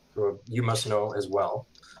Sveth, who you must know as well.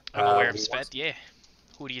 I'm aware of Svet, yeah.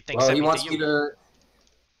 Who do you think Well, sent he me wants to me you? to.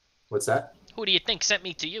 What's that? Who do you think sent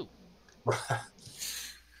me to you?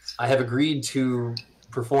 I have agreed to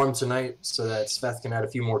perform tonight so that Sveth can add a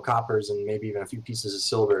few more coppers and maybe even a few pieces of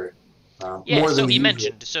silver. Yeah, more so than he the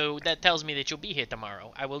mentioned. So that tells me that you'll be here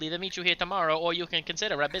tomorrow. I will either meet you here tomorrow, or you can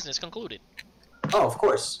consider our business concluded. Oh, of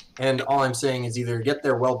course. And all I'm saying is either get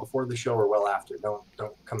there well before the show or well after. Don't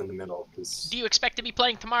come in the middle. Do you expect to be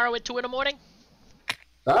playing tomorrow at 2 in the morning?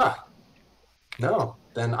 No.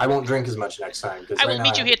 Then I won't drink as much next time. I will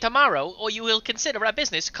meet you here tomorrow, or you will consider our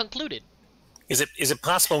business concluded. Is it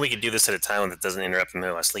possible we could do this at a time that doesn't interrupt the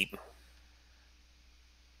middle of our sleep?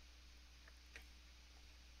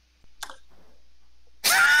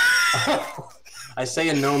 I say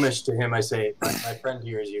in Gnomish to him, I say, my friend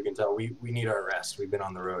here, as you can tell, we need our rest. We've been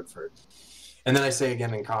on the road for... And then I say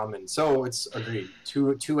again in common, so it's agreed,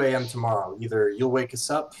 2 a.m. tomorrow. Either you'll wake us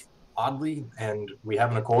up, oddly, and we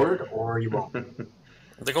have an accord, or you won't.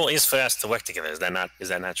 The goal is for us to work together. Is that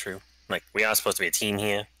not true? Like, we are supposed to be a team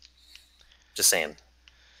here. Just saying.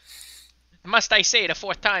 Must I say it a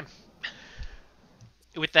fourth time?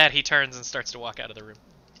 With that, he turns and starts to walk out of the room.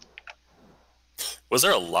 Was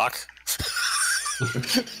there a lock?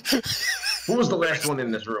 Who was the last one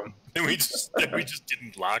in this room? And we just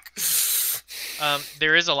didn't lock.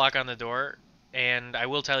 There is a lock on the door, and I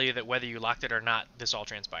will tell you that whether you locked it or not, this all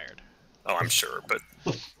transpired. Oh, I'm sure, but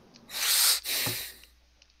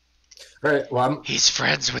All right. Well, He's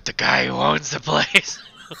friends with the guy who owns the place.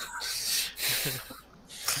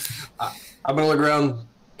 I'm gonna look around,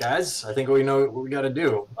 guys. I think we know what we got to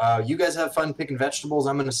do. You guys have fun picking vegetables.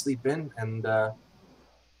 I'm gonna sleep in, and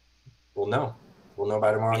we'll know. We'll know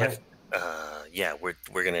by tomorrow night. yeah,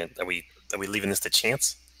 we're gonna. Are we leaving this to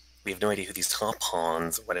chance? We have no idea who these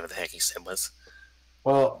tampons, whatever the heck he said was.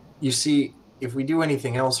 Well, you see, if we do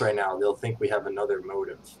anything else right now, they'll think we have another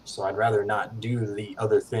motive. So I'd rather not do the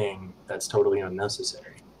other thing that's totally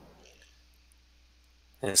unnecessary.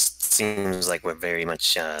 It seems like we're very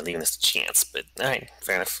much leaving this to chance, but alright,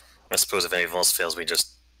 fair enough. I suppose if anything else fails, we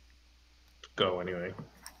just... Go anyway.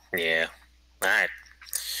 Yeah. Alright.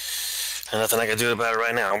 Nothing I can do about it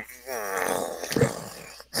right now.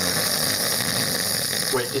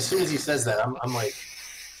 Wait, as soon as he says that, I'm like,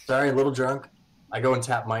 sorry, a little drunk. I go and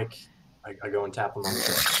tap Mike. I go and tap him on the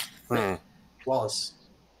shoulder. Wallace,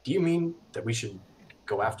 do you mean that we should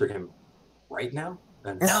go after him right now?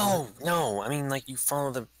 No. I mean, like, you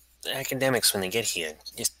follow the academics when they get here.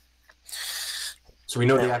 Just... So we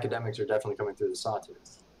know the academics are definitely coming through the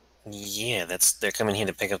sawtooth. Yeah, they're coming here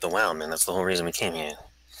to pick up the wild man. That's the whole reason we came here.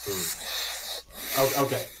 Oh,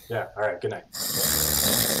 okay. Yeah. All right. Good night.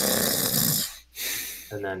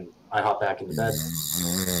 And then I hop back into bed.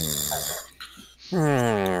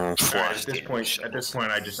 At this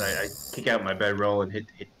point, I kick out my bedroll and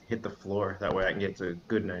hit the floor. That way, I can get a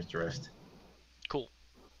good night's rest. Cool.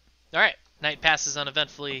 All right. Night passes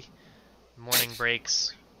uneventfully. Morning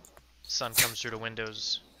breaks. Sun comes through the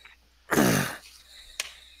windows. I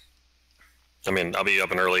mean, I'll be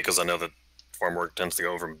up and early because I know that farm work tends to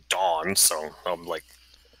go from dawn, so I'm like...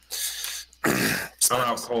 I'm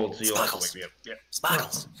out cold, so you'll have to wake me up. Yeah.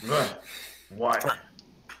 Sparkles. What?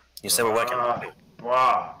 You said we're working.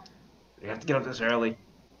 Wow. You have to get up this early.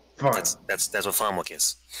 Fine. That's what farm work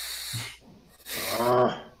is.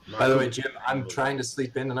 By the way, Jim, I'm trying to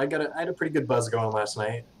sleep in, and I had a pretty good buzz going last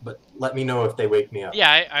night. But let me know if they wake me up.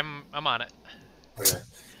 Yeah, I'm on it. Okay.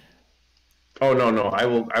 Oh no, I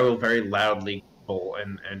will very loudly pull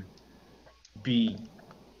and be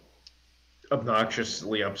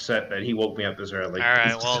obnoxiously upset that he woke me up this early. All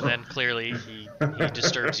right. Well, then clearly he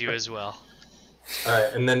disturbs you as well. All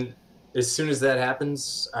right, and then as soon as that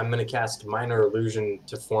happens, I'm gonna cast Minor Illusion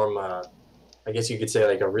to form a, I guess you could say,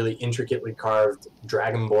 like a really intricately carved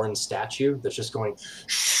dragonborn statue that's just going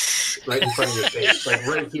right in front of your face, like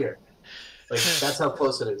right here. Like that's how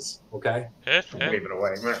close it is. Okay. Wave it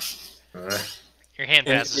away. Your hand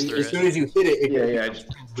passes And through as it. soon as you hit it, I just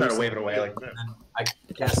try to wave it away like that. And then I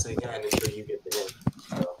cast it again until you get the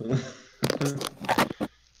hit. So.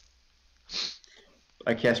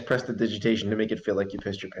 I cast Prestidigitation to make it feel like you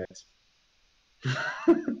pissed your pants.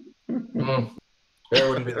 That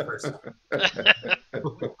wouldn't be the first time.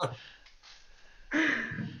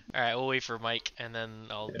 All right, we'll wait for Mike, and then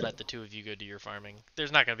I'll let the two of you go do your farming.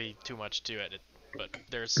 There's not gonna be too much to it, but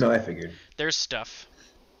there's No, I figured. there's stuff.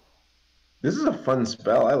 This is a fun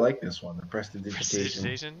spell. I like this one, the Prestidigitation.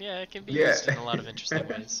 Prestidigitation, yeah, it can be Yeah. used in a lot of interesting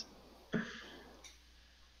ways.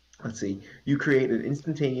 Let's see. You create an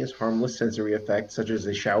instantaneous, harmless sensory effect, such as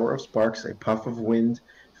a shower of sparks, a puff of wind,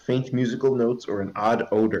 faint musical notes, or an odd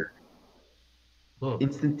odor.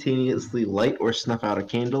 Instantaneously light or snuff out a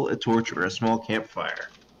candle, a torch, or a small campfire.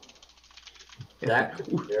 That could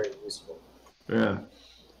be very useful. Yeah.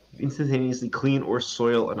 Instantaneously clean or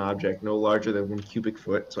soil an object no larger than 1 cubic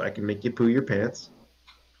foot, so I can make you poo your pants.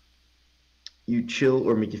 You chill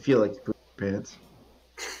or make you feel like you poo your pants.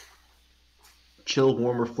 Chill,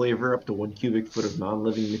 warm, or flavor up to 1 cubic foot of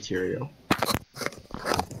non-living material.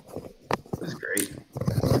 That's great.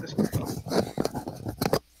 That's great.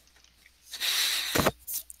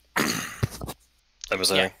 That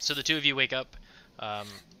was Yeah. So the two of you wake up.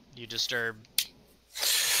 You disturb,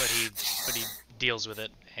 but he deals with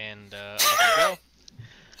it, and off you go.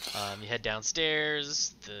 You head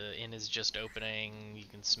downstairs. The inn is just opening. You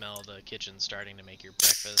can smell the kitchen starting to make your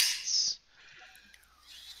breakfasts.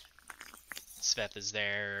 Sveth is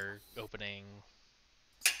there, opening.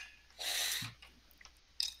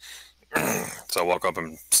 So I walk up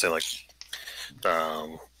and say like,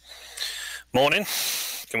 "Morning.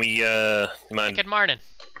 Can we you mind? Good morning.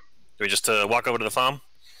 Do we just walk over to the farm?"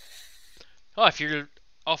 Oh, if you're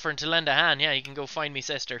offering to lend a hand, yeah, you can go find me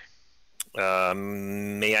sister.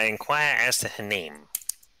 May I inquire as to her name?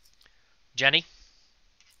 Jenny?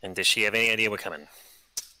 And does she have any idea we're coming?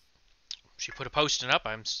 She put a posting up.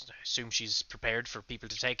 I assume she's prepared for people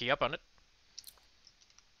to take you up on it.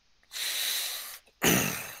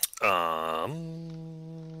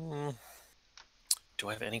 Do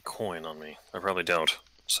I have any coin on me? I probably don't.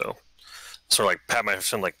 So, sort of like pat my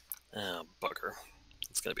son like, oh, bugger.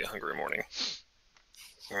 It's gonna be a hungry morning.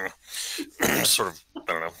 Sort of,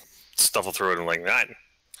 I don't know, stuffle through it and like, all right,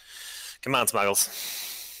 come on, Smuggles.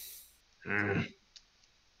 We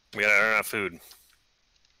gotta earn our food.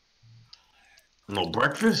 No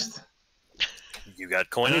breakfast? You got I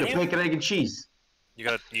coin need on a you? bacon, egg, and cheese. You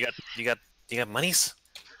got monies?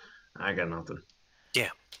 I got nothing. Yeah.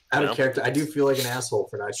 Out Well. of character, I do feel like an asshole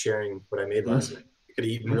for not sharing what I made last night. You could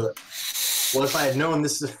have eaten really. Well, if I had known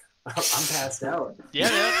this, I'm passed out.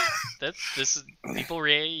 Yeah. This is people.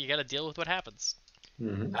 You got to deal with what happens.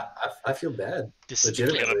 Mm-hmm. I feel bad. This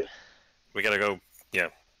Legitimately. We gotta go. Yeah.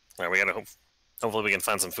 All right, we gotta. Hopefully, we can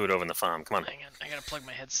find some food over in the farm. Come on. Hang on, I gotta plug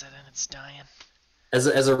my headset in. It's dying. As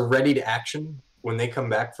a ready to action, when they come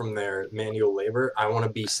back from their manual labor, I want to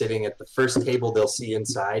be sitting at the first table they'll see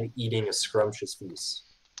inside, eating a scrumptious feast.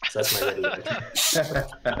 So that's my ready to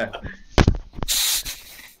action.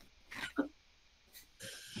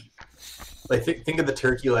 Like think of the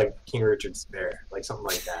turkey like King Richard's spare, like something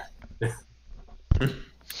like that.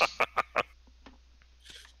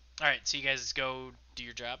 All right, so you guys go do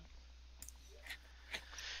your job.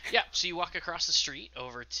 Yeah, so you walk across the street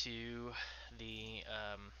over to the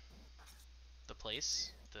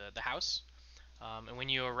place, the house, and when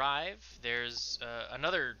you arrive, there's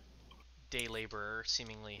another day laborer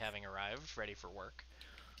seemingly having arrived, ready for work,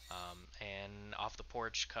 and off the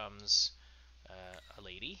porch comes a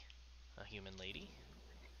lady, a human lady.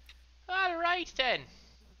 All right then,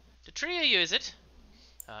 the three of you, is it?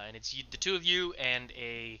 And it's the two of you and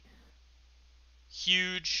a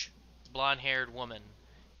huge blonde-haired woman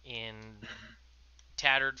in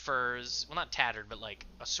tattered furs. Well, not tattered, but like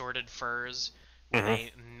assorted furs with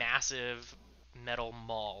a massive metal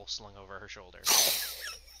maul slung over her shoulder.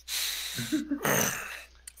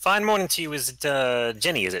 Fine morning to you. Is it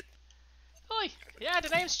Jenny? Is it? Oi, yeah, the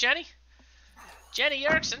name's Jenny. Jenny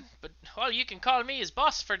Erickson, but all you can call me is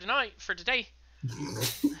boss for today.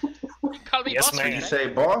 You can call me Yes, boss for ma'am. Did you today. say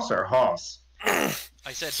boss or hoss? I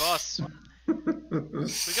said boss.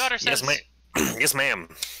 We got ourselves Yes, ma'am. Yes, ma'am.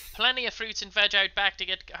 plenty of fruits and veg out back to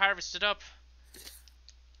get harvested up.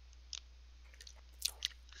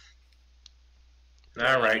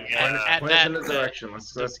 All right, At point us in that, the direction.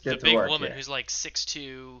 Let's get the to big work. woman Yeah. who's like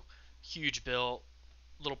 6'2", huge built,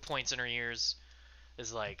 little points in her ears,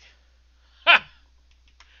 is like, "Ha!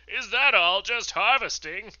 Is that all just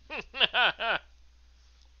harvesting?"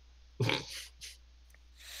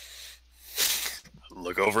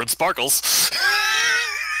 Look over at Sparkles.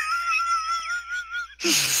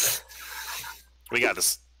 We got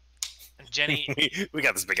this. And Jenny We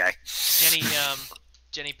got this, big guy.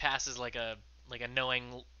 Jenny passes like a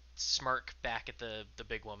knowing smirk back at the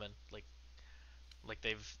big woman, like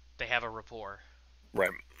they have a rapport. Right.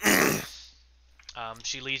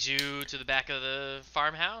 She leads you to the back of the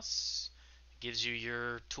farmhouse, gives you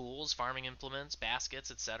your tools, farming implements, baskets,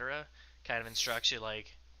 etc. Kind of instructs you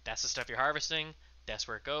like, that's the stuff you're harvesting, that's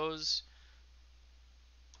where it goes.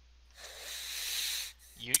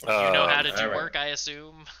 You know how to do alright. work, I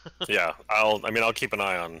assume. Yeah. I'll keep an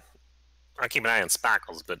eye on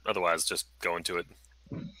Sparkles, but otherwise just go into it.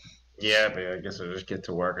 Yeah, but I guess I'll just get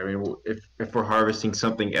to work. I mean, if we're harvesting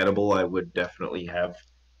something edible, I would definitely have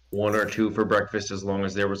one or two for breakfast, as long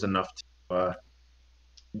as there was enough to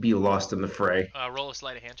be lost in the fray. Roll a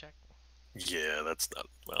sleight of hand check. Yeah, that's not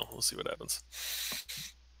well. We'll see what happens.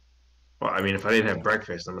 Well, I mean, if I didn't have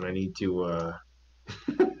breakfast, I'm gonna need to.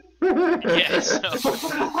 Yeah, so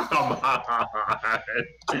Come on.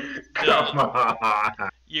 Come on.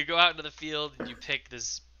 you go out into the field and you pick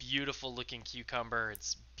this beautiful looking cucumber.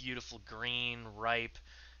 It's beautiful green, ripe.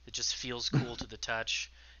 It just feels cool to the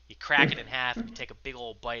touch. You crack it in half and you take a big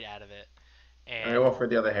old bite out of it. And I offer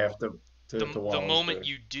the other half to the Wallace. moment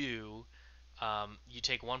you do, you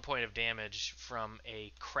take 1 point of damage from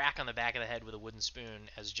a crack on the back of the head with a wooden spoon,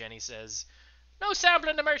 as Jenny says, "No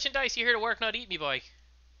sampling the merchandise. You're here to work, not eat me, boy."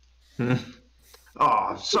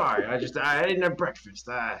 Oh, sorry. I didn't have breakfast.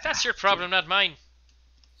 That's your problem, not mine.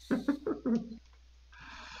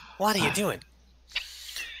 What are you doing?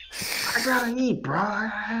 I gotta eat, bro.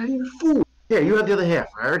 I need food. Yeah, you have the other half.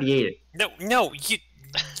 I already ate it. No, you.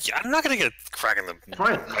 I'm not gonna get a crack in the.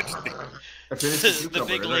 Fine. I just- I finished the The cucumber.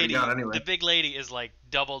 big It's already lady, gone anyway. the big lady is like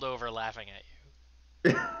doubled over laughing at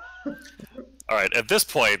you. All right. At this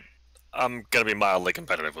point, I'm gonna be mildly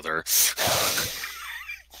competitive with her.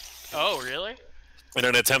 Oh, really? in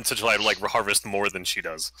an attempt to try to like harvest more than she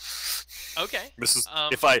does. Okay. This is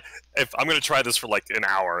if I'm gonna try this for like an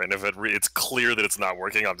hour, and if it's clear that it's not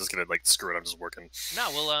working, I'm just gonna like screw it. I'm just working. No,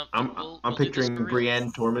 we'll I'm we'll I'm do this picturing for real.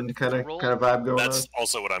 Brienne Tormund kind of Roll- vibe going That's on.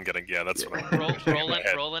 also what I'm getting. Yeah, that's what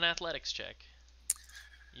I'm Roll an athletics check.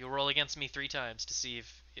 You'll roll against me 3 times to see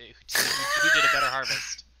if who did a better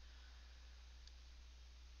harvest.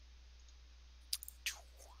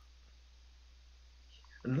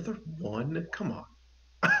 Another one? Come on.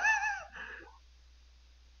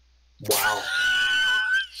 Wow.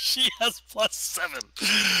 She has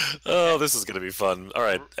 +7. Oh, this is gonna be fun. All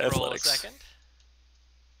right, Roll a athletics. second.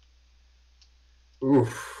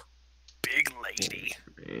 Oof. Big lady.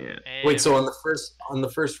 Man. And Wait, so on the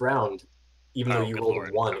first round, even though Oh, you good rolled lord.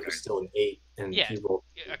 a 1, Okay. it was still an 8, and Yeah. he rolled.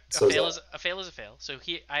 a So is fail that- is a fail. So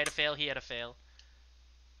I had a fail, he had a fail.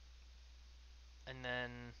 And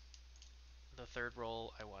then the third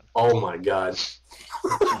roll I won. Oh my god.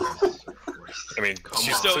 I mean,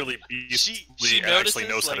 she on. clearly She actually notices,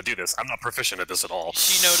 knows how to like- do this. I'm not proficient at this at all.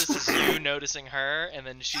 She notices you noticing her, and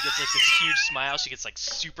then she gets like this huge smile. She gets like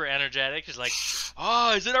super energetic. She's like,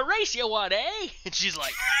 "Oh, is it a race you want, eh?" And she's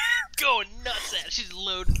like going nuts at it. She's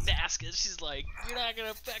loading baskets. She's like, "You're not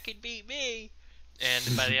gonna fucking beat me."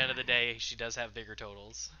 And by the end of the day, she does have bigger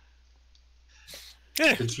totals.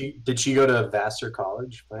 Yeah. Did she go to Vassar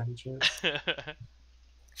College by any chance?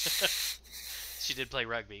 She did play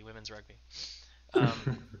rugby, women's rugby.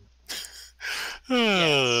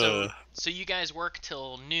 Yeah, so you guys work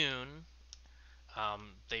till noon.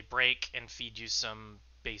 They break and feed you some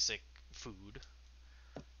basic food.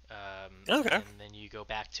 Okay. And then you go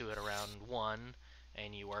back to it around 1,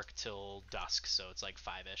 and you work till dusk, so it's like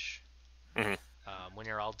 5-ish. Mhm. When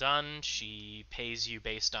you're all done, she pays you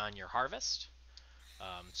based on your harvest.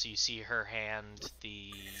 So you see her hand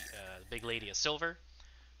the big lady a silver.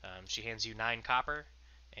 She hands you 9 copper,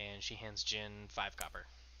 and she hands Jin 5 copper.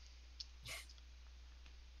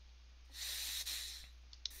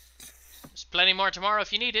 There's plenty more tomorrow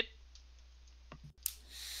if you need it.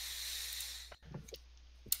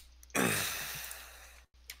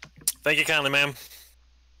 Thank you kindly, ma'am.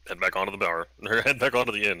 Head back onto the bar. Or head back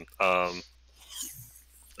onto the inn.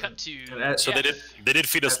 Cut to So Jeff. they did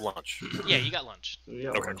feed us lunch. Yeah, you got lunch. Yeah,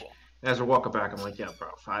 Okay, lunch. cool. As we're walking back, I'm like, yeah, bro,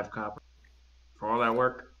 5 copper for all that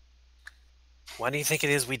work. Why do you think it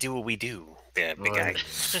is we do what we do? Yeah, big guy.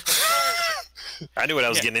 Right. I knew what I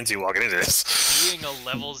was Yeah. getting into walking into this. Being a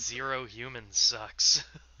level 0 human sucks.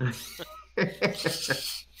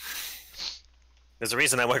 There's a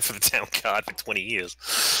reason I worked for the town god for 20 years.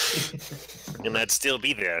 And I'd still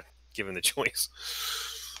be there, given the choice.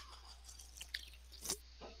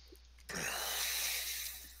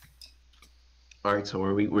 All right, so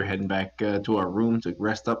we're heading back to our room to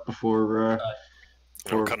rest up before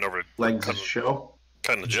We're cutting over Legs' cutting, show.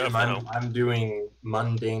 cutting the Jim, Jeff now. I'm doing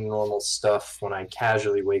mundane, normal stuff when I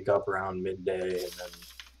casually wake up around midday and then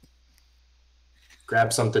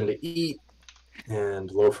grab something to eat and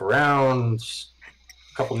loaf around.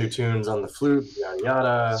 A couple new tunes on the flute, yada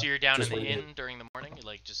yada. So you're down in just the waiting. inn during the morning? You're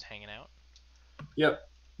like just hanging out? Yep.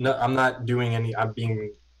 No, I'm not doing any. I'm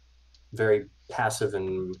being very passive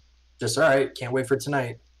and just all right. Can't wait for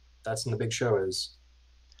tonight. That's when the big show is.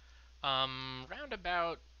 Round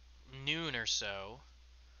about noon or so,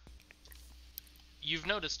 you've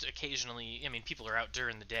noticed occasionally, I mean, people are out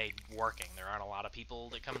during the day working. There aren't a lot of people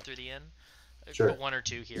that come through the inn. Sure. But 1 or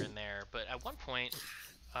 2 here and there. But at one point,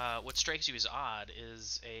 what strikes you as odd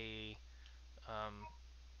is a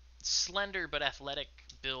slender but athletic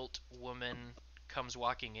built woman comes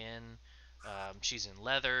walking in. She's in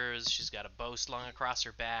leathers. She's got a bow slung across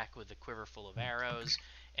her back with a quiver full of arrows.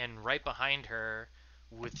 And right behind her,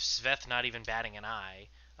 with Sveth not even batting an eye,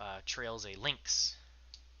 trails a lynx.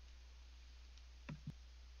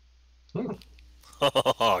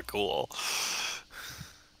 Oh, cool.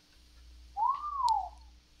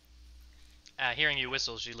 Hearing you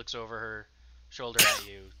whistle, she looks over her shoulder at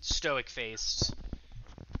you, stoic-faced,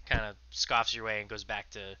 kind of scoffs your way and goes back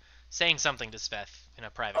to saying something to Sveth in a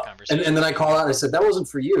private conversation. And then I call out. I said, "That wasn't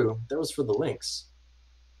for you. That was for the lynx."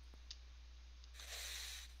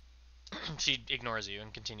 She ignores you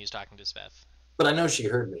and continues talking to Sveth. But I know she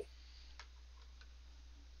heard me.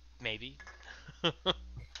 Maybe.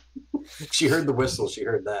 She heard the whistle. She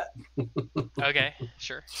heard that. Okay,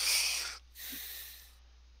 sure.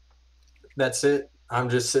 That's it. I'm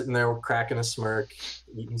just sitting there cracking a smirk,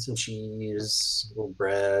 eating some cheese, a little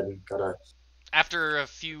bread. Gotta. After a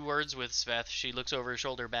few words with Sveth, she looks over her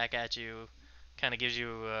shoulder back at you, kind of gives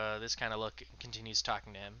you this kind of look, and continues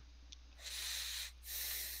talking to him.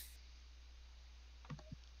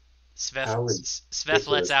 How Sveth lets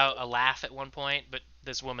ridiculous. out a laugh at one point, but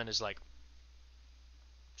this woman is like,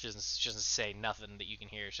 she doesn't say nothing that you can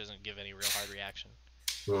hear. She doesn't give any real hard reaction.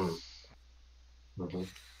 Hmm. Mhm.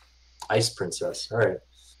 Ice princess. All right.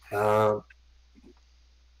 Um,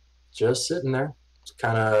 just sitting there,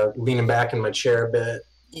 kind of leaning back in my chair a bit,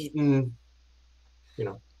 eating. You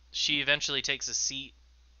know. She eventually takes a seat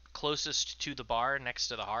closest to the bar next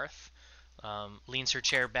to the hearth, leans her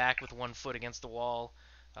chair back with one foot against the wall,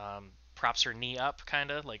 props her knee up,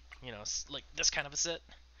 kind of like, like this kind of a sit,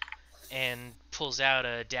 and pulls out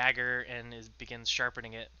a dagger and begins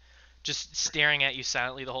sharpening it, just staring at you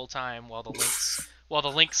silently the whole time while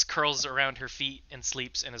the lynx curls around her feet and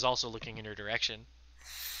sleeps and is also looking in your direction.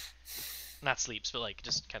 Not sleeps, but like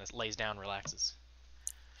just kind of lays down, relaxes.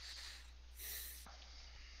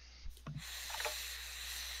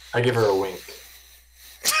 I give her a wink.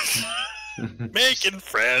 Making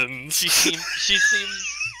friends.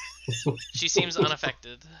 She seems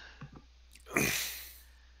unaffected.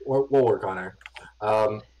 We'll work on her.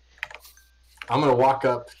 I'm gonna walk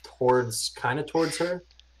up towards her,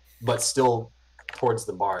 but still towards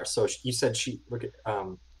the bar. So you said look at.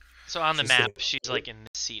 So on the she's map, sitting- she's like in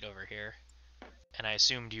this seat over here, and I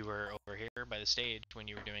assumed you were over here by the stage when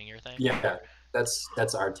you were doing your thing. Yeah,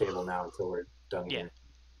 that's our table now until we're done Yeah. here.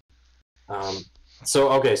 So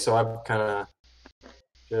I'm kind of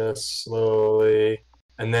just slowly,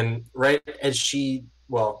 and then right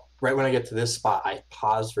when I get to this spot, I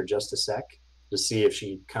pause for just a sec to see if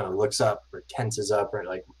she kind of looks up or tenses up or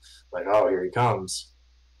like, oh, here he comes.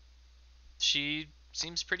 She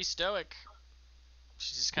seems pretty stoic.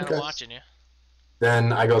 She's just kind of watching you.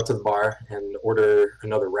 Then I go to the bar and order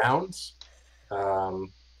another round. A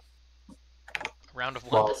round of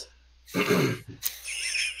what? A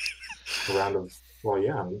round of,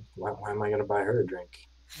 yeah. Why am I going to buy her a drink?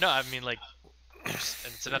 No, I mean like,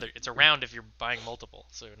 it's a round if you're buying multiple,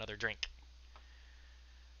 so another drink.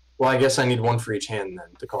 Well, I guess I need one for each hand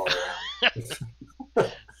then to call it a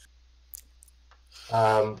round.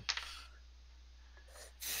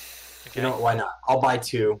 Okay. You know what, why not? I'll buy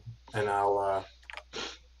two and I'll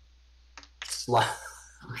slide.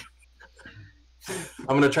 I'm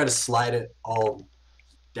going to try to slide it all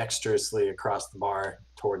dexterously across the bar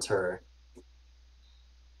towards her.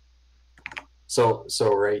 So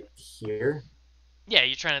right here? Yeah,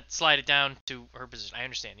 you're trying to slide it down to her position. I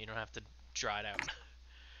understand. You don't have to draw it out.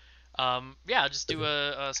 Yeah, I'll just do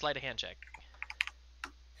a sleight of hand check.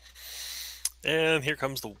 And here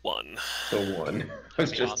comes the one. The one. I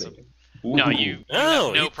was just Awesome. thinking. No, Ooh, you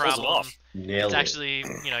Oh, have no he pulls it problem. off. nailed It's it. actually,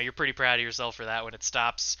 you're pretty proud of yourself for that. When it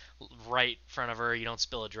stops right in front of her, you don't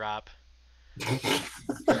spill a drop.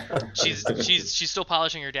 She's still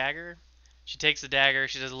polishing her dagger. She takes the dagger.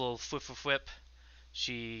 She does a little whip.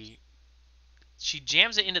 She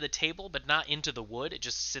jams it into the table, but not into the wood. It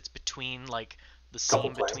just sits between like the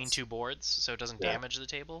seam between two boards, so it doesn't damage the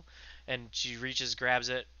table. And she reaches, grabs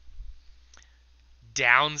it,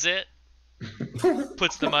 downs it,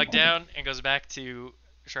 puts the mug down, and goes back to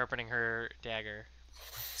sharpening her dagger.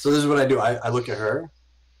 So this is what I do. I look at her,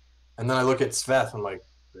 and then I look at Sveth. I'm like,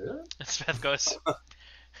 really? And Sveth goes,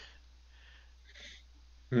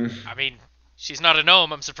 I mean, she's not a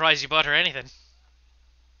gnome. I'm surprised you bought her anything.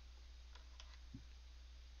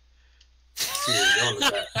 See where you're going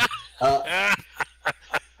with that.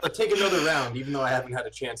 I'll take another round, even though I haven't had a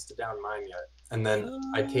chance to down mine yet. And then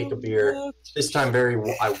I take a beer. This time,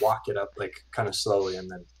 I walk it up like kind of slowly, and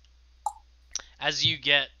then. As you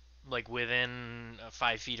get like within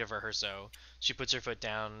 5 feet of her or so, she puts her foot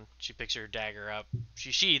down. She picks her dagger up.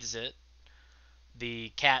 She sheathes it. The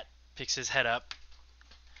cat picks his head up.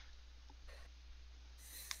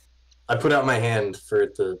 I put out my hand for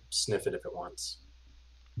it to sniff it if it wants.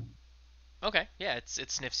 Okay, yeah, it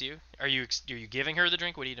sniffs you. Are you giving her the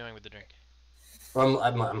drink? What are you doing with the drink?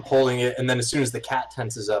 I'm holding it, and then as soon as the cat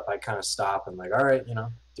tenses up, I kind of stop and like, all right,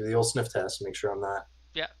 do the old sniff test, make sure I'm not.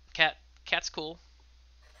 Yeah, cat's cool.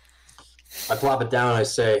 I plop it down and I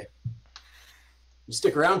say, you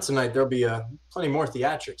stick around tonight, there'll be plenty more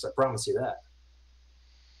theatrics, I promise you that.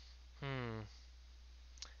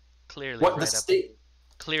 Clearly What, the state?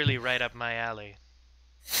 Clearly right up my alley.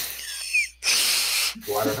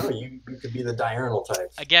 Well, I don't know. You could be the diurnal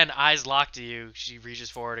type. Again, eyes locked to you. She reaches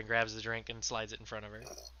forward and grabs the drink and slides it in front of her.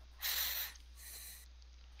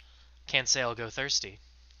 Can't say I'll go thirsty.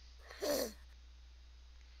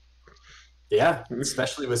 Yeah,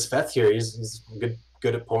 especially with Sveth here. He's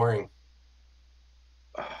good at pouring.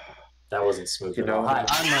 That wasn't smooth at all. Hi,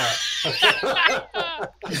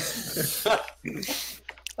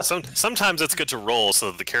 Sometimes it's good to roll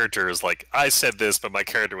so that the character is like, I said this, but my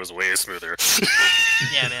character was way smoother.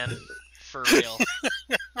 Yeah, man. For real.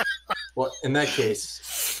 Well, in that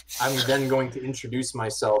case, I'm then going to introduce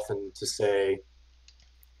myself and to say,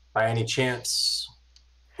 by any chance,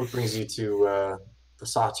 what brings you to the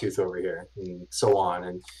Sawtooth over here, and so on,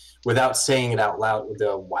 and without saying it out loud,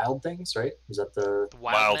 the Wild Things, right? Is that the The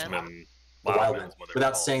Wild Man? Wildman. the Wild Men? is what they're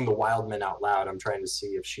Without called. saying the Wild Men out loud, I'm trying to see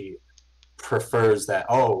if she prefers that.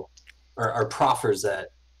 Oh, or proffers that.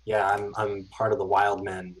 Yeah, I'm part of the Wild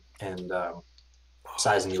Men, and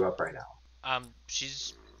sizing you up right now.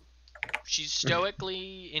 She's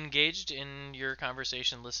stoically engaged in your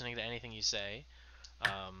conversation, listening to anything you say.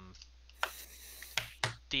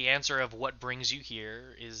 The answer of what brings you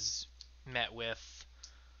here is met with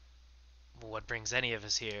what brings any of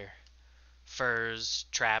us here. Furs,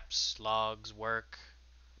 traps, logs, work,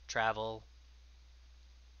 travel.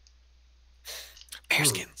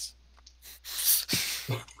 Bearskins.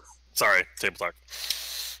 Sorry, table talk.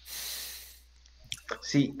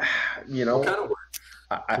 See, What kind of work?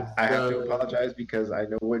 I have to apologize because I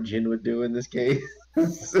know what Jin would do in this case.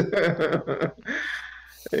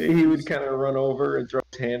 He would kind of run over and throw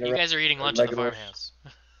his hand You around. guys are eating lunch like at the a little- farmhouse.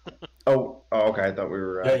 Okay. I thought we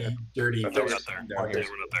were. Yeah, you dirty. I thought we were up there. Down here.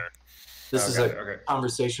 We're not there. This is Okay, a okay.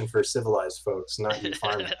 conversation for civilized folks, not you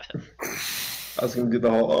farming. I was gonna do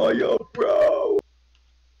the whole, oh, yo, bro.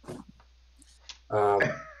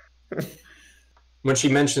 When she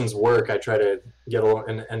mentions work, I try to get a little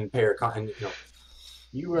and pay her.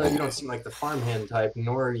 You don't seem like the farmhand type,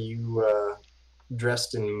 nor are you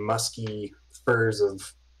dressed in musky furs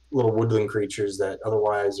of little woodland creatures that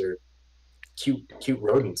otherwise are cute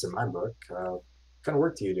rodents in my book. What kind of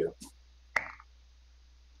work do you do?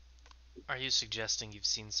 Are you suggesting you've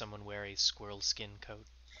seen someone wear a squirrel skin coat?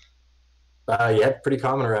 Yeah, pretty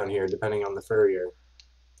common around here, depending on the furrier.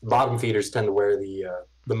 Bottom feeders tend to wear the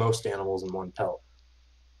most animals in one pelt.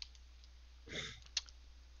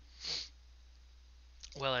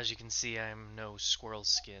 Well, as you can see, I'm no squirrel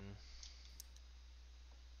skin.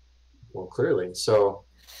 Well, clearly. So,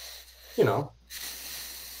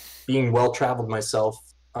 being well-traveled myself,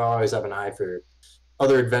 I always have an eye for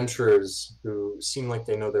other adventurers who seem like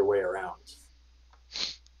they know their way around.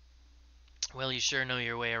 Well, you sure know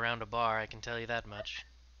your way around a bar, I can tell you that much.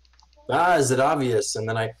 Is it obvious? And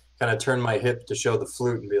then I kind of turn my hip to show the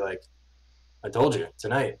flute and be like, I told you,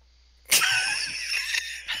 tonight.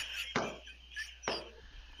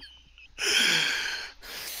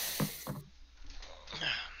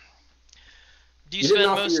 Do You didn't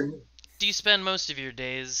offer Do you spend most of your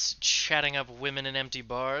days chatting up women in empty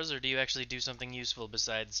bars, or do you actually do something useful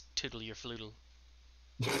besides twiddle your flutel?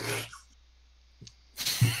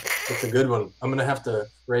 That's a good one. I'm going to have to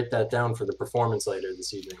write that down for the performance later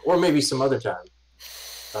this evening, or maybe some other time.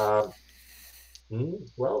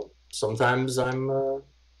 Well, sometimes I'm,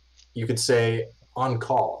 you could say, on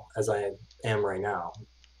call, as I am right now.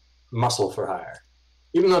 Muscle for hire.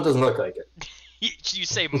 Even though it doesn't look like it. You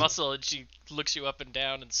say muscle, and she looks you up and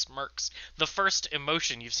down and smirks. The first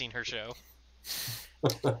emotion you've seen her show.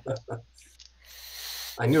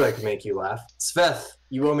 I knew I could make you laugh. Sveth,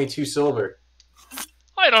 you owe me 2 silver.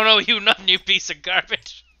 I don't know, you none, you piece of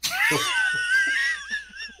garbage.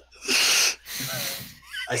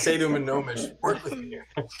 I say to him in Gnomish, work with me here.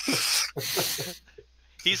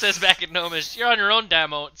 He says back in Gnomish, you're on your own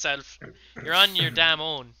damn own self. You're on your damn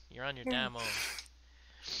own. You're on your damn own.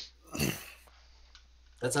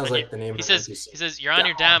 That sounds like the name He of says, an he says, you're on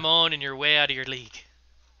your damn own and you're way out of your league.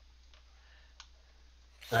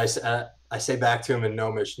 And I say back to him in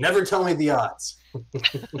Gnomish, never tell me the odds.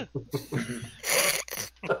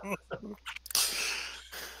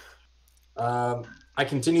 I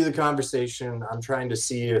continue the conversation. I'm trying to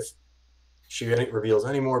see if she reveals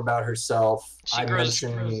any more about herself.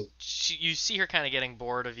 You see her kind of getting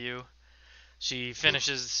bored of you. She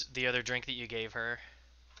finishes the other drink that you gave her.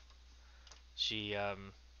 She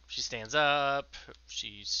stands up.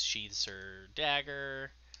 She sheathes her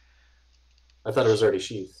dagger. I thought it was already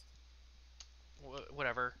sheathed.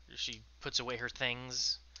 Whatever. She puts away her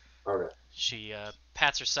things. Okay. She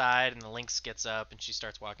pats her side, and the lynx gets up, and she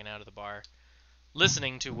starts walking out of the bar,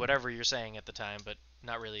 listening to whatever you're saying at the time, but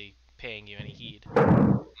not really paying you any heed.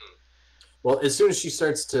 Well, as soon as she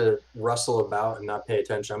starts to rustle about and not pay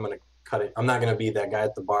attention, I'm going to cut it. I'm not going to be that guy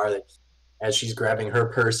at the bar that, as she's grabbing her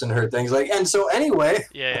purse and her things, like, and so anyway.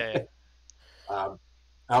 Yeah. I'll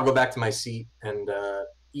go back to my seat and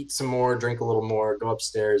eat some more, drink a little more, go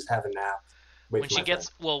upstairs, have a nap. When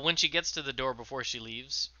she gets to the door before she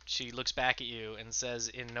leaves, she looks back at you and says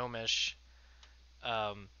in Gnomish,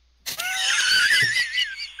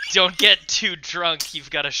 don't get too drunk. You've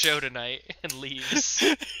got a show tonight, and leaves.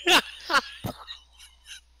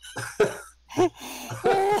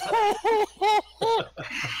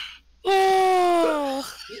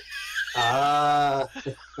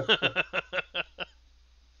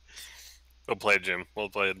 Well played, Jim. Well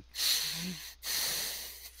played.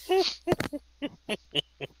 All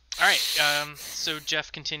right. So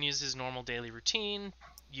Jeff continues his normal daily routine.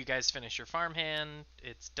 You guys finish your farmhand.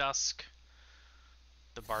 It's dusk.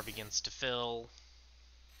 The bar begins to fill.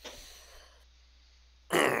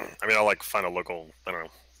 I mean, I'll like find a local, I don't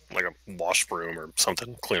know, like a washroom or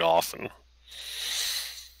something, clean off, and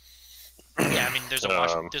Yeah, I mean, there's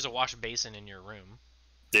a wash basin in your room.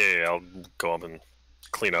 yeah, I'll go up and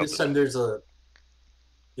clean up. This time there's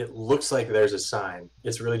it looks like there's a sign.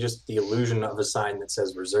 It's really just the illusion of a sign that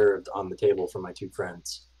says reserved on the table for my two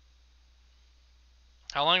friends.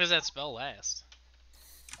 How long does that spell last?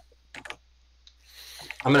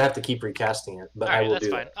 I'm gonna have to keep recasting it, but All right, I will that's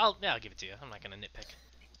do fine. that. I'll give it to you. I'm not gonna nitpick.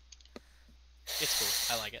 It's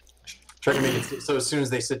cool. I like it. Try to make it so as soon as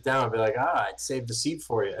they sit down, I'll be like, I saved the seat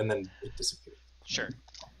for you, and then it disappears. Sure.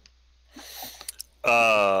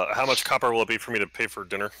 How much copper will it be for me to pay for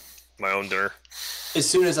dinner? My own dinner? As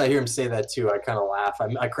soon as I hear him say that too, I kind of laugh.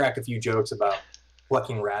 I crack a few jokes about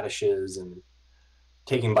plucking radishes and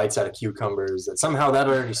taking bites out of cucumbers. That somehow that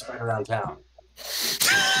already spread around town.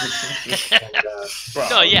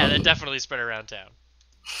 No, yeah, that definitely spread around town.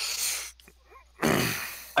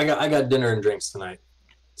 I got dinner and drinks tonight,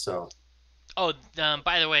 so. Oh,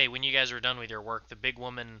 by the way, when you guys were done with your work, the big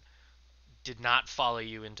woman did not follow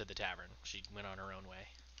you into the tavern. She went on her own way.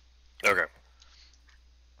 Okay.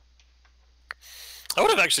 I would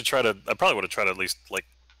have actually tried to. I probably would have tried to at least like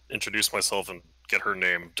introduce myself and get her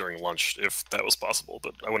name during lunch if that was possible.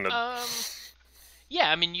 But I wouldn't have. Yeah,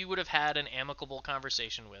 I mean, you would have had an amicable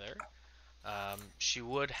conversation with her. She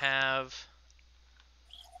would have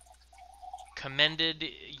commended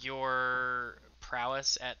your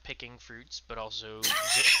prowess at picking fruits, but also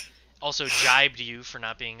jibed you for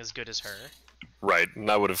not being as good as her. Right, and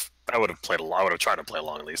I would have played along. I would have tried to play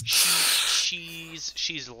along at least.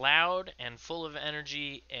 She's loud and full of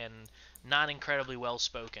energy and not incredibly well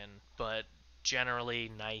spoken, but generally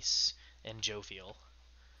nice and jovial.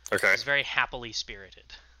 Okay. She's very happily spirited.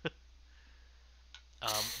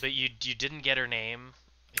 But you didn't get her name.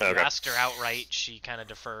 If you asked her outright, she kind of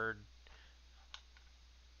deferred.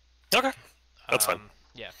 Okay, that's fine.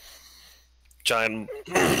 Yeah. Giant.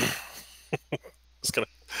 Just gonna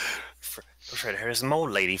try to her as a mole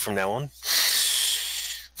lady from now on.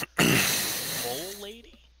 Mole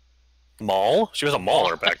lady? Mole? She was a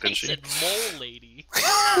mauler back, didn't she? I said mole lady.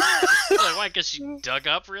 Like, why? Because she dug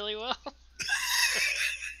up really well?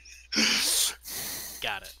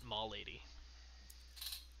 Got it. Mall lady.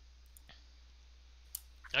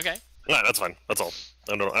 Okay. No, that's fine. That's all.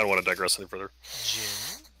 I don't want to digress any further.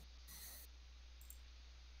 June.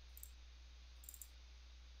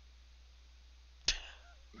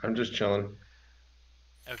 I'm just chilling.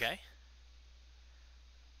 Okay.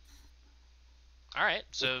 All right.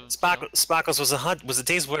 So Sparkles, was the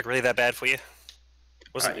day's work really that bad for you?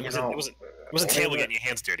 Wasn't terrible getting your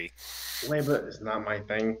hands dirty? Labor is not my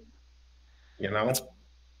thing. You know.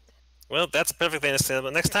 Well, that's perfectly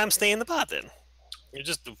understandable. Next time, stay in the bar then. You're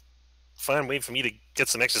just a fine way for me to get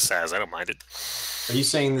some exercise. I don't mind it. Are you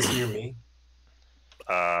saying this near me?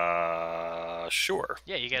 Sure.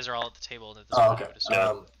 Yeah, you guys are all at the table at this Oh, point.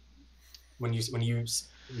 okay. When you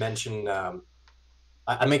mention,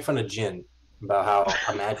 I make fun of Jin about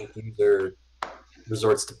how a magic user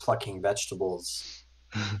resorts to plucking vegetables,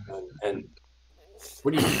 and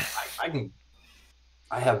what do you?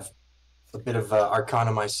 I have a bit of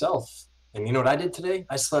arcana myself, and you know what I did today?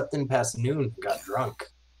 I slept in past noon and got drunk.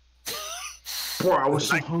 Bro, I was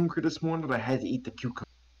so hungry this morning that I had to eat the cucumber.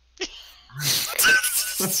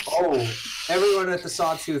 Oh, everyone at the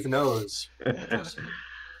Sawtooth knows.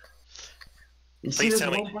 Please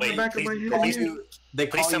tell me. Wait,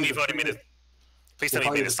 please tell me you've already made it. Please tell me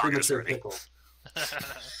you made a song this already.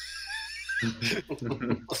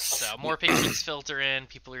 So more patrons filter in.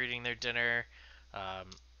 People are eating their dinner.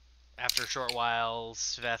 After a short while,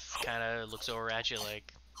 Sveth kind of looks over at you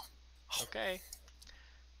like, "Okay,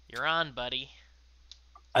 you're on, buddy."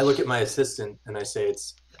 I look at my assistant and I say,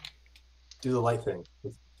 "It's do the light thing.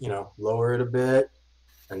 You know, lower it a bit,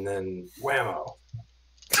 and then whammo."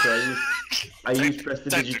 So I use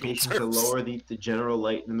prestidigitation to lower the general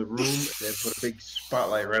light in the room and then put a big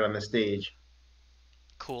spotlight right on the stage.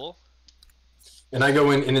 Cool. And I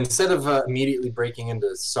go in, and instead of immediately breaking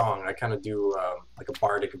into song, I kind of do like a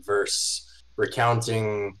bardic verse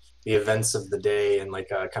recounting the events of the day and like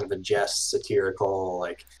kind of a jest, satirical,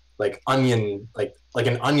 like like onion, like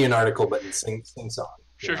an onion article, but in sing song.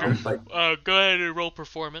 Sure, know? sure. Go ahead and roll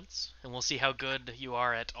performance, and we'll see how good you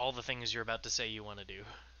are at all the things you're about to say you want to do.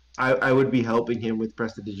 I would be helping him with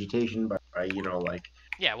prestidigitation by like.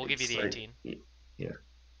 Yeah, we'll give you the like, 18. Yeah.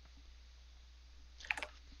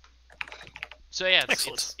 So yeah,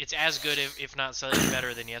 Excellent. it's as good, if not slightly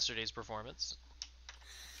better than yesterday's performance.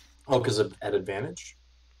 Oh, because of at advantage.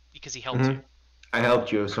 Because he helped you. I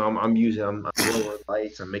helped you, so I'm lowering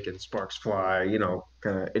lights. I'm making sparks fly.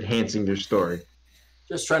 Kind of enhancing your story.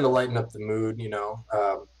 Just trying to lighten up the mood.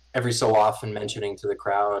 Every so often mentioning to the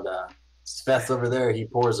crowd, Sveth over there, he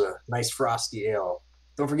pours a nice frosty ale.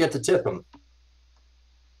 Don't forget to tip him.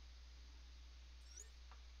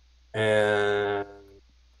 And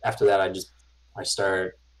after that, I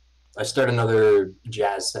start another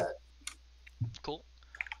jazz set. Cool.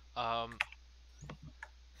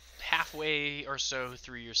 Halfway or so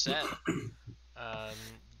through your set,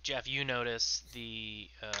 Jeff, you notice the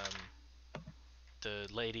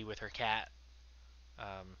lady with her cat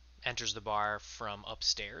enters the bar from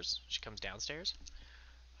upstairs. She comes downstairs,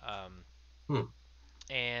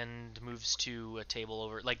 and moves to a table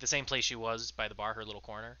over, like the same place she was by the bar, her little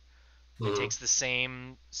corner. And takes the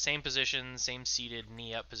same position, same seated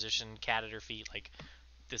knee up position, cat at her feet. Like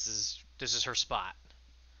this is her spot.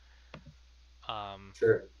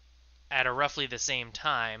 Sure. At a roughly the same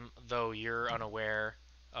time, though you're unaware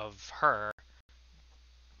of her,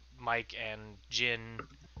 Mike and Jin,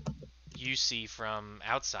 you see from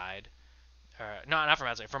outside. No, not from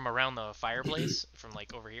outside, from around the fireplace, from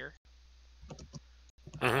like over here.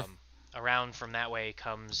 Around from that way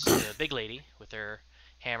comes the big lady with her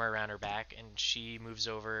hammer around her back, and she moves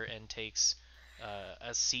over and takes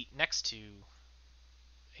a seat next to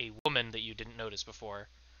a woman that you didn't notice before.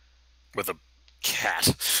 With a cat.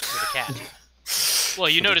 With a cat. Well,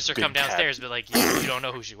 you noticed her come downstairs, but like you don't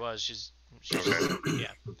know who she was. She's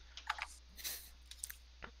yeah. And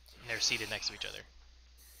they're seated next to each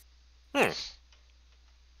other.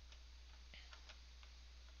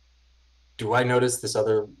 Do I notice this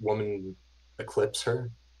other woman eclipse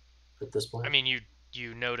her at this point? I mean,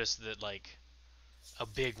 you notice that like a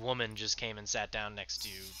big woman just came and sat down next to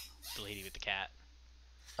the lady with the cat.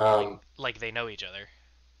 Like they know each other.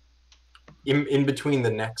 In between the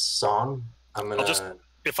next song, I'm gonna.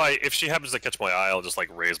 If she happens to catch my eye, I'll just like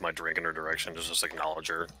raise my drink in her direction, just acknowledge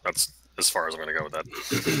her. That's as far as I'm gonna go with that.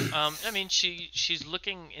 I mean, she's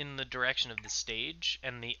looking in the direction of the stage,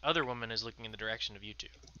 and the other woman is looking in the direction of you two.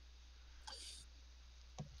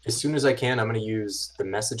 As soon as I can, I'm gonna use the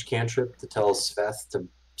message cantrip to tell Sveth to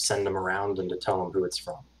send him around and to tell him who it's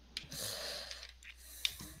from.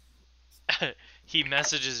 He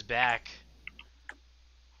messages back,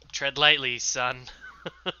 "Tread lightly, son."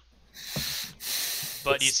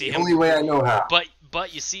 But you see him. Only way I know how.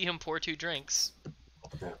 But you see him pour 2 drinks.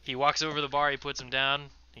 Yeah. He walks over to the bar. He puts him down.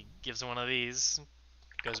 He gives him one of these.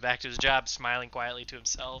 Goes back to his job, smiling quietly to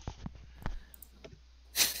himself.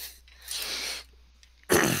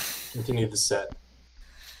 Continue the set.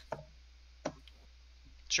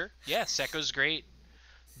 Sure. Yeah, set goes great.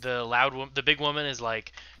 The big woman is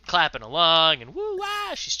like clapping along and woo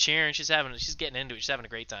wah. She's cheering. She's getting into it. She's having a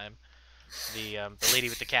great time. The lady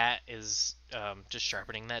with the cat is just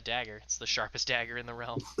sharpening that dagger. It's the sharpest dagger in the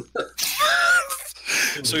realm.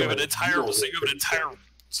 So you have an entire.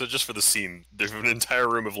 So just for the scene, there's an entire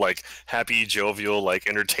room of like happy, jovial, like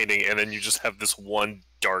entertaining, and then you just have this one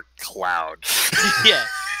dark cloud. Yeah.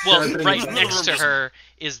 Well, right next to her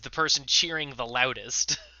is the person cheering the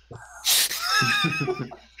loudest.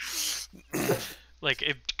 Like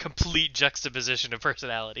a complete juxtaposition of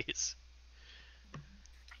personalities.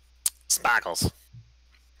 Sparkles.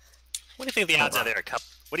 What do you think the odds are there?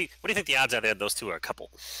 What do you think the odds are there? Those two are a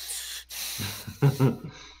couple.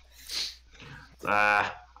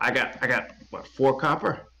 I got what, 4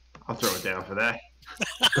 copper? I'll throw it down for that.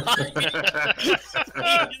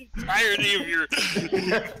 Entirety of your.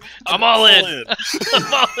 I'm all in.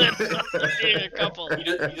 I'm all in. A couple. He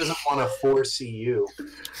doesn't want to foresee you.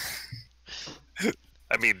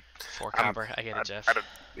 I mean, 4 copper. I get it, Jeff.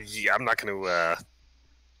 I'm not going to.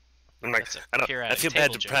 I feel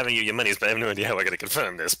bad depriving you of your monies, but I have no idea how we're going to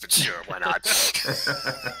confirm this. But sure, why not?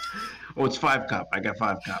 Oh, it's 5 cop. I got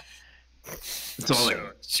 5 cop. It's all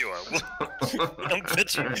sure.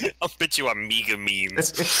 I'll bet you Amiga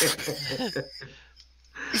means. What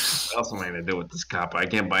else am I gonna do with this copper? I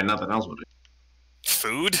can't buy nothing else with it.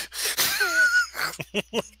 Food?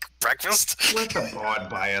 Breakfast? Let the bard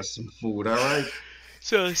buy us some food, all right?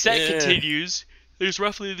 So the set continues. There's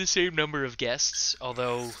roughly the same number of guests,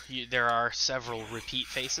 although there are several repeat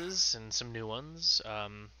faces and some new ones.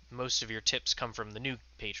 most of your tips come from the new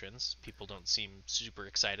patrons. People don't seem super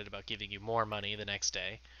excited about giving you more money the next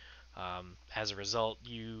day. As a result,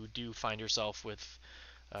 you do find yourself with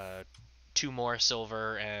 2 more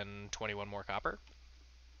silver and 21 more copper.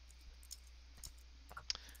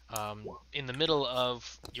 In the middle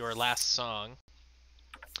of your last song,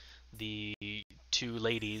 the 2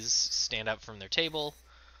 ladies stand up from their table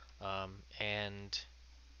and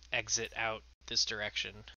exit out this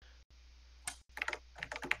direction.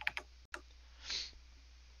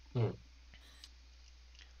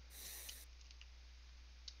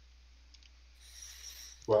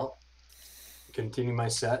 Well, continue my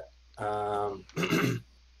set.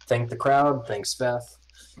 Thank the crowd, thanks Beth,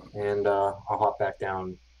 and I'll hop back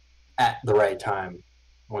down at the right time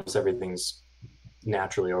once everything's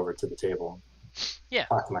naturally over to the table. Yeah.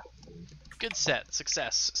 Good set.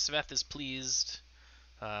 Success. Sveth is pleased.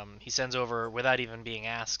 He sends over, without even being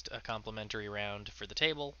asked, a complimentary round for the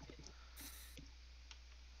table.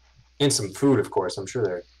 And some food, of course. I'm sure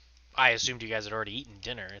they're... I assumed you guys had already eaten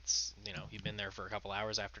dinner. It's, you've been there for a couple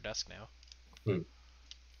hours after dusk now.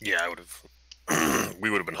 Yeah, I would have. We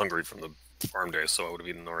would have been hungry from the farm day, so I would have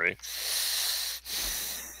eaten already.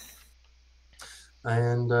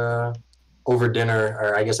 And over dinner,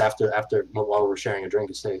 or I guess after while we're sharing a drink,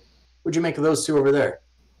 you say, "What'd you make of those 2 over there?"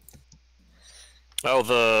 Oh,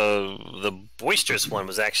 the boisterous one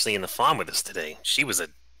was actually in the farm with us today. She was a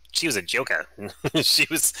joker. she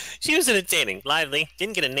was entertaining, lively.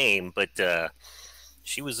 Didn't get a name, but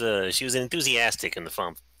she was enthusiastic in the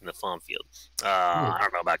farm field. I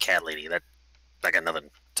don't know about Cat Lady. That got nothing.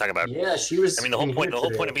 Talk about. Yeah, she was. I mean, the whole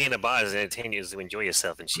point of being in a bar is to entertain you, is to enjoy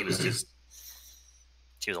yourself, and she was just.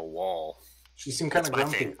 She was a wall. She seemed kind of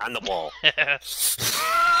grumpy. Thing. I'm the wall.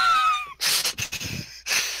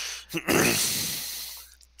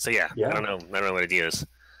 So yeah, I don't know what it is.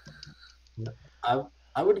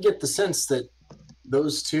 I would get the sense that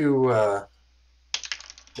those 2,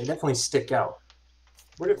 they definitely stick out.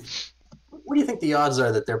 What do you think the odds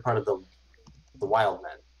are that they're part of the wild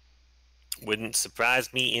men? Wouldn't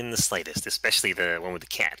surprise me in the slightest, especially the one with the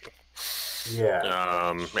cat.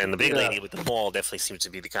 Yeah. And the big lady with the ball definitely seems to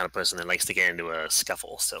be the kind of person that likes to get into a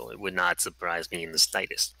scuffle, so it would not surprise me in the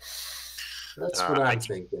slightest. That's what I'm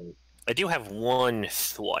thinking. I do have one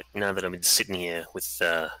thought now that I'm sitting here with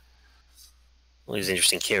all these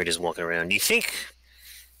interesting characters walking around. Do you think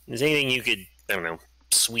there's anything you could, I don't know,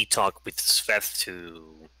 sweet talk with Sveth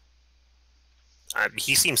to...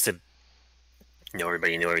 he seems to know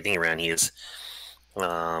everybody, know everything around here.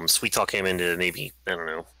 Sweet talk him into maybe, I don't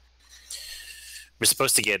know. We're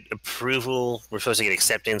supposed to get approval. We're supposed to get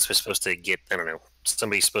acceptance. We're supposed to get, I don't know,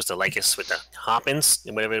 somebody's supposed to like us with the Hoppins,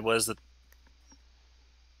 whatever it was.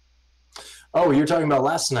 Oh, you're talking about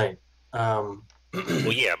last night. Well,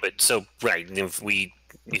 yeah, but so, right.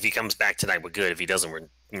 If he comes back tonight, we're good. If he doesn't, we're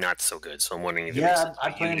not so good. So I'm wondering if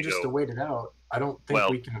I plan just to wait it out. I don't think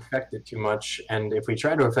we can affect it too much. And if we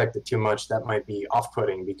try to affect it too much, that might be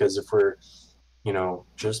off-putting, because if we're,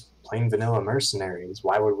 just plain vanilla mercenaries,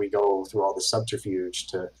 why would we go through all the subterfuge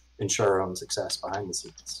to ensure our own success behind the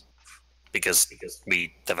scenes? Because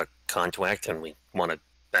we have a contract and we want to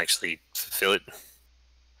actually fulfill it.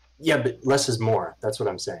 Yeah, but less is more. That's what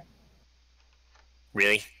I'm saying.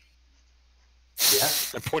 Really? Yeah.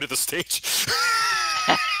 I pointed the stage.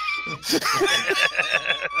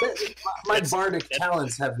 My bardic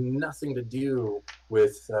talents have nothing to do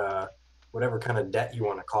with whatever kind of debt you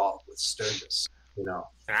want to call it with Sturgis, All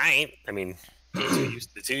right. I mean,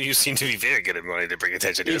 the two of you seem to be very good at wanting to bring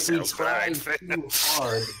attention to yourselves. If we try too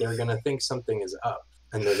hard, they're going to think something is up,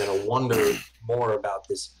 and they're going to wonder more about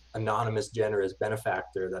this anonymous, generous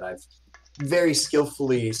benefactor that I've very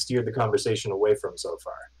skillfully steered the conversation away from so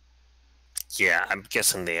far. Yeah, I'm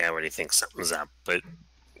guessing they already think something's up, but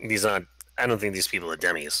I don't think these people are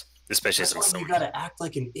dummies, especially since you got to act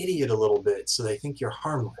like an idiot a little bit so they think you're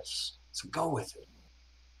harmless. So go with it.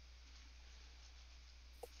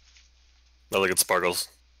 I look at Sparkles.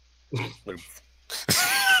 Look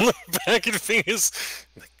back at Fingers.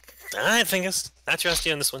 All right, Fingers. I trust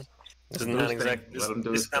you on this one. This is not exactly. This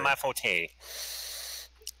is not my forte.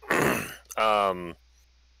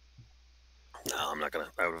 No, I'm not gonna.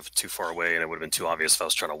 I would have too far away, and it would have been too obvious if I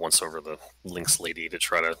was trying to once over the Lynx lady to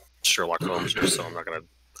try to Sherlock Holmes her. So I'm not gonna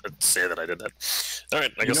say that I did that. All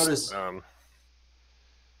right, I guess. Notice,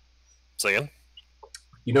 say again.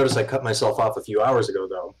 You notice I cut myself off a few hours ago,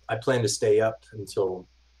 though. I plan to stay up until,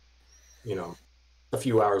 a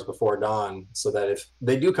few hours before dawn, so that if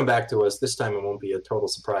they do come back to us, this time it won't be a total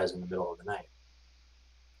surprise in the middle of the night.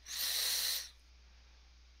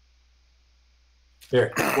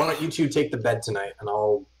 Here, why don't you two take the bed tonight, and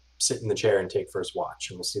I'll sit in the chair and take first watch,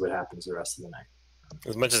 and we'll see what happens the rest of the night.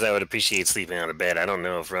 As much as I would appreciate sleeping on a bed, I don't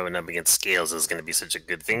know if rubbing up against scales is going to be such a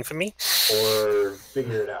good thing for me. Or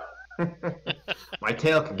figure it out. My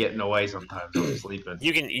tail can get in the way sometimes when I'm sleeping.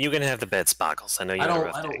 You can have the bed, Sparkles. I know you I had a don't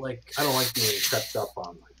rough day. I don't like being crept up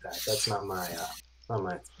on like that. That's not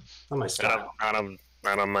my style. I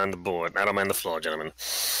don't mind the board. I don't mind the floor, gentlemen.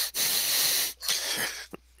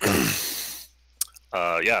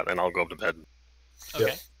 Yeah, then I'll go up to bed. Okay.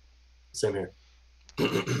 Yep. Same here.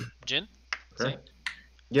 Jin? Okay.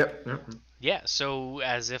 Yep. Yeah, so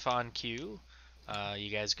as if on cue, you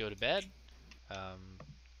guys go to bed.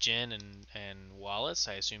 Jin and Wallace,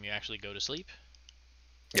 I assume you actually go to sleep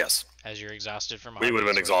Yes. as you're exhausted from We would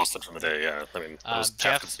have been Harvard's work. exhausted from the day, yeah. I mean, I was half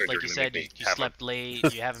Jeff, considered like gonna you make said, me you have a- slept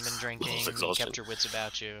late, you haven't been drinking, you exhaustion. kept your wits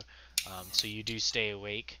about you, so you do stay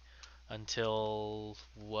awake until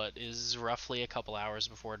what is roughly a couple hours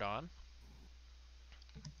before dawn.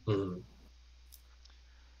 Mhm.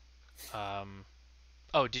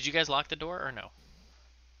 Oh, did you guys lock the door or no?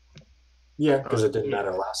 Yeah, because it didn't Yeah.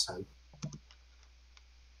 matter last time.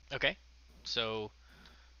 Okay, so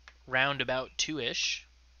round about 2-ish,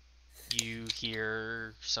 you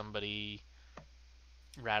hear somebody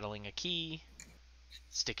rattling a key,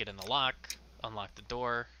 stick it in the lock, unlock the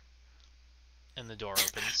door, and the door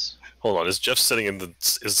opens. Hold on, is Jeff sitting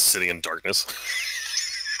in darkness?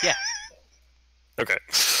 Yeah. Okay.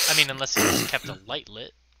 I mean, unless he just kept a light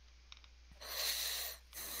lit.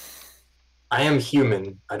 I am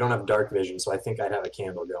human. I don't have dark vision, so I think I'd have a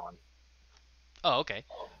candle going. Oh, okay.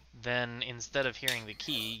 Then instead of hearing the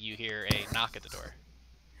key, you hear a knock at the door.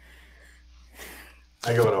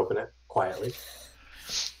 I go and open it quietly.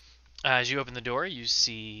 As you open the door, you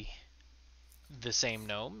see the same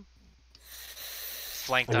gnome,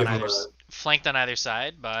 flanked I on give him flanked on either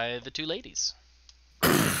side by the two ladies.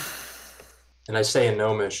 And I say in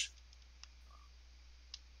Gnomish,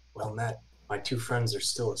 "Well, Matt, my two friends are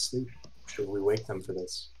still asleep. Should we wake them for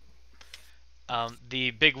this?"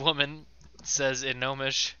 The big woman says in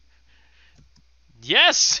Gnomish,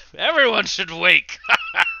 "Yes, everyone should wake!"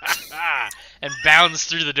 and bounds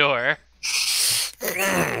through the door.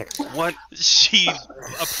 What? She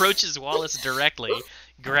approaches Wallace directly,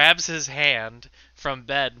 grabs his hand from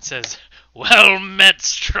bed, and says, "Well met,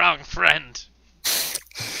 strong friend."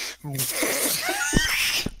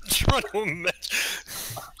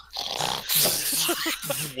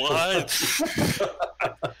 What?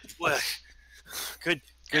 What? Good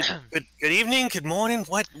evening. Good morning.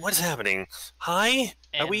 What's happening? Hi.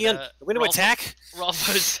 Are And, we going to attack?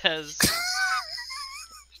 Rolfo says,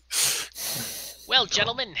 "Well,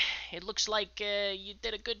 gentlemen, it looks like you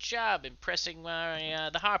did a good job impressing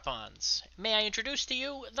the Harpons. May I introduce to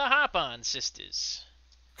you the Harpon sisters?"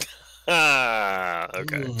 Ah,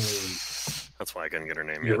 okay. Hmm. That's why I couldn't get her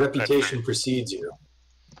name Your yet. reputation precedes you.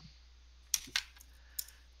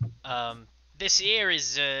 This here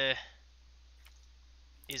is I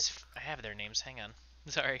have their names. Hang on.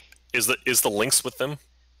 Sorry. Is the Lynx with them?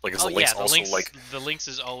 Like, is Oh the Lynx yeah, the also Lynx. like? The Lynx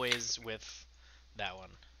is always with that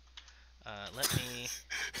one. Let me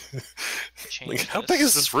change. Like, how big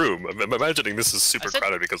is this room? I'm imagining this is super I said-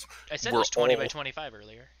 crowded because I said it we're was 20 all... by 25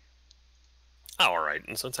 earlier. Oh, all right.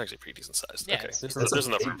 And so it's actually pretty decent sized. Yeah, Okay, it's there's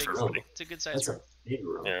enough big room for room. everybody. It's a good size That's room. a big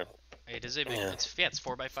room. Yeah. It is a big. Yeah. It's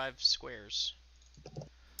 4 by 5 squares.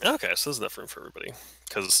 Okay, so there's enough room for everybody.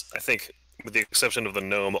 Because I think, with the exception of the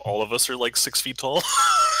gnome, all of us are like 6 feet tall.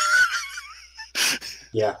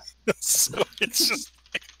 Yeah. So it's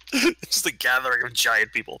just a gathering of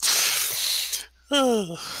giant people.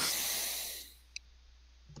 Oh,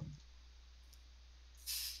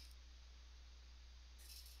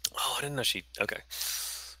 I didn't know she. Okay.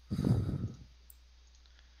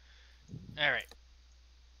 All right.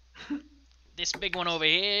 This big one over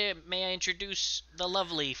here, may I introduce the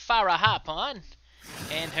lovely Farah Harpon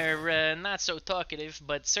and her not so talkative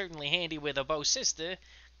but certainly handy with a bow sister,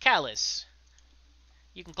 Callus.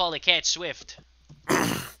 You can call her Cat Swift.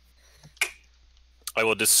 I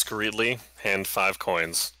will discreetly hand 5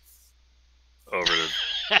 coins over to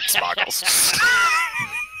Sparkles.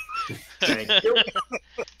 Thank you.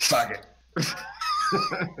 Fuck it.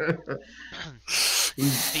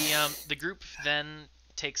 The group then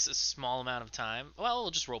takes a small amount of time. Well,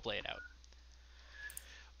 we'll just roleplay it out.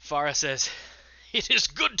 Farah says, "It is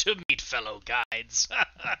good to meet fellow guides.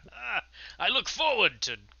 I look forward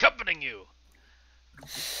to accompanying you."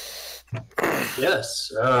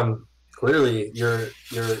 Yes. Clearly, your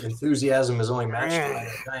enthusiasm is only matched by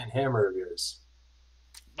that giant hammer of yours.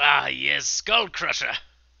 Ah, yes, Skull Crusher.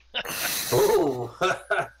 Oh.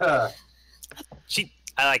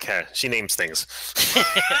 I like her. She names things.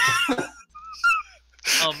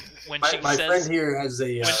 when My, she my says friend here has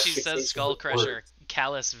a. when she says fixation Skull with Crusher, words.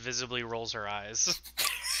 Callus visibly rolls her eyes.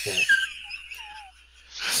 Yeah.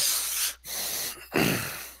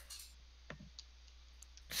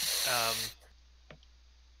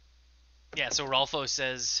 Yeah, so Rolfo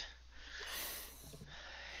says,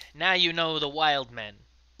 "Now you know the wild men."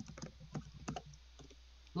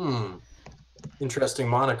 Interesting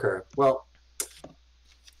moniker. Well,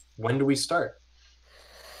 when do we start?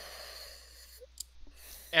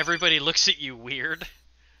 Everybody looks at you weird.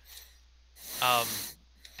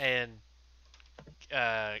 And You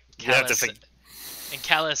have to Callus and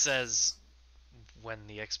Callus says, "When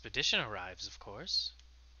the expedition arrives, of course."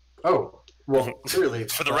 Oh, well, clearly.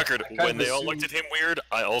 For the I record, kind when of they all looked assumed- at him weird,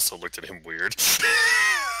 I also looked at him weird.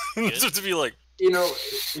 Just to be like, You know,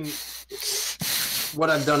 in what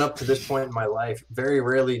I've done up to this point in my life, very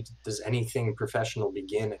rarely does anything professional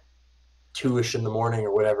begin at 2ish in the morning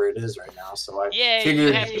or whatever it is right now. So I Yeah,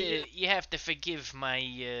 figured. you have to forgive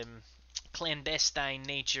my clandestine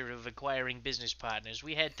nature of acquiring business partners.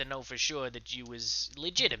 We had to know for sure that you was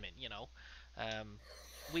legitimate.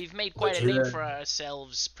 We've made quite a name for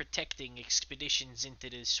ourselves protecting expeditions into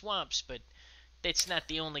the swamps, but that's not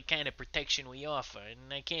the only kind of protection we offer,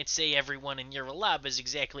 and I can't say everyone in Eurolab is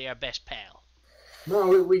exactly our best pal. No,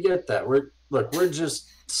 we get that. We're just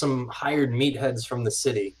some hired meatheads from the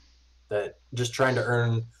city that just trying to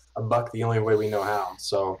earn a buck the only way we know how.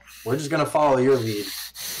 So we're just gonna follow your lead.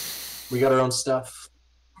 We got our own stuff.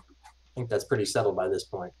 I think that's pretty settled by this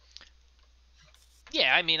point.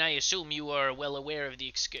 Yeah, I mean, I assume you are well aware of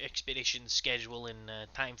the expedition schedule and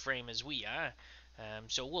time frame as we are.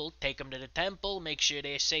 So we'll take them to the temple, make sure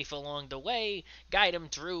they're safe along the way, guide them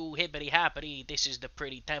through hippity-hoppity, this is the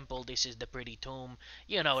pretty temple, this is the pretty tomb,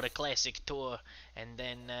 you know, the classic tour, and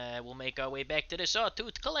then we'll make our way back to the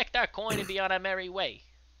Sawtooth, collect our coin, and be on our merry way.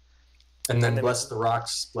 And then bless the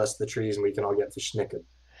rocks, bless the trees, and we can all get verschnicked.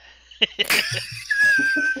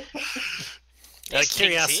 out of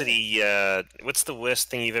curiosity, what's the worst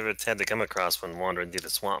thing you've ever had to come across when wandering through the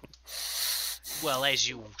swamp? Well, as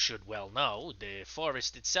you should well know, the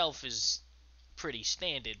forest itself is pretty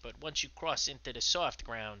standard, but once you cross into the soft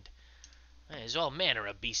ground, there's all manner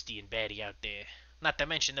of beastie and baddie out there. Not to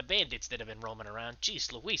mention the bandits that have been roaming around.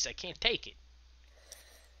 Jeez Louise, I can't take it.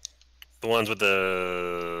 The ones with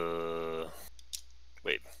the...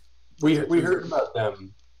 Wait. We heard about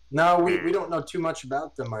them. No, we don't know too much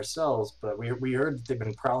about them ourselves, but we heard that they've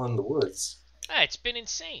been prowling the woods. It's been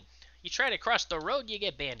insane. You try to cross the road, you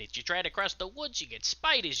get bandits. You try to cross the woods, you get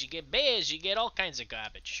spiders, you get bears, you get all kinds of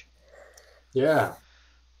garbage. Yeah.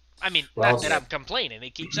 I mean, Well, not that I'm complaining.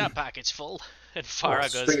 It keeps our pockets full. And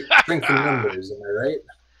Farah goes, strength in numbers, am I right?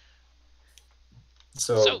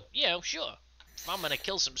 So, sure. If I'm gonna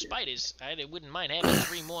kill some spiders, I wouldn't mind having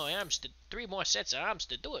three more sets of arms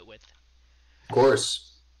to do it with. Of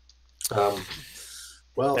course.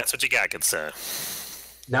 Well, that's what you got, good sir.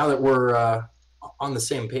 Now that we're on the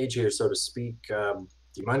same page here, so to speak, do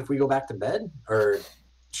you mind if we go back to bed, or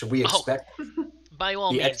should we expect? By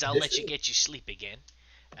all means, I'll let you get your sleep again.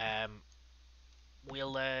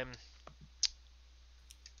 We'll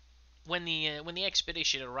when the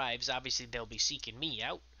expedition arrives, obviously they'll be seeking me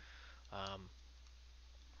out.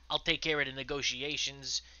 I'll take care of the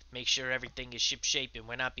negotiations, make sure everything is shipshape and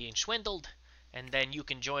we're not being swindled, and then you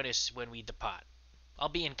can join us when we depart. I'll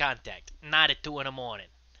be in contact, not at 2 in the morning.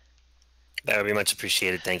 That would be much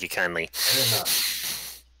appreciated. Thank you kindly.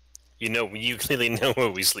 You clearly know where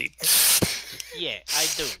we sleep. Yeah, I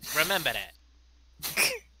do. Remember that.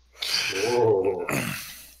 Whoa.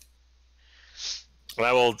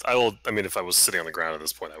 Well, I mean, if I was sitting on the ground at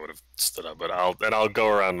this point, I would have stood up. But I'll go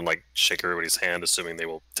around and shake everybody's hand, assuming they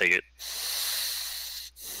will take it,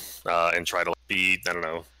 and try to be. I don't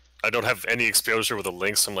know. I don't have any exposure with the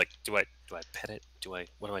lynx. I'm like, do I pet it?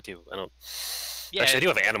 What do I do? I don't. Yeah, actually, I do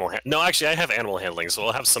have animal. No, actually, I have animal handling, so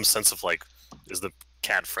I'll have some sense of is the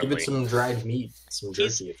cat friendly? Give it some dried meat, some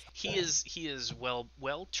jerky. He is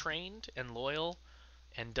well trained and loyal,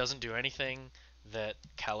 and doesn't do anything that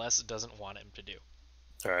Callus doesn't want him to do.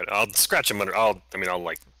 All right, I'll scratch him under. I'll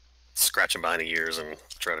scratch him behind the ears and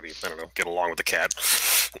try to get along with the cat.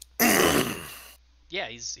 Yeah,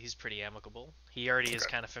 he's pretty amicable. He already is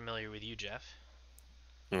kind of familiar with you, Jeff.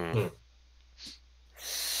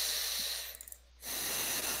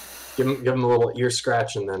 Give him a little ear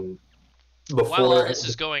scratch, and then before while all this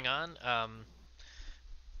is going on,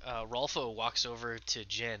 Rolfo walks over to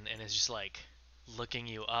Jin and is just looking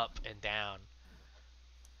you up and down.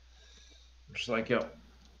 Just yo.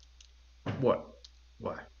 What?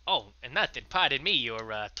 Why? Oh, and nothing. Pardon me,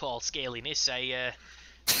 your tall scaliness.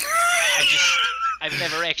 I've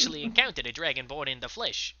never actually encountered a dragonborn in the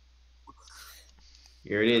flesh.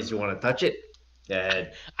 Here it is. You want to touch it?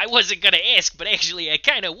 I wasn't gonna ask, but actually I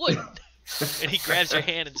kind of would. And he grabs your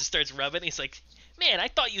hand and just starts rubbing. He's like, "Man, I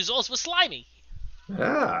thought you alls was slimy." So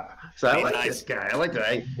I Be like nice. this guy. I like that.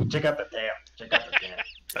 Hey, check out the dam. Check out the dam.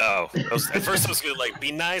 Oh, at first I was gonna like,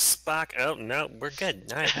 be nice, Spock. Oh no, we're good.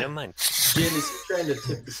 All right, never mind. Jin, is he trying to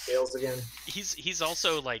tip the scales again? He's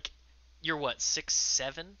also like, you're what,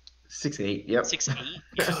 6'7", 6'8". Yep.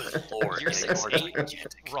 6'8"? Lord, You're getting more 6'8".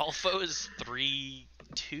 gigantic. Rolfo is 3'2".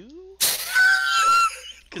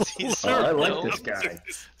 Because he's I like no. this guy.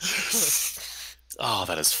 Oh,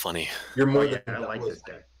 that is funny. You're more Yeah, than I like this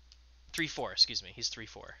guy. 3'4", excuse me. He's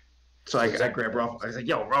 3'4". So I grab Rolfo. I was like,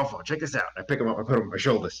 "Yo, Rolfo, check this out." I pick him up. I put him on my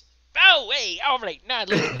shoulders. Oh, hey, all right. Nah,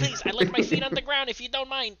 look, please, I like my feet on the ground if you don't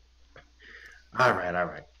mind. All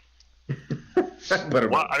right. Put him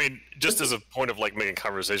Well, on. I mean, just as a point of like making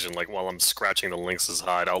conversation, like while I'm scratching the lynx's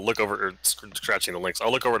hide, I'll look over or scratching the lynx.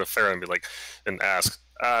 I'll look over to Farah and be like, and ask,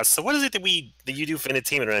 so what is it that you do for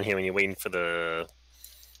entertainment around here when you're waiting for the,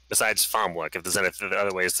 besides farm work? If there's any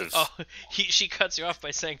other ways to. Oh, she cuts you off by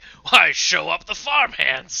saying, "Why show up the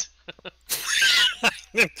farmhands?"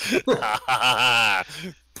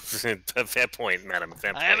 Fair point, madam.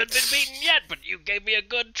 Fair point. I haven't been beaten yet, but you gave me a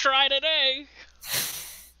good try today.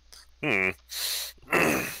 And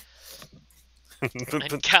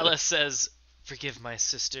Kala says, "Forgive my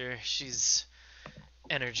sister. She's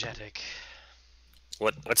energetic."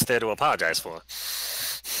 What's there to apologize for?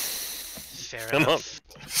 Fair Come on. enough.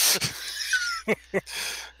 All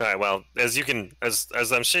right. Well, as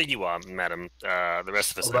I'm sure you are, madam. The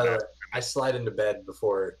rest of us. Oh, by the way, I slide into bed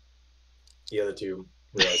before the other two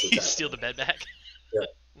realize You it's steal the bed back? Yeah.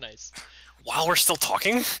 Nice. While we're still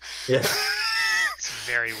talking. Yeah. It's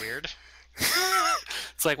very weird.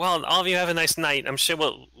 It's like, well, all of you have a nice night. I'm sure.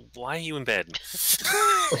 Well, why are you in bed?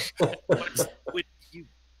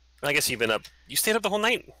 I guess you've been up. You stayed up the whole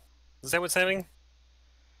night. Is that what's happening?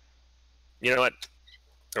 You know what?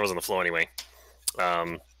 I was on the floor anyway.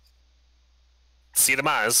 See you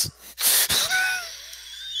tomorrow.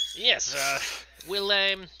 Yes,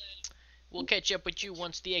 we'll catch up with you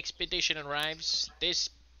once the expedition arrives. There's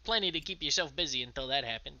plenty to keep yourself busy until that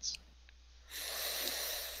happens.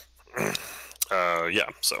 Yeah,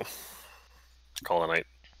 so call it a night.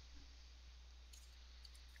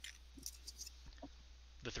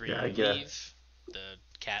 The three Yeah, I of you get- leave. The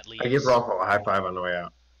cat leaves. I give Rolfo a high five on the way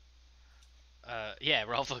out. Yeah,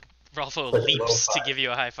 Rolfo Like a leaps low to five. give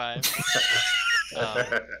you a high five.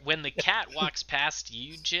 When the cat walks past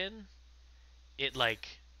you, Jin, it like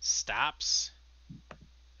stops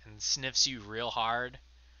and sniffs you real hard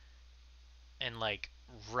and like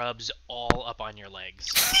rubs all up on your legs.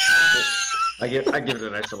 I give it a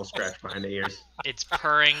nice little scratch behind the ears. It's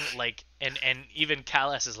purring like, and even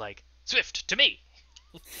Kalas is like, "Swift, to me."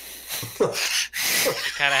 It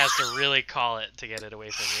kind of has to really call it to get it away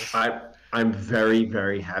from you. I'm very,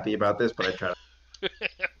 very happy about this, but I try to.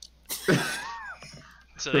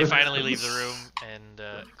 So they finally leave the room and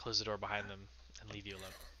close the door behind them and leave you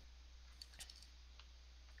alone.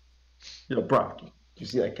 Yo, bro, do you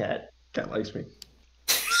see that cat? Cat likes me.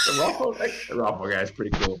 The Rolfo guy's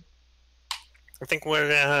pretty cool. I think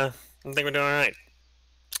we're doing all right.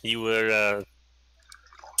 You were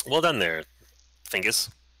well done there, Fingus.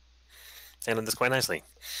 Handled this quite nicely.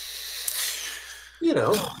 You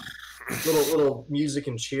know, little music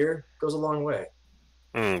and cheer goes a long way.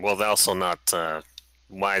 Well, they're also not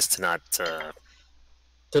wise to not. To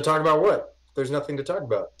talk about what? There's nothing to talk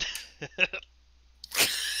about.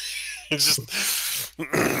 It's just.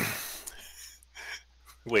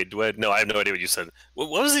 Wait, no, I have no idea what you said. What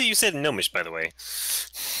was it you said in Gnomish, by the way?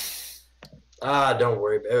 Don't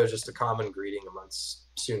worry. It was just a common greeting amongst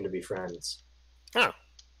soon-to-be friends. Oh.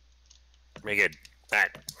 Very good. All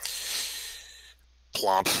right.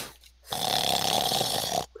 Plomp.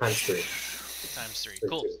 Times three. Times 3. Three,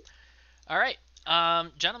 Cool. two. All right.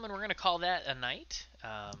 Gentlemen, we're going to call that a night.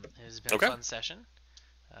 It has been Okay. a fun session.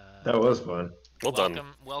 That was fun. Well done.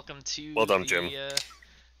 Welcome to Well done, Jim.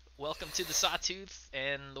 Welcome to the Sawtooth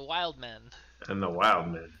and the Wild Men. And the wild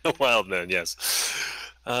man. Wild man, yes.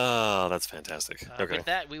 Oh, that's fantastic. Okay. With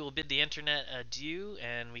that, we will bid the internet adieu,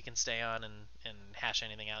 and we can stay on and hash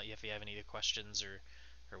anything out if you have any questions or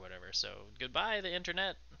whatever. So goodbye, the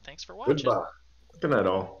internet. Thanks for watching. Goodbye. Good night,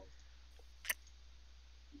 all.